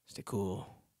 Stay cool.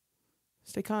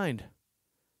 Stay kind.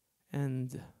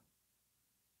 And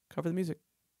cover the music.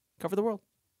 Cover the world.